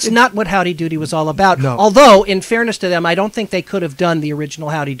That's not what Howdy Doody was all about. No. Although, in fairness to them, I don't think they could have done the original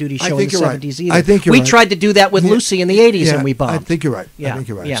Howdy Doody I show in think the you're right. 70s either. I think you're we right. tried to do that with Lucy in the 80s, and we bombed. I think you're right. Yeah. I think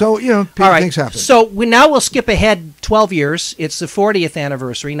you're right. Yeah. So All right. things happen. So we'll skip ahead 12 years. It's the 40th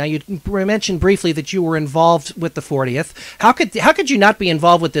anniversary. Now you mentioned mentioned briefly that you were involved with the 40th. How could you not be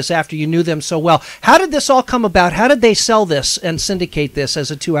involved with this after you knew them so well? How did this all come about? How did they sell this and syndicate this as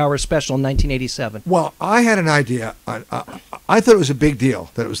a 2-hour special in 1987? Well, I had an idea. I thought it was a big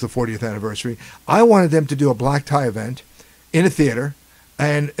deal that it was the 40th anniversary. I wanted them to do a black tie event in a theater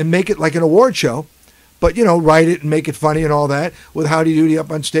and make it like an award show. But, write it and make it funny and all that with Howdy Doody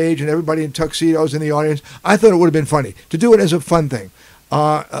up on stage and everybody in tuxedos in the audience. I thought it would have been funny to do it as a fun thing.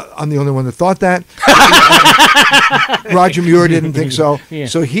 I'm the only one that thought that. Roger Muir didn't think so. Yeah.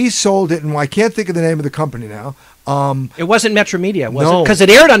 So he sold it, and I can't think of the name of the company now. It wasn't Metro Media, was it? No. Because it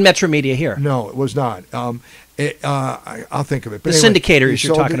aired on Metro Media here. No, it was not. I'll think of it. But The anyway, syndicators he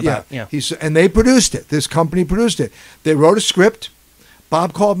you're sold talking it, about. Yeah. And they produced it. This company produced it. They wrote a script.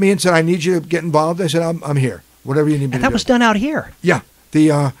 Bob called me and said, I need you to get involved. I said, I'm here. Whatever you need me to do. And that was done out here. Yeah.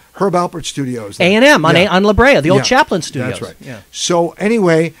 The Herb Alpert Studios. A&M on La Brea, the old Chaplin Studios. That's right. Yeah. So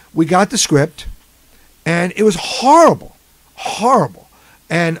anyway, we got the script, and it was horrible.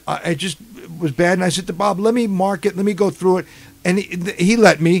 And it just was bad. And I said to Bob, let me mark it. Let me go through it. And he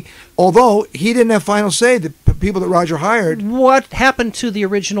let me, although he didn't have final say, the people that Roger hired. What happened to the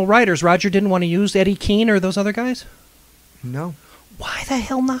original writers? Roger didn't want to use Eddie Keene or those other guys? No. Why the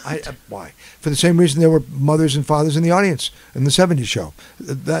hell not? Why? For the same reason there were mothers and fathers in the audience in the 70s show.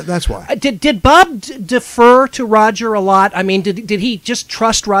 That's why. Did Bob defer to Roger a lot? I mean, did he just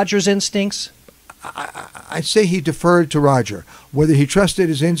trust Roger's instincts? I'd say he deferred to Roger. Whether he trusted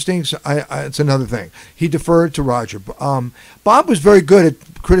his instincts, it's another thing. He deferred to Roger. Bob was very good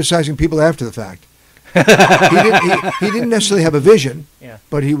at criticizing people after the fact. He didn't necessarily have a vision,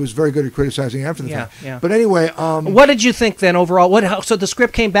 but he was very good at criticizing after the fact. Yeah. But anyway, what did you think then overall? So the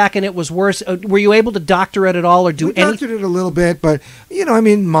script came back and it was worse. Were you able to doctor it at all or do anything? We doctored it a little bit, but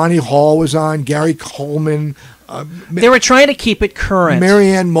Monty Hall was on, Gary Coleman. They were trying to keep it current.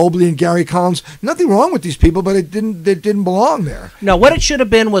 Marianne Mobley and Gary Collins. Nothing wrong with these people, but it didn't belong there. No, what it should have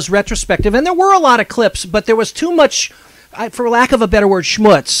been was retrospective, and there were a lot of clips, but there was too much, for lack of a better word,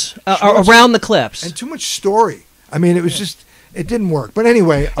 schmutz around the clips. And too much story. I mean, it was just, it didn't work. But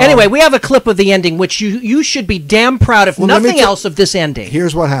anyway. We have a clip of the ending, which you should be damn proud of. Nothing else of this ending.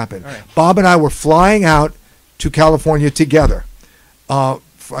 Here's what happened. Right. Bob and I were flying out to California together. I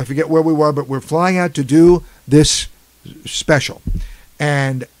forget where we were, but we're flying out to do this special.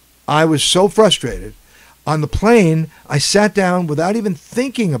 And I was so frustrated. On the plane, I sat down without even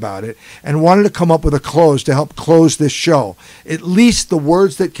thinking about it and wanted to come up with a close to help close this show. At least the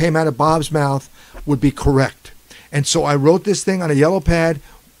words that came out of Bob's mouth would be correct. And so I wrote this thing on a yellow pad.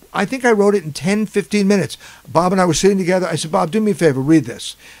 I think I wrote it in 10, 15 minutes. Bob and I were sitting together. I said, Bob, do me a favor, read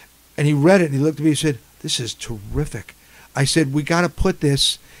this. And he read it, and he looked at me and said, this is terrific. I said, we got to put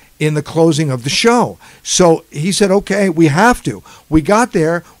this in the closing of the show. So he said, okay, we have to. We got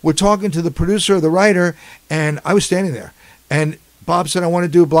there, we're talking to the producer or the writer, and I was standing there. And Bob said, I want to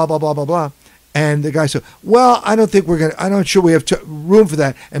do blah, blah, blah, blah, blah. And the guy said, well, I'm not sure we have room for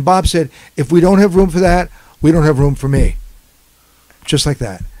that. And Bob said, if we don't have room for that, we don't have room for me. Just like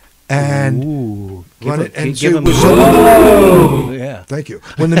that. And thank you.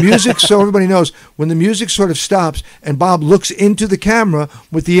 When the music, so everybody knows, when the music sort of stops and Bob looks into the camera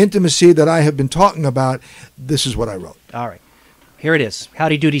with the intimacy that I have been talking about, this is what I wrote. All right. Here it is.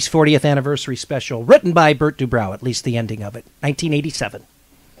 Howdy Doody's 40th anniversary special, written by Burt Dubrow, at least the ending of it, 1987.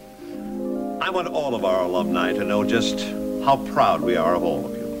 I want all of our alumni to know just how proud we are of all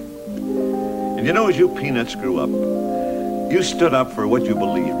of you. And as you peanuts grew up, you stood up for what you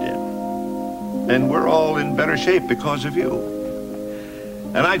believed in. And we're all in better shape because of you.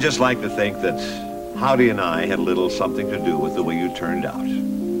 And I just like to think that Howdy and I had a little something to do with the way you turned out.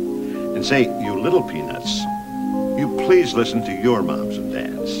 And say, you little peanuts, you please listen to your moms and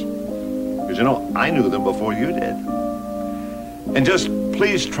dads. Because, I knew them before you did. And just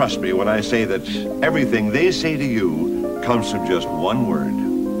please trust me when I say that everything they say to you comes from just one word: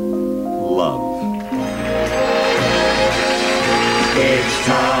 love. It's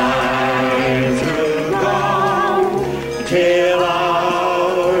time to go till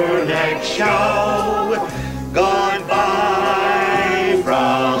our next show. Goodbye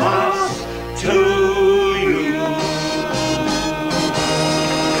from us to you.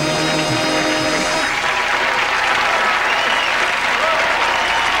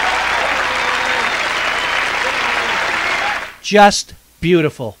 Just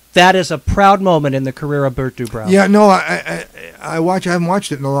beautiful. That is a proud moment in the career of Burt Dubrow. Yeah, no, I haven't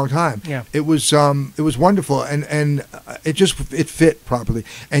watched it in a long time. Yeah. It was wonderful, and it fit properly.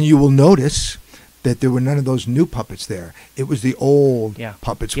 And you will notice that there were none of those new puppets there. It was the old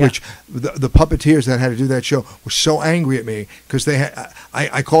puppets, Yeah. which the puppeteers that had to do that show were so angry at me because they had,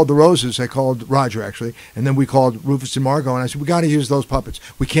 I called the Roses, I called Roger actually, and then we called Rufus and Margot, and I said, we got to use those puppets.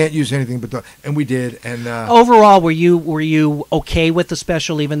 We can't use anything but the, and we did. And overall, were you okay with the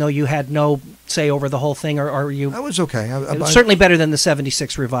special, even though you had no say over the whole thing, or are you? I was okay. It was certainly better than the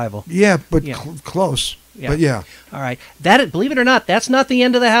 '76 revival. Yeah, but close. But yeah. All right. That, believe it or not, that's not the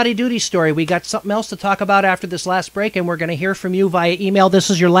end of the Howdy Doody story. We got something else to talk about after this last break, and we're going to hear from you via email. This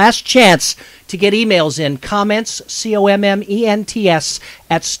is your last chance to get emails in. Comments, COMMENTS,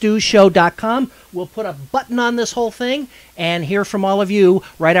 at StuShow.com. We'll put a button on this whole thing and hear from all of you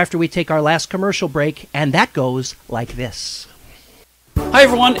right after we take our last commercial break, and that goes like this. Hi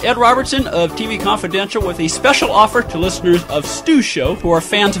everyone, Ed Robertson of TV Confidential with a special offer to listeners of Stu's Show who are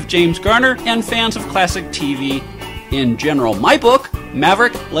fans of James Garner and fans of classic TV in general. My book,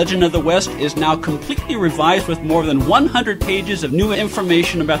 Maverick, Legend of the West, is now completely revised with more than 100 pages of new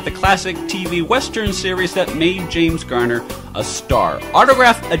information about the classic TV Western series that made James Garner a star.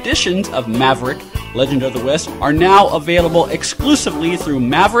 Autographed editions of Maverick, Legend of the West are now available exclusively through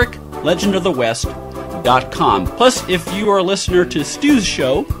MaverickLegendoftheWest.com. Plus, if you are a listener to Stu's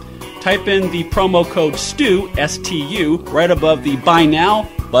Show, type in the promo code STU, S-T-U, right above the Buy Now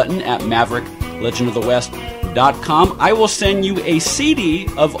button at MaverickLegendoftheWest.com. I will send you a CD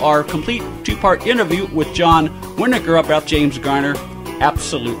of our complete two-part interview with John Winokur about James Garner,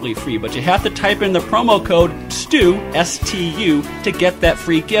 absolutely free. But you have to type in the promo code STU, S-T-U, to get that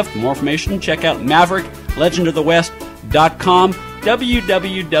free gift. For more information, check out MaverickLegendoftheWest.com,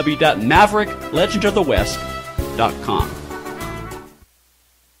 www.MaverickLegendoftheWest.com.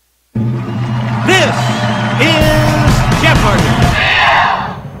 This is Jeopardy!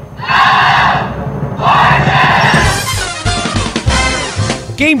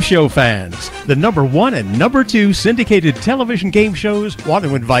 Game show fans, the #1 and #2 syndicated television game shows want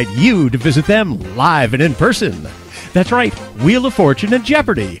to invite you to visit them live and in person. That's right, Wheel of Fortune and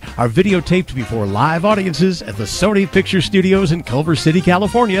Jeopardy are videotaped before live audiences at the Sony Picture Studios in Culver City,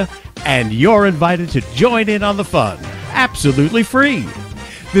 California, and you're invited to join in on the fun, absolutely free.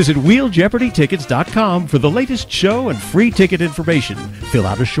 Visit WheelJeopardyTickets.com for the latest show and free ticket information. Fill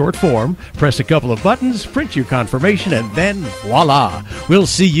out a short form, press a couple of buttons, print your confirmation, and then voila! We'll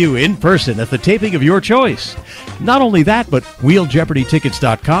see you in person at the taping of your choice. Not only that, but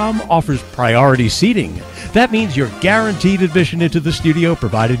WheelJeopardyTickets.com offers priority seating. That means you're guaranteed admission into the studio,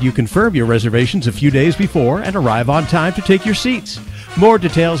 provided you confirm your reservations a few days before and arrive on time to take your seats. More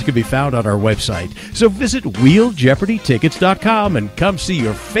details can be found on our website, so visit WheelJeopardyTickets.com and come see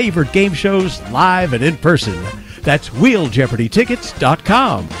your favorite game shows live and in person. That's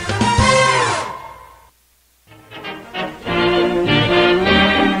WheelJeopardyTickets.com.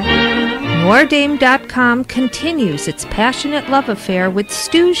 Noordame.com continues its passionate love affair with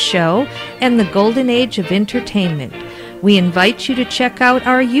Stu's Show and the golden age of entertainment. We invite you to check out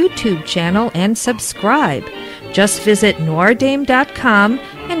our YouTube channel and subscribe. Just visit Noordame.com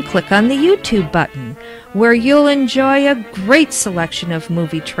and click on the YouTube button, where you'll enjoy a great selection of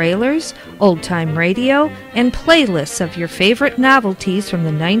movie trailers, old-time radio, and playlists of your favorite novelties from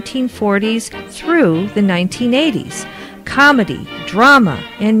the 1940s through the 1980s. Comedy, drama,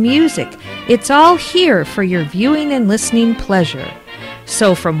 and music, it's all here for your viewing and listening pleasure.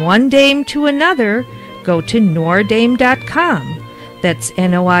 So from one dame to another, go to Noordame.com. That's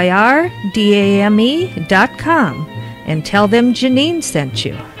NOIRDAME.com, and tell them Janine sent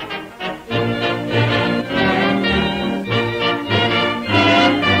you.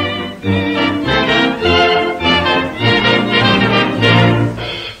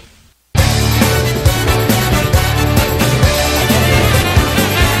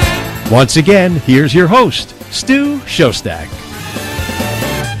 Once again, here's your host, Stu Shostak.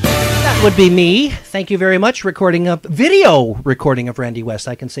 That would be me. Thank you very much. Video recording of Randy West.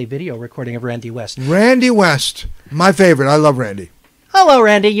 I can say video recording of Randy West. Randy West, my favorite. I love Randy. Hello,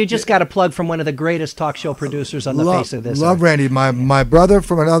 Randy. You just got a plug from one of the greatest talk show producers on the face of this earth. Love Randy. My brother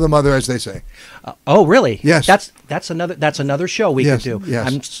from another mother, as they say. Oh, really? Yes. That's another show we could do. Yes.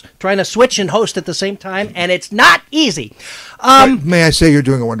 I'm trying to switch and host at the same time, and it's not easy. May I say you're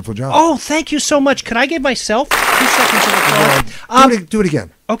doing a wonderful job? Oh, thank you so much. Could I give myself 2 seconds of applause? Do it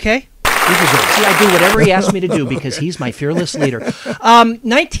again. Okay. See, I do whatever he asks me to do because he's my fearless leader.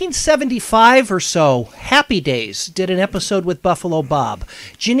 1975 or so, Happy Days did an episode with Buffalo Bob.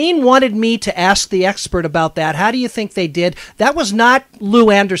 Janine wanted me to ask the expert about that. How do you think they did? That was not Lou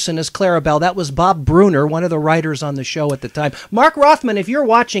Anderson as Clarabelle. That was Bob Bruner, one of the writers on the show at the time. Mark Rothman, if you're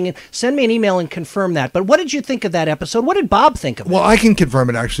watching, send me an email and confirm that. But what did you think of that episode? What did Bob think of it? Well, I can confirm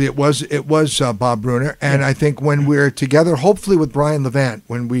it, actually. It was Bob Bruner, and I think when we're together, hopefully with Brian Levant,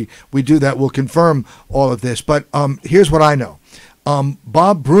 when we do that, we'll confirm all of this. But here's what I know.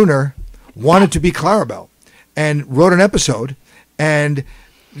 Bob Bruner wanted to be Clarabelle and wrote an episode, and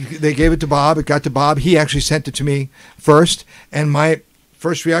they gave it to Bob. It got to Bob. He actually sent it to me first, and my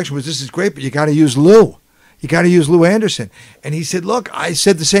first reaction was, this is great, but you got to use Lou. You got to use Lou Anderson. And he said, look, I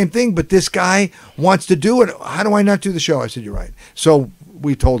said the same thing, but this guy wants to do it. How do I not do the show? I said, you're right. So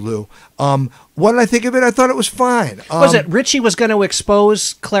we told Lou. What did I think of it? I thought it was fine. Was it Richie was going to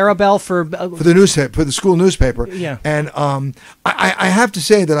expose Clarabelle for the newspaper, for the school newspaper? Yeah. And I have to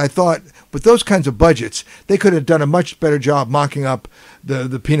say that I thought with those kinds of budgets, they could have done a much better job mocking up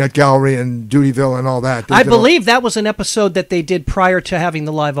the Peanut Gallery and Dutyville and all that. I believe that was an episode that they did prior to having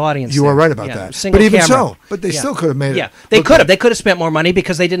the live audience. You are right about that. But even so, but they still could have made it. Yeah, they could have. They could have spent more money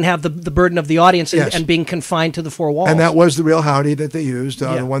because they didn't have the burden of the audience and being confined to the four walls. And that was the real Howdy that they used,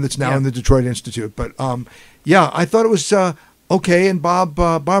 the one that's now in the Detroit Institute. But yeah, I thought it was okay, and Bob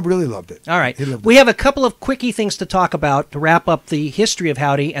really loved it. All right. We have a couple of quickie things to talk about to wrap up the history of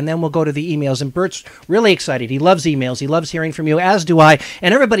Howdy, and then we'll go to the emails. And Bert's really excited. He loves emails. He loves hearing from you, as do I.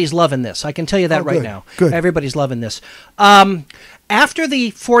 And everybody's loving this. I can tell you that right now. Good. Everybody's loving this. After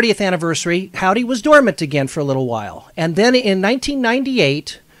the 40th anniversary, Howdy was dormant again for a little while. And then in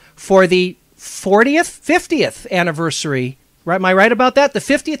 1998, for the 50th anniversary, right? Am I right about that? The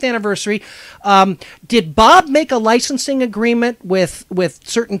 50th anniversary. Did Bob make a licensing agreement with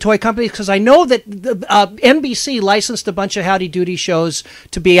certain toy companies? Because I know that NBC licensed a bunch of Howdy Doody shows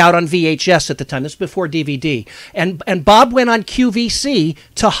to be out on VHS at the time. This is before DVD. And Bob went on QVC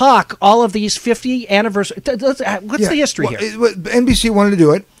to hawk all of these 50 anniversary. What's the history here? NBC wanted to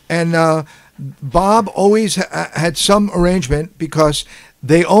do it, and Bob always had some arrangement because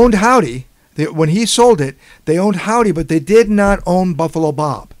they owned Howdy. When he sold it, they owned Howdy, but they did not own Buffalo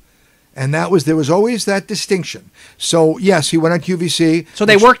Bob. And there was always that distinction. So, yes, he went on QVC. So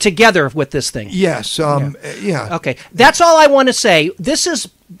they worked together with this thing. Yes. Yeah. Okay. That's all I want to say. This is,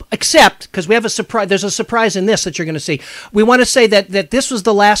 except, because we have a surprise, there's a surprise in this that you're going to see. We want to say that this was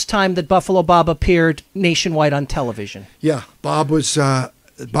the last time that Buffalo Bob appeared nationwide on television. Yeah. Bob was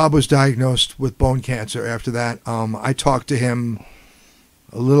diagnosed with bone cancer after that. I talked to him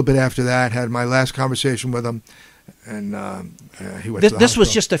a little bit after that, had my last conversation with him, and he went to the This was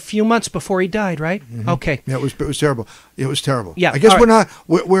hospital. just a few months before he died, right? Mm-hmm. Okay. Yeah, it was terrible. It was terrible. Yeah. I guess right. we're not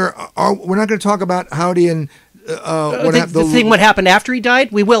going to talk about Howdy and what happened. What happened after he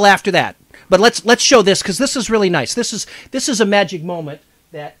died. We will after that. But let's show this because this is really nice. This is a magic moment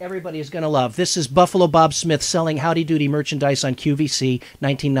that everybody is going to love. This is Buffalo Bob Smith selling Howdy Doody merchandise on QVC,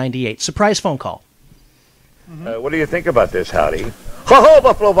 1998. Surprise phone call. What do you think about this, Howdy? Ho-ho,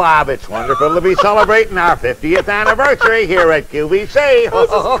 Buffalo Bob, it's wonderful to be celebrating our 50th anniversary here at QVC.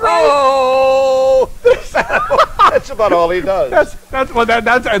 Ho-ho-ho-ho! That's about all he does.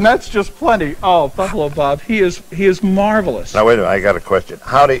 That's just plenty. Oh, Buffalo Bob, he is marvelous. Now, wait a minute, I got a question.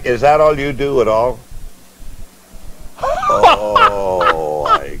 Howdy, is that all you do at all? Oh,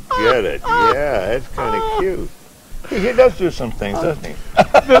 I get it. Yeah, it's kind of cute. He does do some things, doesn't he?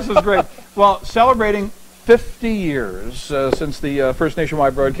 This is great. Well, celebrating 50 years since the first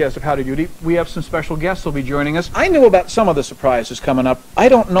nationwide broadcast of Howdy Doody, we have some special guests who'll be joining us. I knew about some of the surprises coming up. I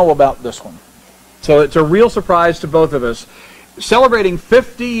don't know about this one. So it's a real surprise to both of us. Celebrating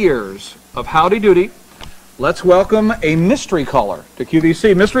 50 years of Howdy Doody, let's welcome a mystery caller to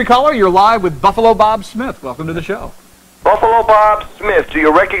QVC. Mystery caller, you're live with Buffalo Bob Smith. Welcome to the show. Buffalo Bob Smith, do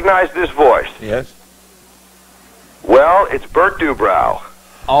you recognize this voice? Yes. Well, it's Burt Dubrow.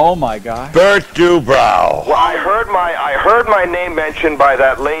 Oh my God. Burt Dubrow. Well, I heard my name mentioned by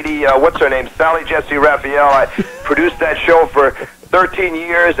that lady, what's her name, Sally Jesse Raphael. I produced that show for 13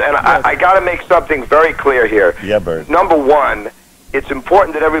 years, and I got to make something very clear here. Yeah, Burt. Number one, it's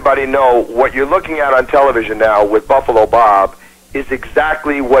important that everybody know what you're looking at on television now with Buffalo Bob is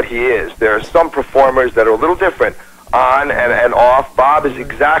exactly what he is. There are some performers that are a little different on and off. Bob is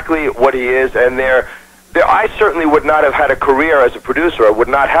exactly what he is, and I certainly would not have had a career as a producer. I would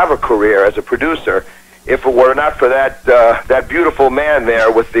not have a career as a producer if it were not for that beautiful man there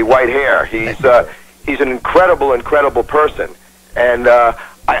with the white hair. He's an incredible person, and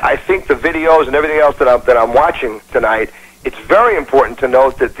I think the videos and everything else that I'm watching tonight it's very important to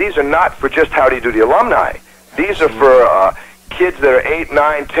note that these are not for just Howdy Doody alumni. These are for kids that are 8,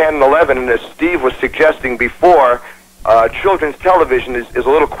 9, 10, and 11, and as Steve was suggesting before, children's television is a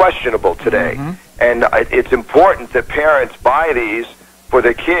little questionable today. And it's important that parents buy these for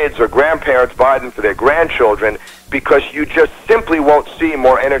their kids or grandparents buy them for their grandchildren, because you just simply won't see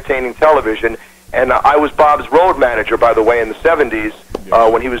more entertaining television. And I was Bob's road manager, by the way, in the 70s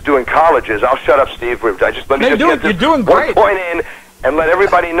when he was doing colleges. I'll shut up, Steve. Let me just get this one point in and let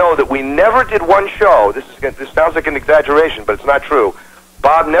everybody know that we never did one show. This sounds like an exaggeration, but it's not true.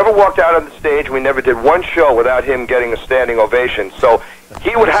 Bob never walked out on the stage. We never did one show without him getting a standing ovation. So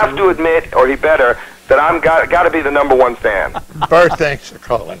he would have to admit, or he better, that I'm got to be the #1 fan. Burt, thanks for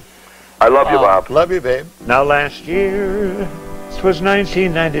calling. I love you, Bob. Love you, babe. Now, last year, this was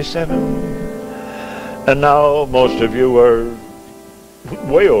 1997, and now most of you are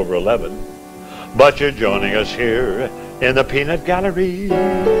way over 11, but you're joining us here in the Peanut Gallery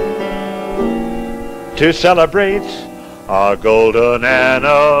to celebrate our golden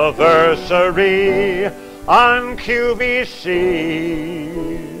anniversary on QVC.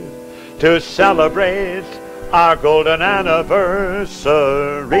 To celebrate our golden anniversary.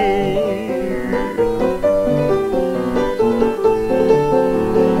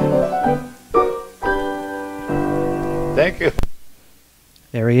 Thank you.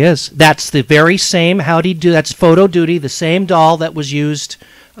 There he is. That's the very same Howdy Doody. That's Photo Duty, the same doll that was used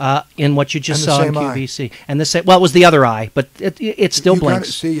in what you just saw on QVC. And the same. Well, it was the other eye, but it still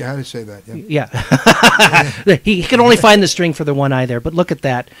blinks. You had to say that. Yeah. He can only find the string for the one eye there. But look at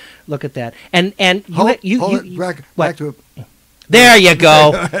that. Look at that. And you back to it. There you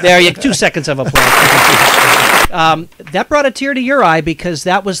go. There you 2 seconds of applause. That brought a tear to your eye because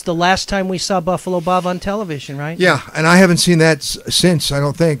that was the last time we saw Buffalo Bob on television, right? Yeah, and I haven't seen that since, I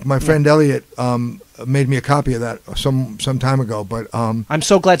don't think. My friend Elliot made me a copy of that some time ago. But I'm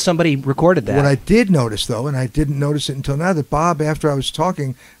so glad somebody recorded that. What I did notice, though, and I didn't notice it until now, that Bob, after I was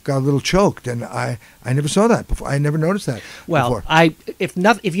talking, got a little choked, and I never saw that before. I never noticed that before.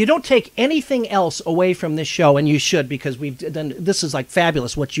 If you don't take anything else away from this show, and you should, because we've done, this is like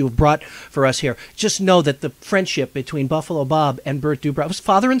fabulous what you've brought for us here. Just know that the friendship between Buffalo Bob and Burt Dubrow was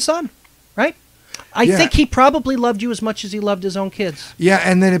father and son, right? I think he probably loved you as much as he loved his own kids. Yeah,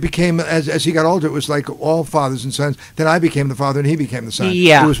 and then it became, as he got older, it was like all fathers and sons. Then I became the father and he became the son.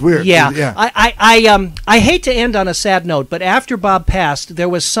 Yeah. It was weird. Yeah. I hate to end on a sad note, but after Bob passed, there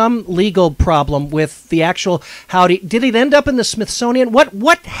was some legal problem with the actual Howdy. Did it end up in the Smithsonian?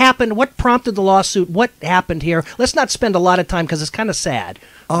 What happened? What prompted the lawsuit? What happened here? Let's not spend a lot of time because it's kind of sad.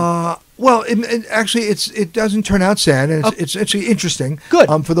 Well, actually, it doesn't turn out sad, and it's actually interesting. Good.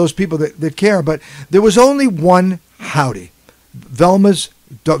 For those people that care. But there was only one Howdy,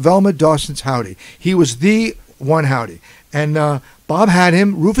 Velma Dawson's Howdy. He was the one Howdy, and Bob had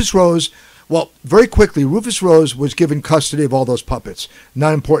him. Rufus Rose. Well, very quickly, Rufus Rose was given custody of all those puppets.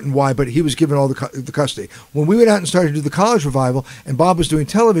 Not important why, but he was given all the custody. When we went out and started to do the college revival, and Bob was doing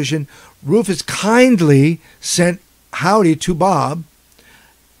television, Rufus kindly sent Howdy to Bob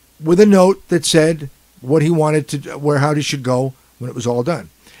with a note that said what he wanted to, where Howdy should go when it was all done.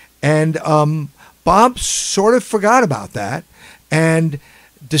 And Bob sort of forgot about that and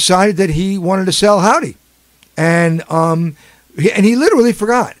decided that he wanted to sell Howdy. And he literally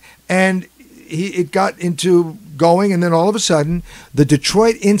forgot. And it got into going, and then all of a sudden, the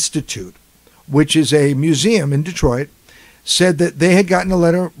Detroit Institute, which is a museum in Detroit, said that they had gotten a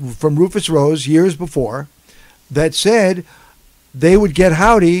letter from Rufus Rose years before that said they would get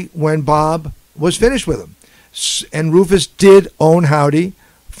Howdy when Bob was finished with him. And Rufus did own Howdy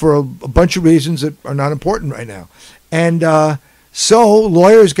for a bunch of reasons that are not important right now. And so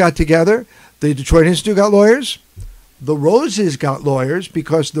lawyers got together. The Detroit Institute got lawyers. The Roses got lawyers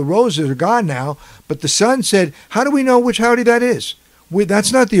because the Roses are gone now. But the son said, how do we know which Howdy that is?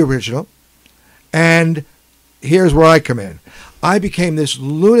 That's not the original. And here's where I come in. I became this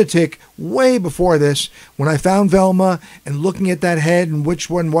lunatic way before this when I found Velma and looking at that head and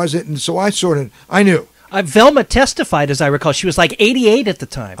which one was it. And so I knew. Velma testified, as I recall. She was like 88 at the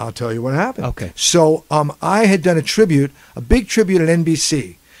time. I'll tell you what happened. Okay. So I had done a big tribute at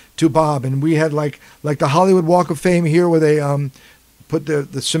NBC to Bob. And we had like the Hollywood Walk of Fame here where they put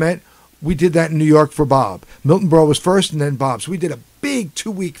the cement. We did that in New York for Bob. Milton Berle was first and then Bob. So we did a big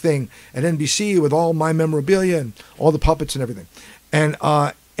 2-week thing at NBC with all my memorabilia and all the puppets and everything. And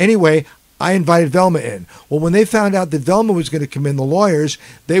anyway, I invited Velma in. Well, when they found out that Velma was going to come in, the lawyers,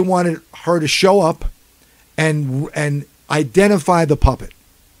 they wanted her to show up and identify the puppet.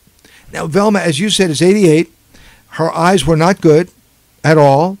 Now, Velma, as you said, is 88. Her eyes were not good at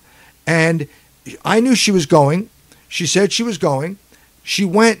all. And I knew she was going. She said she was going. She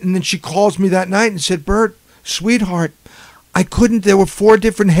went, and then she calls me that night and said, Burt, sweetheart, I couldn't. There were 4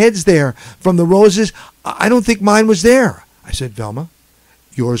 different heads there from the roses. I don't think mine was there. I said, Velma,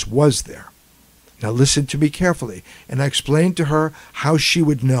 yours was there. Now listen to me carefully. And I explained to her how she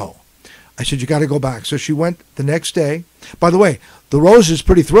would know. I said, you got to go back. So she went the next day. By the way, the Rose is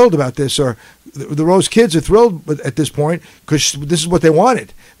pretty thrilled about this, or the Rose kids are thrilled at this point because this is what they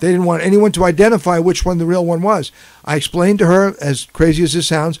wanted. They didn't want anyone to identify which one the real one was. I explained to her, as crazy as this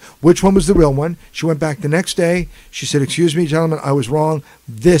sounds, which one was the real one. She went back the next day. She said, excuse me, gentlemen, I was wrong.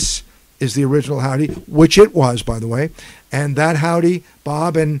 This is the original Howdy, which it was, by the way. And that Howdy,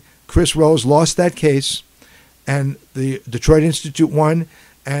 Bob and Chris Rose lost that case, and the Detroit Institute won.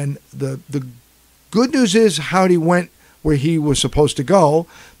 And the good news is Howdy went where he was supposed to go.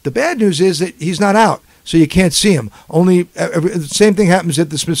 The bad news is that he's not out, so you can't see him. Only the same thing happens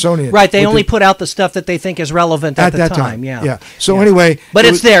at the Smithsonian. Right, they only put out the stuff that they think is relevant at the that time. Yeah. Yeah. So anyway, but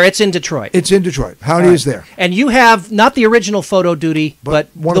it's there. It's in Detroit. It's in Detroit. Howdy is there. And you have not the original Photo Duty, but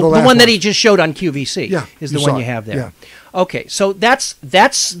one the of the last one that ones. he just showed on QVC. Yeah, is you the saw one you it. have there. Yeah. Okay, so that's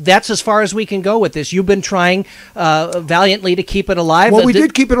as far as we can go with this. You've been trying valiantly to keep it alive. Well, we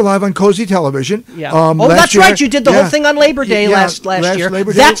did keep it alive on Cozy Television. Yeah. Oh, that's right. You did the whole thing on Labor Day last year.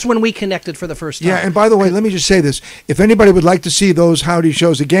 Labor Day. That's when we connected for the first time. Yeah, and by the way, let me just say this. If anybody would like to see those Howdy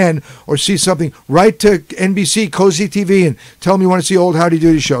shows again or see something, write to NBC, Cozy TV, and tell them you want to see old Howdy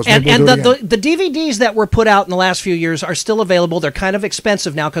Doody shows. And, Maybe we'll do it again. the DVDs that were put out in the last few years are still available. They're kind of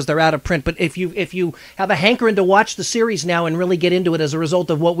expensive now because they're out of print. But if you have a hankering to watch the series now and really get into it as a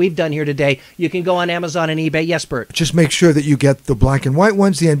result of what we've done here today, you can go on Amazon and eBay. Yes, Bert? Just make sure that you get the black and white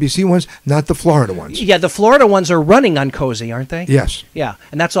ones, the NBC ones, not the Florida ones. Yeah, the Florida ones are running on Cozy, aren't they? Yes. Yeah,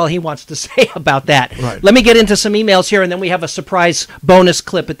 and that's all he wants to say about that. Right. Let me get into some emails here, and then we have a surprise bonus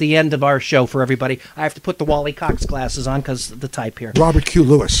clip at the end of our show for everybody. I have to put the Wally Cox glasses on because of the type here. Robert Q.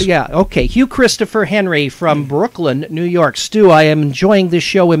 Lewis. Yeah, okay. Hugh Christopher Henry from Brooklyn, New York. Stu, I am enjoying this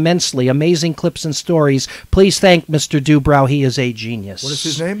show immensely. Amazing clips and stories. Please thank Mr. Dubrow. He is a genius. What is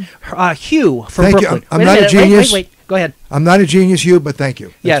his name? Hugh from Thank Brooklyn. you. I'm not a genius. Wait. Go ahead. I'm not a genius, Hugh, but thank you.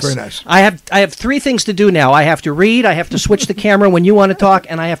 That's Yes, very nice. I have 3 things to do now. I have to read, I have to switch the camera when you want to talk,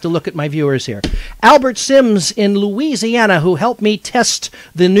 and I have to look at my viewers here. Albert Sims in Louisiana, who helped me test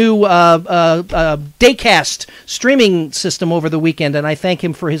the new Daycast streaming system over the weekend, and I thank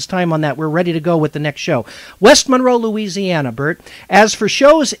him for his time on that. We're ready to go with the next show. West Monroe, Louisiana, Bert. As for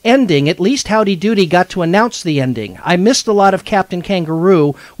shows ending, at least Howdy Doody got to announce the ending. I missed a lot of Captain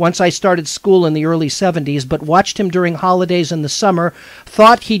Kangaroo once I started school in the early 70s, but watched him during holidays in the summer.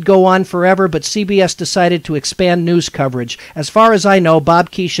 Thought he'd go on forever, but CBS decided to expand news coverage. As far as I know, Bob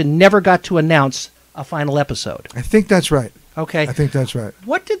Keeshan never got to announce a final episode. I think that's right. Okay. I think that's right.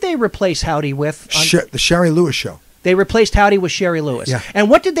 What did they replace Howdy with? The Sherry Lewis Show. They replaced Howdy with Sherry Lewis. Yeah. And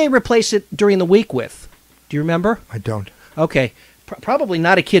what did they replace it during the week with? Do you remember? I don't. Okay. Probably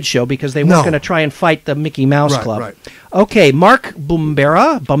not a kid's show because they weren't No. going to try and fight the Mickey Mouse Right, Club. right. Okay, Mark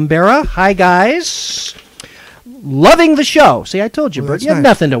Bumbera. Hi, guys. Loving the show. See, I told you, Well, Bert. that's You have nice.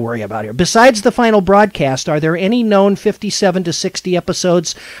 nothing to worry about here. Besides the final broadcast, are there any known 57 to 60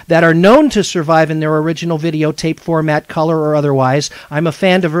 episodes that are known to survive in their original videotape format, color or otherwise? I'm a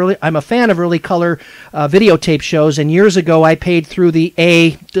fan of early color videotape shows, and years ago I paid through the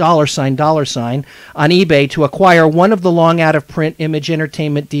 $$ on eBay to acquire one of the long out of print Image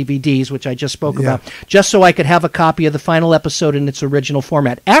Entertainment DVDs, which I just spoke about, just so I could have a copy of the final episode in its original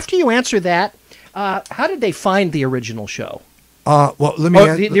format. After you answer that, how did they find the original show? Well, let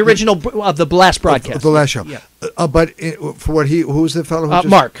me. The original of the last broadcast. The last show. Yeah. But for what who was the fellow? Who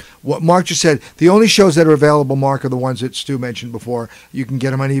Mark. What Mark just said. The only shows that are available, Mark, are the ones that Stu mentioned before. You can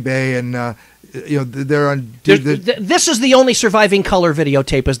get them on eBay, and they're on. This is the only surviving color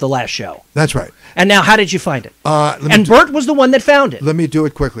videotape as the last show. That's right. And now, how did you find it? And Bert was the one that found it. Let me do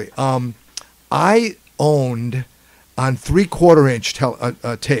it quickly. I owned on 3/4-inch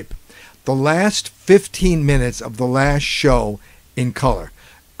tape the last 15 minutes of the last show in color.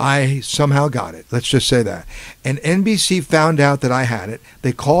 I somehow got it. Let's just say that. And NBC found out that I had it.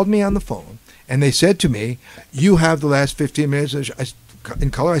 They called me on the phone, and they said to me, you have the last 15 minutes in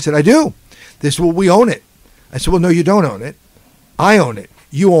color? I said, I do. They said, well, we own it. I said, well, no, you don't own it. I own it.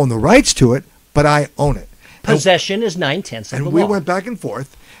 You own the rights to it, but I own it. Possession is 9/10 of the And law. we went back and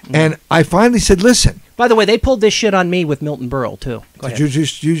forth, and I finally said, listen. By the way, they pulled this shit on me with Milton Berle, too. Go Did ahead. you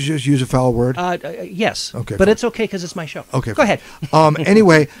just use a foul word? Yes. Okay. But fine. it's okay because it's my show. Okay. Go fine. ahead.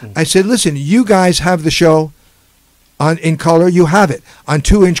 Anyway, I said, listen, you guys have the show in color. You have it on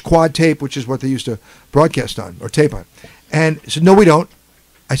 2-inch quad tape, which is what they used to broadcast on or tape on. And I said, no, we don't.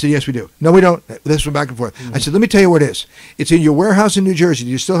 I said, yes, we do. No, we don't. This went back and forth. I said, let me tell you where it is. It's in your warehouse in New Jersey.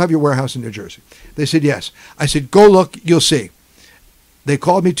 Do you still have your warehouse in New Jersey? They said, yes. I said, go look. You'll see. They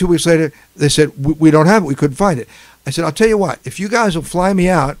called me 2 weeks later. They said, we don't have it. We couldn't find it. I said, I'll tell you what. If you guys will fly me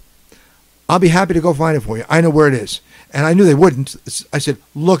out, I'll be happy to go find it for you. I know where it is. And I knew they wouldn't. I said,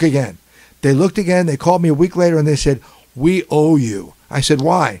 look again. They looked again. They called me a week later, and they said, we owe you. I said,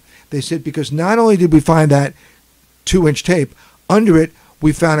 why? They said, because not only did we find that 2-inch tape, under it,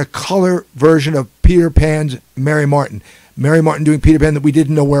 we found a color version of Peter Pan's Mary Martin. Mary Martin doing Peter Pan that we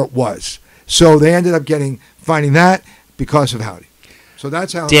didn't know where it was. So they ended up finding that because of Howdy. So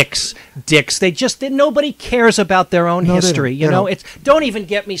that's how dicks. Nobody cares about their own history. You know, don't even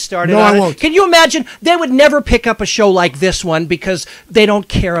get me started on I it. won't. Can you imagine? They would never pick up a show like this one because they don't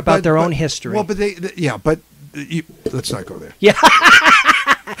care about their own history. Well, but let's not go there. Yeah.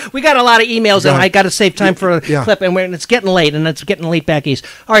 We got a lot of emails, and I got to save time for a clip, and it's getting late, and it's getting late back east.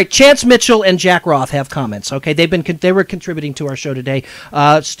 All right, Chance Mitchell and Jack Roth have comments. Okay, they were contributing to our show today.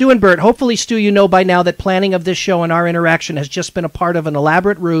 Stu and Burt, hopefully, Stu, you know by now that planning of this show and our interaction has just been a part of an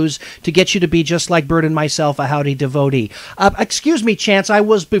elaborate ruse to get you to be just like Burt and myself, a Howdy devotee. Excuse me, Chance, I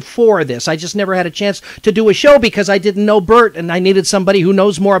was before this. I just never had a chance to do a show because I didn't know Burt, and I needed somebody who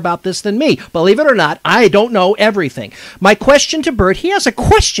knows more about this than me. Believe it or not, I don't know everything. My question to Burt, he has a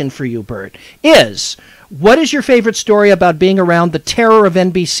question for you, Burt, is what is your favorite story about being around the terror of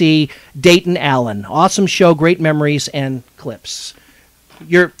NBC, Dayton Allen? Awesome show, great memories, and clips.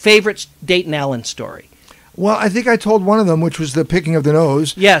 Your favorite Dayton Allen story? Well, I think I told one of them, which was the picking of the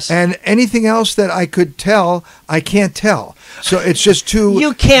nose. Yes. And anything else that I could tell, I can't tell. So it's just too...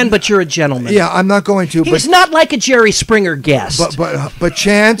 You can, but you're a gentleman. Yeah, I'm not going to. He's not like a Jerry Springer guest. But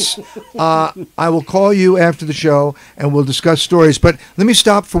Chance, I will call you after the show, and we'll discuss stories. But let me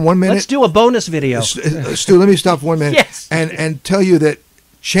stop for 1 minute. Let's do a bonus video. Stu, let me stop for 1 minute. Yes. And tell you that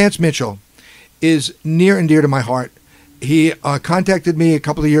Chance Mitchell is near and dear to my heart. He contacted me a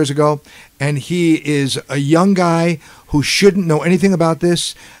couple of years ago, and he is a young guy who shouldn't know anything about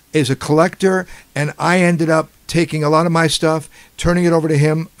this, is a collector, and I ended up taking a lot of my stuff, turning it over to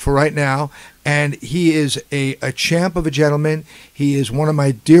him for right now, and he is a champ of a gentleman. He is one of my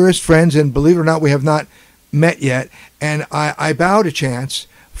dearest friends, and believe it or not, we have not met yet, and I bow to Chance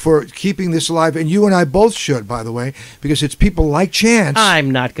for keeping this alive, and you and I both should, by the way, because it's people like Chance.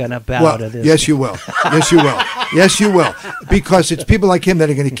 I'm not going to bow to this. Yes, you will. Yes, you will. Yes, you will. Because it's people like him that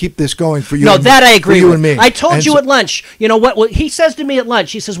are going to keep this going for you. No, and that I agree for you with. And me. I told you at lunch. You know what? Well, he says to me at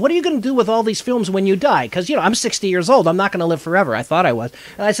lunch. He says, "What are you going to do with all these films when you die?" Because I'm 60 years old. I'm not going to live forever. I thought I was.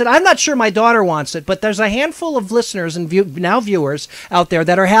 And I said, "I'm not sure my daughter wants it, but there's a handful of listeners and now viewers out there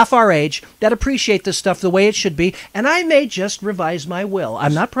that are half our age that appreciate this stuff the way it should be, and I may just revise my will.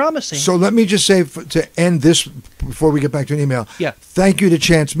 I'm not promising." So let me just say, to end this before we get back to an email. Yeah. Thank you to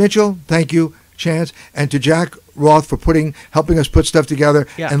Chance Mitchell. Thank you, Chance, and to Jack Roth for helping us put stuff together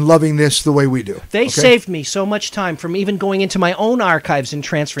and loving this the way we do. They saved me so much time from even going into my own archives and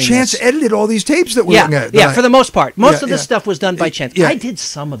transferring Chance this. edited all these tapes that we're looking at. Yeah, for the most part. Most of this stuff was done by Chance. I did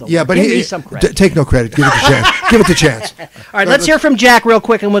some of them. Yeah, but Give me some credit. Take no credit. Give it to Chance. Give it to Chance. All right, let's hear from Jack real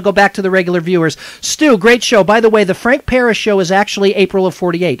quick, and we'll go back to the regular viewers. Stu, great show. By the way, the Frank Paris show is actually April of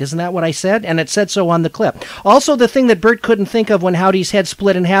 '48. Isn't that what I said? And it said so on the clip. Also, the thing that Burt couldn't think of when Howdy's head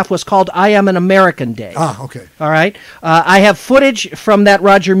split in half was called I Am an American Day. Ah, okay. All right. I have footage from that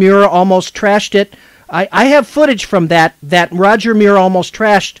Roger Muir almost trashed it. I have footage from that Roger Muir almost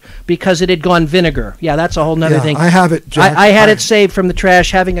trashed because it had gone vinegar. Yeah, that's a whole nother thing. I have it, Jack. I had it saved from the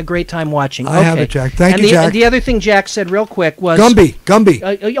trash, having a great time watching. I have it, Jack. Thank you, Jack. Jack. And the other thing Jack said real quick was...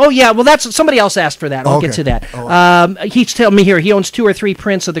 Gumby. Oh, yeah, well, that's somebody else asked for that. I'll get to that. He's telling me here he owns 2 or 3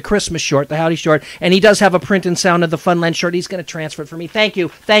 prints of the Christmas short, the Howdy short, and he does have a print and sound of the Funland short. He's going to transfer it for me. Thank you.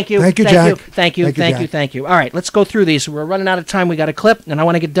 Thank you, Jack. Thank you. All right, let's go through these. We're running out of time. We got a clip, and I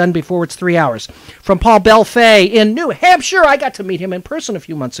want to get done before it's 3 hours. From Paul Belfay in New Hampshire. I got to meet him in person a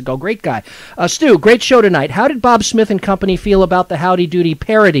few months ago. Great guy. Stu, great show tonight. How did Bob Smith and company feel about the Howdy Doody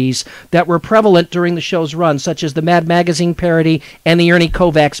parodies that were prevalent during the show's run, such as the Mad Magazine parody and the Ernie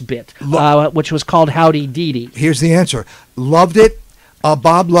Kovacs bit, which was called Howdy Doody? Here's the answer. Loved it.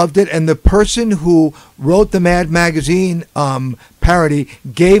 Bob loved it, and the person who wrote the Mad Magazine parody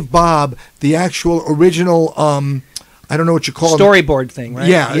gave Bob the actual original I don't know what you call it. Storyboard thing, right?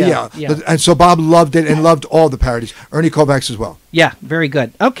 Yeah. And so Bob loved it and loved all the parodies. Ernie Kovacs as well. Yeah, very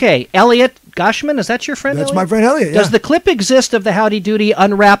good. Okay, Elliot Goshman, is that your friend? That's Elliot? my friend Elliot. Does the clip exist of the Howdy Doody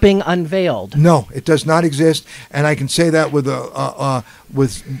unwrapping unveiled? No, it does not exist, and I can say that with a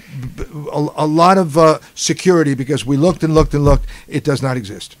lot of security because we looked and looked and looked. It does not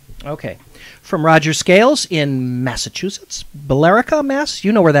exist. Okay. From Roger Scales in Massachusetts, Billerica, Mass.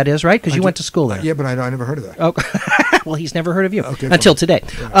 You know where that is, right? Because you went to school there. Yeah, but I never heard of that. Oh, well, he's never heard of you Okay, until fine. today.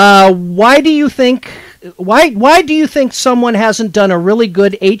 Why do you think someone hasn't done a really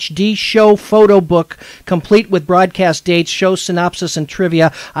good HD show photo book complete with broadcast dates, show synopsis, and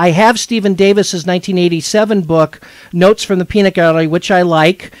trivia? I have Stephen Davis's 1987 book, Notes from the Peanut Gallery, which I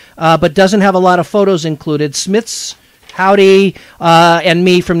like, but doesn't have a lot of photos included. Smith's Howdy and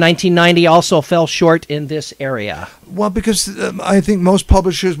Me from 1990 also fell short in this area. Well, because I think most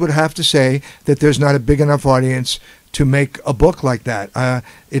publishers would have to say that there's not a big enough audience to make a book like that.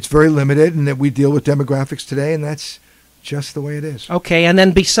 It's very limited, and that we deal with demographics today, and that's just the way it is. Okay, and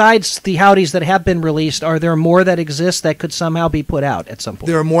then besides the Howdies that have been released, are there more that exist that could somehow be put out at some point?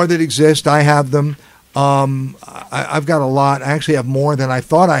 There are more that exist. I have them. I've got a lot. I actually have more than I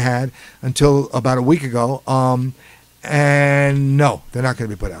thought I had until about a week ago. And no, they're not going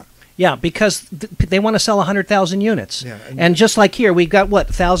to be put out. Yeah, because they want to sell 100,000 units. Yeah, and just like here, we've got,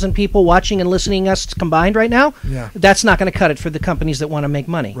 1,000 people watching and listening us combined right now? Yeah. That's not going to cut it for the companies that want to make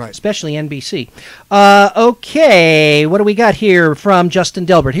money, right. Especially NBC. Okay, what do we got here from Justin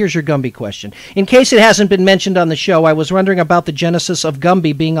Delbert? Here's your Gumby question. In case it hasn't been mentioned on the show, I was wondering about the genesis of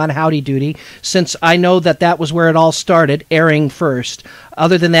Gumby being on Howdy Doody, since I know that was where it all started, airing first.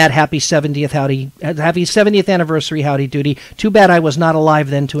 Other than that, happy 70th anniversary, Howdy Doody. Too bad I was not alive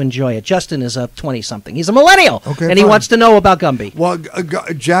then to enjoy it. Justin is a 20-something. He's a millennial, Okay, and he fine. wants to know about Gumby. Well,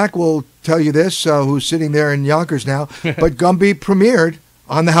 Jack will tell you this, who's sitting there in Yonkers now, but Gumby premiered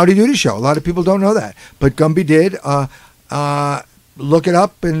on the Howdy Doody show. A lot of people don't know that, but Gumby did. Look it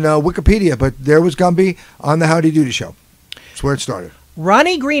up in Wikipedia, but there was Gumby on the Howdy Doody show. That's where it started.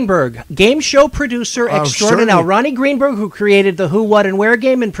 Ronnie Greenberg, game show producer extraordinaire. certainly. Ronnie Greenberg, who created the Who, What, and Where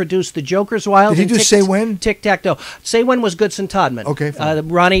game and produced the Joker's Wild. Did he do Say When? Tic-Tac-Toe. Say When was Goodson Todman. Okay, fine.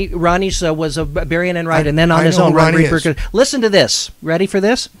 Ronnie's was a Berrien and Wright, and then on I his know own, who Ronnie Ronnie Greenberg. is. Listen to this. Ready for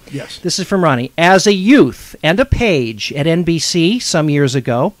this? Yes. This is from Ronnie. As a youth and a page at NBC some years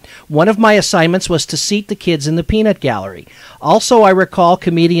ago, one of my assignments was to seat the kids in the peanut gallery. Also, I recall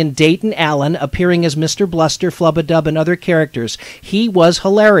comedian Dayton Allen appearing as Mr. Bluster, Flub-a-Dub, and other characters. He was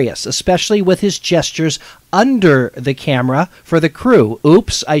hilarious, especially with his gestures under the camera for the crew.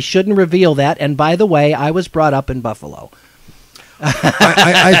 Oops, I shouldn't reveal that. And by the way, I was brought up in Buffalo.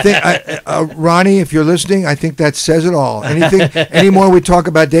 I think, Ronnie, if you're listening, I think that says it all. Any more we talk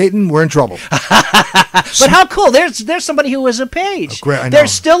about Dayton, we're in trouble. But how cool! There's somebody who was a page. Great, I know.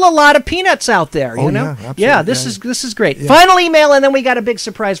 There's still a lot of peanuts out there. Oh, You know? yeah, absolutely. Yeah, this is great. Yeah. Final email, and then we got a big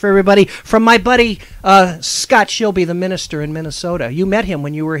surprise for everybody from my buddy Scott Shilby, the minister in Minnesota. You met him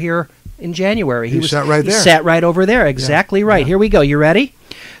when you were here in January. He sat right there. He sat right over there. Exactly right. Here we go. You ready?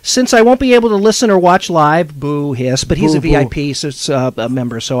 Since I won't be able to listen or watch live, boo, hiss, but he's Boo, a VIP, so it's a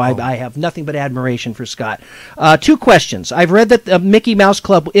member, so I have nothing but admiration for Scott. 2 questions. I've read that the Mickey Mouse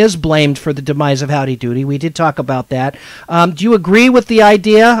Club is blamed for the demise of Howdy Doody. We did talk about that. Do you agree with the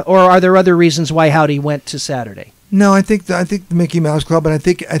idea, or are there other reasons why Howdy went to Saturday? No, I think the Mickey Mouse Club, and I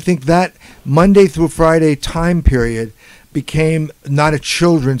think that Monday through Friday time period became not a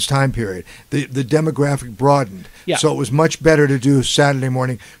children's time period. The demographic broadened. Yeah. So it was much better to do Saturday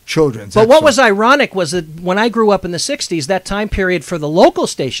morning children's. But what was ironic was that when I grew up in the 60s, that time period for the local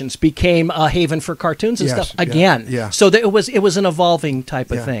stations became a haven for cartoons and Yes, stuff again. yeah. So it was an evolving type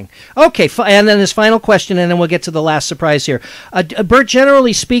of Yeah. thing. Okay, and then his final question, and then we'll get to the last surprise here. Burt,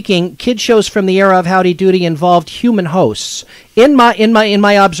 generally speaking, kid shows from the era of Howdy Doody involved human hosts. In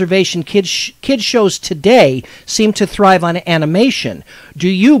my observation, kid shows today seem to thrive on animation. Do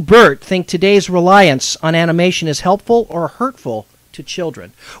you, Burt, think today's reliance on animation is helpful or hurtful to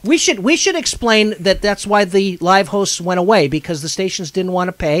children? We should explain that's why the live hosts went away, because the stations didn't want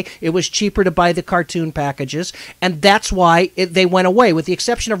to pay. It was cheaper to buy the cartoon packages, and that's why they went away, with the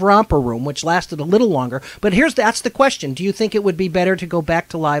exception of Romper Room, which lasted a little longer. But that's the question: do you think it would be better to go back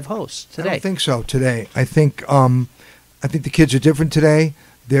to live hosts today? I don't think so today. I think the kids are different today.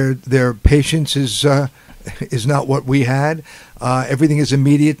 Their patience is not what we had. Everything is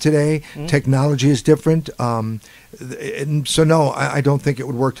immediate today. Mm-hmm. Technology is different. And so no, I don't think it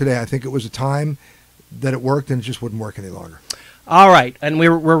would work today. I think it was a time that it worked, and it just wouldn't work any longer. All right, and we're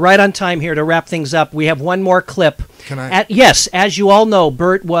right on time here to wrap things up. We have one more clip. Can I? Yes, as you all know,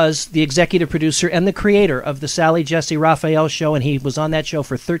 Burt was the executive producer and the creator of the Sally Jesse Raphael show, and he was on that show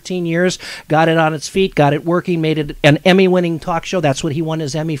for 13 years, got it on its feet, got it working, made it an Emmy-winning talk show. That's what he won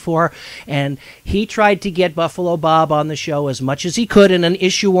his Emmy for, and he tried to get Buffalo Bob on the show as much as he could in an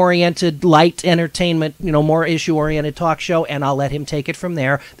issue-oriented, light entertainment, more issue-oriented talk show, and I'll let him take it from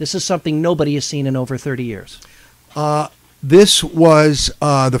there. This is something nobody has seen in over 30 years. This was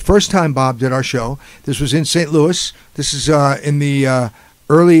the first time Bob did our show. This was in St. Louis. This is in the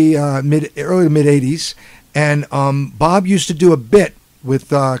early to mid '80s, and Bob used to do a bit with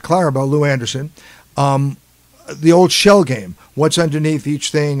Clarabelle, Lou Anderson, the old shell game. What's underneath each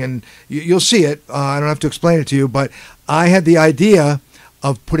thing, and you'll see it. I don't have to explain it to you, but I had the idea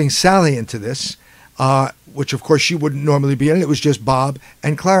of putting Sally into this, which of course she wouldn't normally be in. It was just Bob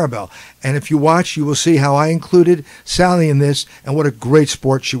and Clarabelle. And if you watch, you will see how I included Sally in this and what a great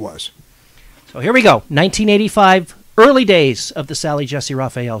sport she was. So here we go, 1985, early days of the Sally Jesse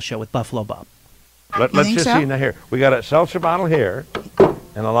Raphael show with Buffalo Bob. Let's just see now here. We got a seltzer bottle here,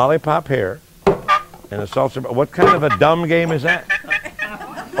 and a lollipop here, and a seltzer. What kind of a dumb game is that?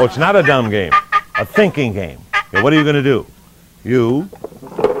 Oh, it's not a dumb game. A thinking game. Okay, what are you going to do? You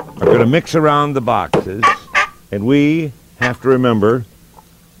are going to mix around the boxes, and we have to remember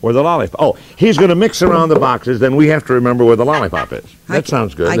where the lollipop. Oh, he's going to mix around the boxes, then we have to remember where the lollipop is. That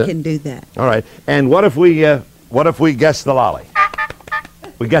sounds good. I can do that. All right. And what if we guess the lolly?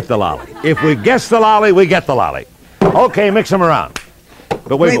 We get the lolly. If we guess the lolly, we get the lolly. Okay, mix them around.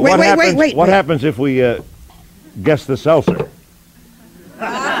 But wait, what happens if we guess the seltzer?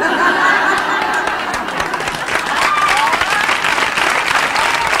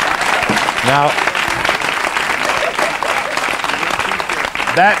 Now,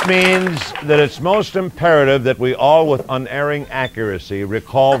 that means that it's most imperative that we all, with unerring accuracy,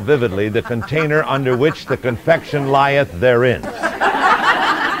 recall vividly the container under which the confection lieth therein.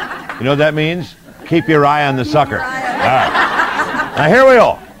 You know what that means? Keep your eye on the sucker. All right. Now, here we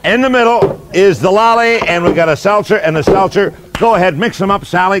go. In the middle is the lolly, and we got a seltzer and a seltzer. Go ahead, mix them up,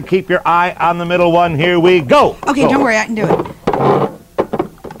 Sally. Keep your eye on the middle one. Here we go. Okay, don't worry, I can do it.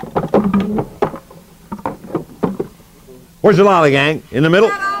 Where's the lolly, gang? In the middle?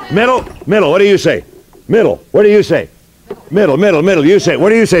 Middle? Middle. What do you say? Middle. What do you say? Middle, middle, middle. You say.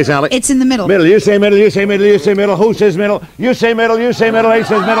 What do you say, Sally? It's in the middle. Middle. You say middle. You say middle. You say middle. Who says middle? You say middle. You say middle. He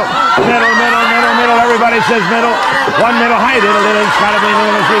says middle. Middle, middle, middle, middle. Everybody says middle. One middle. Hi, diddle, diddle. It's gotta be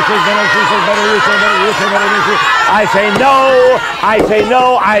middle. She says middle. She says middle. You say middle. You say middle. You say. I say no. I say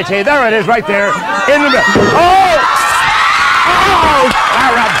no. I say there it is, right there in the middle. Oh! Oh!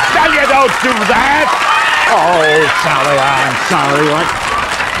 Arabella, you don't do that. Oh, Sally, I'm sorry. What?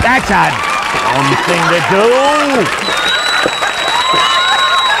 That's a dumb thing to do.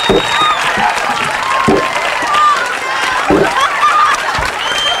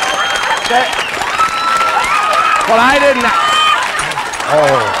 Well, I didn't.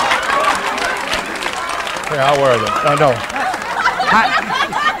 Oh. Yeah, I'll wear them. Oh, no.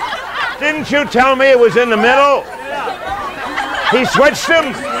 Didn't you tell me it was in the middle? He switched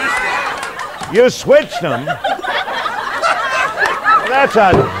them? You switched them? That's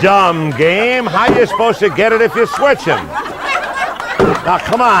a dumb game. How are you supposed to get it if you switch them? Now,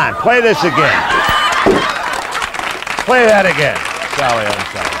 come on. Play this again. Play that again. Sally, I'm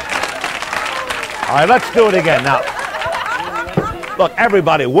sorry. All right, let's do it again. Now, look,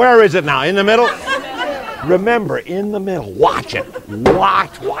 everybody, where is it now? In the middle? Remember, in the middle. Watch it.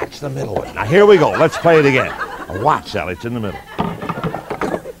 Watch the middle one. Now, here we go. Let's play it again. Now, watch, Sally. It's in the middle.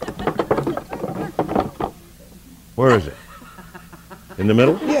 Where is it? In the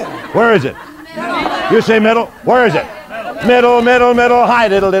middle? Yeah. Where is it? Middle. You say middle? Where is it? Middle, middle, middle. Hi,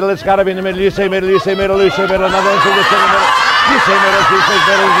 diddle, diddle. It's got to be in the middle. You say middle, you say middle, you say middle. Another one, you say middle. You say middle, you say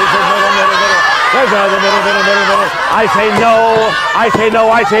middle, you say middle, middle, middle. There's another middle, middle, middle, middle. I say no. I say no.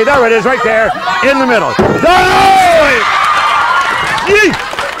 I say there it is, right there, in the middle. No!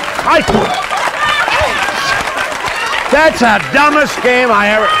 That's the dumbest game I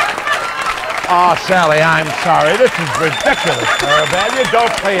ever. Oh, Sally, I'm sorry. This is ridiculous, Clarabelle. You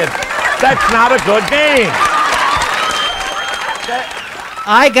don't play it. That's not a good game.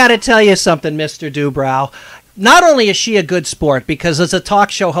 I got to tell you something, Mr. Dubrow. Not only is she a good sport, because as a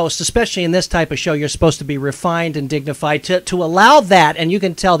talk show host, especially in this type of show, you're supposed to be refined and dignified. To allow that, and you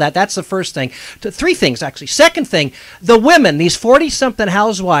can tell that, that's the first thing. Three things, actually. Second thing, the women, these 40-something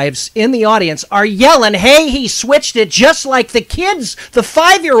housewives in the audience are yelling, hey, he switched it, just like the kids, the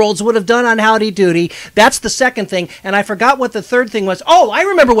 5-year-olds would have done on Howdy Doody. That's the second thing. And I forgot what the third thing was. Oh, I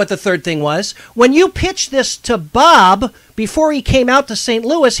remember what the third thing was. When you pitched this to Bob before he came out to St.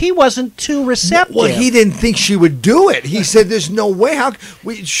 Louis, he wasn't too receptive. Well, he didn't think she would do it. He said, there's no way.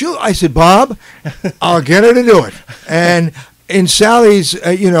 I said, Bob, I'll get her to do it. And in Sally's,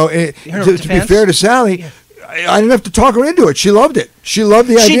 to be fair to Sally, I didn't have to talk her into it. She loved it. She loved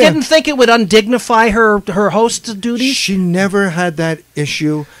the idea. She didn't think it would undignify her host duties? She never had that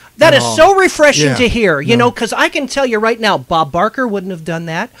issue. That at is all. so refreshing Yeah. to hear, you know, because I can tell you right now, Bob Barker wouldn't have done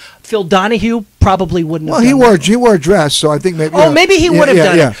that. Phil Donahue probably wouldn't have done that. He wore a dress, so I think maybe. Maybe he would have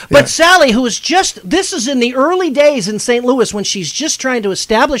done it. But yeah. Sally, who is this is in the early days in St. Louis when she's just trying to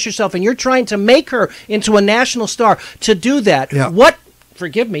establish herself and you're trying to make her into a national star, to do that. Yeah. What,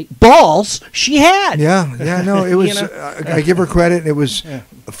 forgive me, balls she had. Yeah, no, it was. You know? I give her credit. It was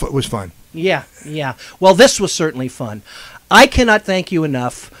fun. Yeah. Well, this was certainly fun. I cannot thank you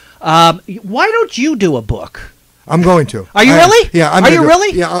enough. Why don't you do a book? I'm going to. Are you really? Yeah, I'm Are gonna you do it.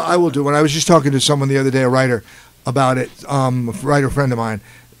 really? Yeah, I will do it. I was just talking to someone the other day, a writer, about it, a writer friend of mine,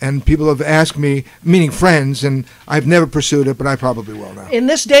 and people have asked me, meaning friends, and I've never pursued it, but I probably will now. In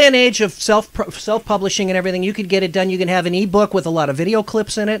this day and age of self-publishing and everything, you could get it done. You can have an ebook with a lot of video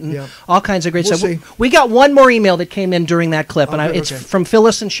clips in it and all kinds of great We'll stuff. see. We got one more email that came in during that clip, and good, it's okay. from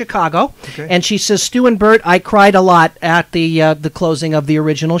Phyllis in Chicago. Okay. And she says, Stu and Burt, I cried a lot at the closing of the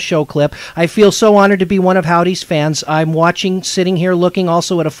original show clip. I feel so honored to be one of Howdy's fans. I'm watching, sitting here looking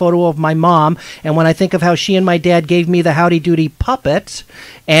also at a photo of my mom, and when I think of how she and my dad gave me the Howdy Doody puppet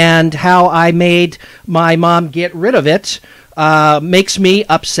and how I made my mom get rid of it, makes me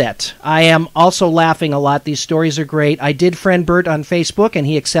upset. I am also laughing a lot. These stories are great. I did friend Burt on Facebook, and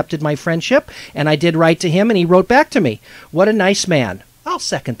he accepted my friendship, and I did write to him, and he wrote back to me. What a nice man. I'll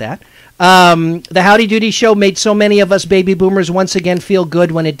second that. The Howdy Doody show made so many of us baby boomers once again feel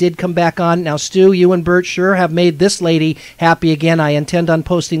good when it did come back on. Now, Stu, you and Burt sure have made this lady happy again. I intend on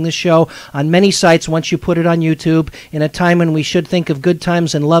posting this show on many sites once you put it on YouTube. In a time when we should think of good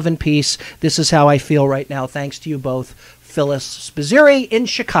times and love and peace, this is how I feel right now. Thanks to you both. Phyllis Spizzeri in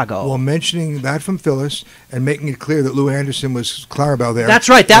Chicago. Well, mentioning that from Phyllis and making it clear that Lou Anderson was Clarabelle there. That's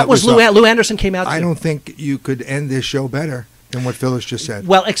right. That was Lou Anderson came out. I don't think you could end this show better than what Phyllis just said.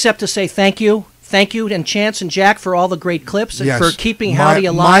 Well, except to say thank you. Thank you, and Chance and Jack for all the great clips and for keeping Howdy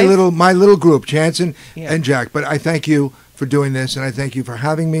alive. My little group, Chance and Jack. But I thank you for doing this, and I thank you for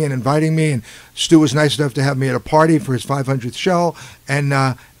having me and inviting me. And Stu was nice enough to have me at a party for his 500th show,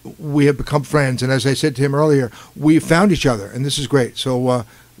 and we have become friends. And as I said to him earlier, we found each other, and this is great. So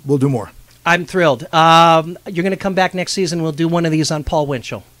we'll do more. I'm thrilled. You're going to come back next season. We'll do one of these on Paul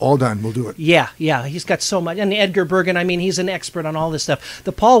Winchell. All done. We'll do it. Yeah. He's got so much. And Edgar Bergen, I mean, he's an expert on all this stuff.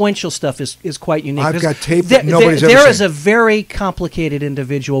 The Paul Winchell stuff is quite unique. I've got tape that nobody's ever seen. There is a very complicated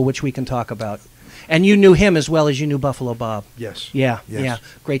individual which we can talk about. And you knew him as well as you knew Buffalo Bob. Yes. Yeah.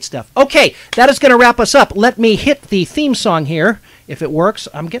 Great stuff. Okay, that is going to wrap us up. Let me hit the theme song here. If it works,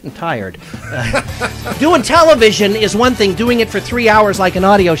 I'm getting tired. Doing television is one thing. Doing it for 3 hours like an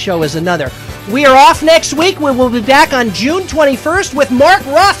audio show is another. We are off next week. We will be back on June 21st with Mark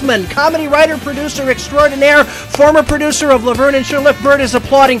Rothman, comedy writer, producer extraordinaire, former producer of Laverne and Shirley. Burt is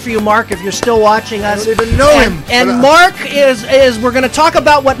applauding for you, Mark, if you're still watching us. I don't even know him. And Mark is we're going to talk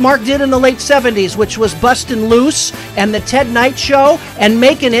about what Mark did in the late 70s, which was Bustin' Loose and the Ted Knight Show and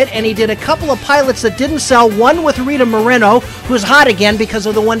Making It. And he did a couple of pilots that didn't sell, one with Rita Moreno, who's hot again because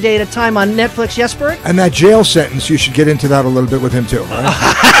of the One Day at a Time on Netflix. Yes, Burt? And that jail sentence, you should get into that a little bit with him, too.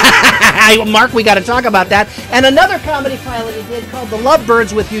 Right? Mark, we got to talk about that. And another comedy pilot he did called The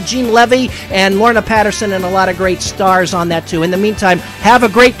Lovebirds with Eugene Levy and Lorna Patterson and a lot of great stars on that, too. In the meantime, have a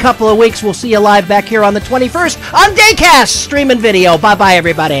great couple of weeks. We'll see you live back here on the 21st on Daycast, streaming video. Bye-bye,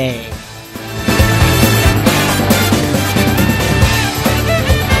 everybody.